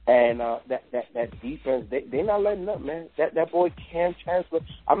 and that defense, they're not letting up, man. That boy can transfer.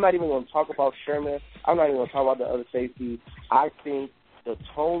 I'm not even going to talk about Sherman. I'm not even going to talk about the other safety. I think the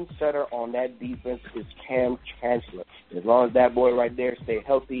tone setter on that defense is Cam Chancellor. As long as that boy right there stay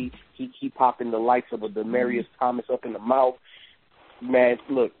healthy, he keep popping the likes of a Demaryius Thomas up in the mouth, man,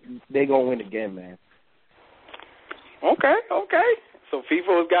 look, they going to win again, man. Okay. So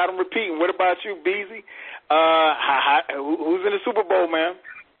FIFO's got them repeating. What about you, Beezy? Who's in the Super Bowl, man?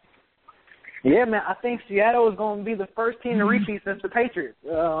 Yeah, man, I think Seattle is going to be the first team to repeat since the Patriots.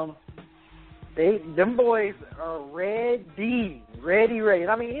 Them boys are ready.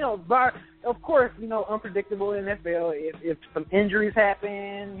 I mean, of course, unpredictable in NFL. If some injuries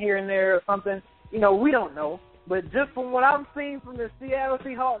happen here and there or something, we don't know. But just from what I'm seeing from the Seattle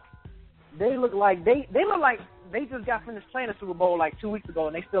Seahawks, they look like they just got finished playing the Super Bowl like 2 weeks ago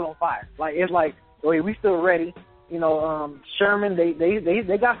and they still on fire. Like it's like, oh yeah, we still ready. Sherman, they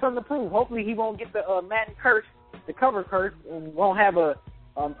got something to prove. Hopefully he won't get the Madden curse, the cover curse, and won't have a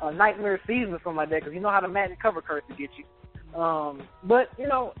nightmare season or something like that, because you know how the Madden cover curse to get you. But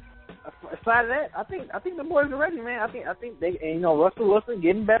aside of that, I think the boys are ready, man. I think they, and Russell Wilson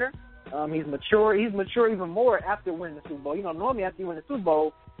getting better. He's mature. He's mature even more after winning the Super Bowl. Normally after you win the Super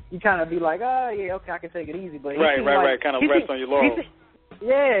Bowl, you kind of be like, oh yeah, okay, I can take it easy. But right. Kind of rest on your laurels.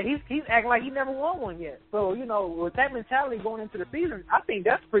 He's acting like he never won one yet. So, with that mentality going into the season, I think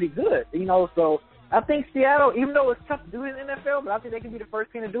that's pretty good. So I think Seattle, even though it's tough to do it in the NFL, but I think they can be the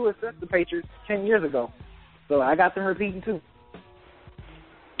first team to do it since the Patriots 10 years ago. So I got them repeating too.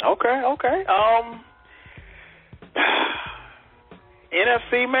 Okay.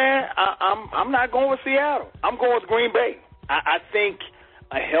 NFC, man, I'm not going with Seattle. I'm going with Green Bay. I think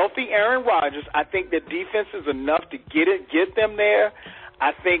a healthy Aaron Rodgers, I think the defense is enough to get them there.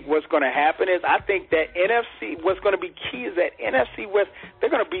 I think what's going to happen is I think that what's going to be key is that NFC West,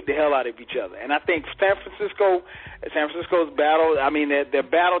 they're going to beat the hell out of each other. And I think San Francisco's battle, I mean, they're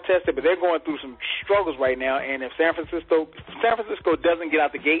battle tested, but they're going through some struggles right now. And if San Francisco doesn't get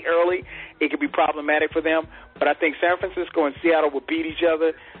out the gate early, it could be problematic for them. But I think San Francisco and Seattle will beat each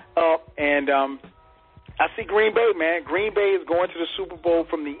other up. And I see Green Bay, man. Green Bay is going to the Super Bowl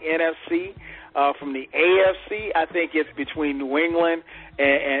from the NFC. From the AFC, I think it's between New England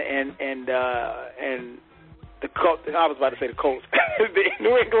and the Colts. I was about to say the Colts.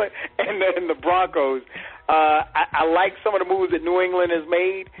 New England and the Broncos. I like some of the moves that New England has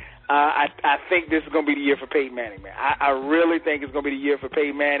made. I think this is going to be the year for Peyton Manning, man. I really think it's going to be the year for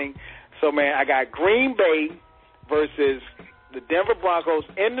Peyton Manning. So, man, I got Green Bay versus the Denver Broncos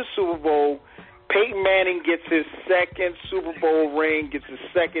in the Super Bowl. Peyton Manning gets his second Super Bowl ring, gets his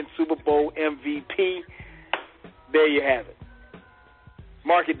second Super Bowl MVP. There you have it.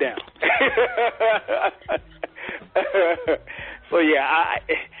 Mark it down. So, yeah,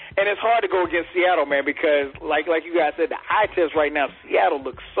 and it's hard to go against Seattle, man, because like you guys said, the eye test right now, Seattle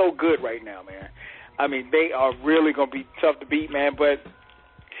looks so good right now, man. I mean, they are really going to be tough to beat, man, but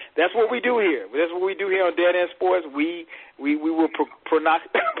that's what we do here. That's what we do here on Dead End Sports. We will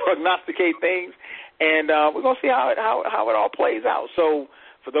prognosticate things, and we're going to see how it all plays out. So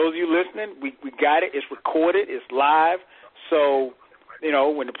for those of you listening, we got it. It's recorded. It's live. So,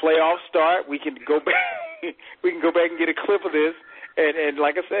 when the playoffs start, we can go back. We can go back and get a clip of this. And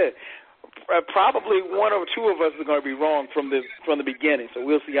like I said, probably one or two of us are going to be wrong from the beginning. So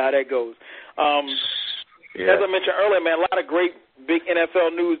we'll see how that goes. As I mentioned earlier, man, a lot of great big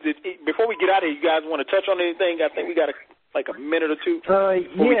NFL news. Before we get out of here, you guys want to touch on anything? I think we got a minute or two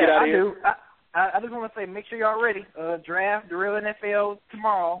before we get out of here. I just want to say, make sure y'all ready. Draft, the real NFL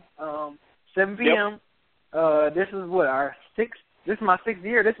tomorrow, 7 p.m. Yep. This is This is my 6th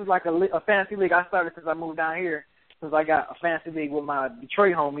year. This is like a fantasy league I started since I moved down here. Since I got a fantasy league with my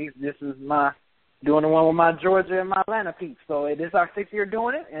Detroit homies, this is doing the one with my Georgia and my Atlanta peeps. So this is our 6th year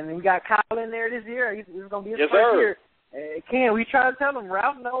doing it, and we got Kyle in there this year. This is going to be his first year. We try to tell him,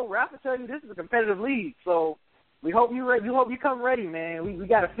 Ralph will tell you this is a competitive league. So we hope you ready. We hope you come ready, man. We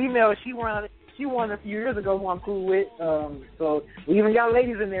got a female. She won a few years ago who I'm cool with. So we even got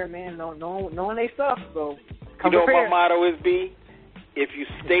ladies in there, man, knowing they stuff. So come prepared. What my motto is, B? If you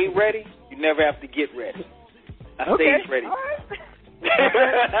stay ready, you never have to get ready. I stay ready. All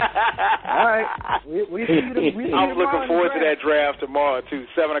right. I'm looking forward to that draft tomorrow too,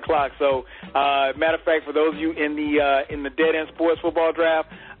 7 o'clock. So, matter of fact, for those of you in the Dead End Sports Football Draft,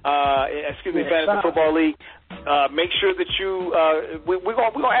 Fantasy Football League, make sure that you we're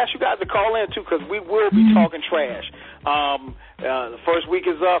gonna ask you guys to call in too, because we will be talking trash. The first week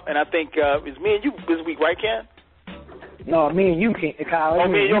is up, and I think it's me and you this week, right, Ken? No, me and you, Kyle. Oh,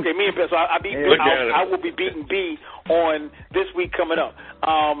 me and you. Okay, me and Ben. So I will be beating B on this week coming up.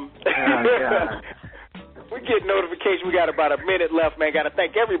 We get notification. We got about a minute left, man. Got to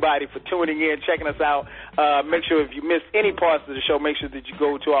thank everybody for tuning in, checking us out. Make sure if you missed any parts of the show, make sure that you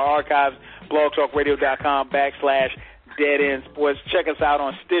go to our archives, blogtalkradio.com/Dead End Sports. Check us out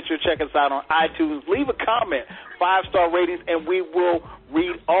on Stitcher. Check us out on iTunes. Leave a comment, 5-star ratings, and we will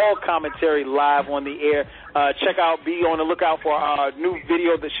read all commentary live on the air. Be on the lookout for our new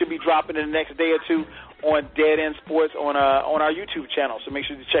video that should be dropping in the next day or two on Dead End Sports on our YouTube channel. So make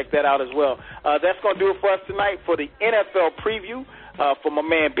sure to check that out as well. That's going to do it for us tonight for the NFL preview. For my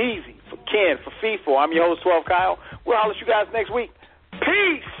man Beezy, for Ken, for FIFO, I'm your host, 12 Kyle. We'll holler at you guys next week.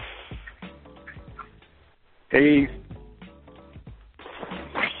 Peace! Peace.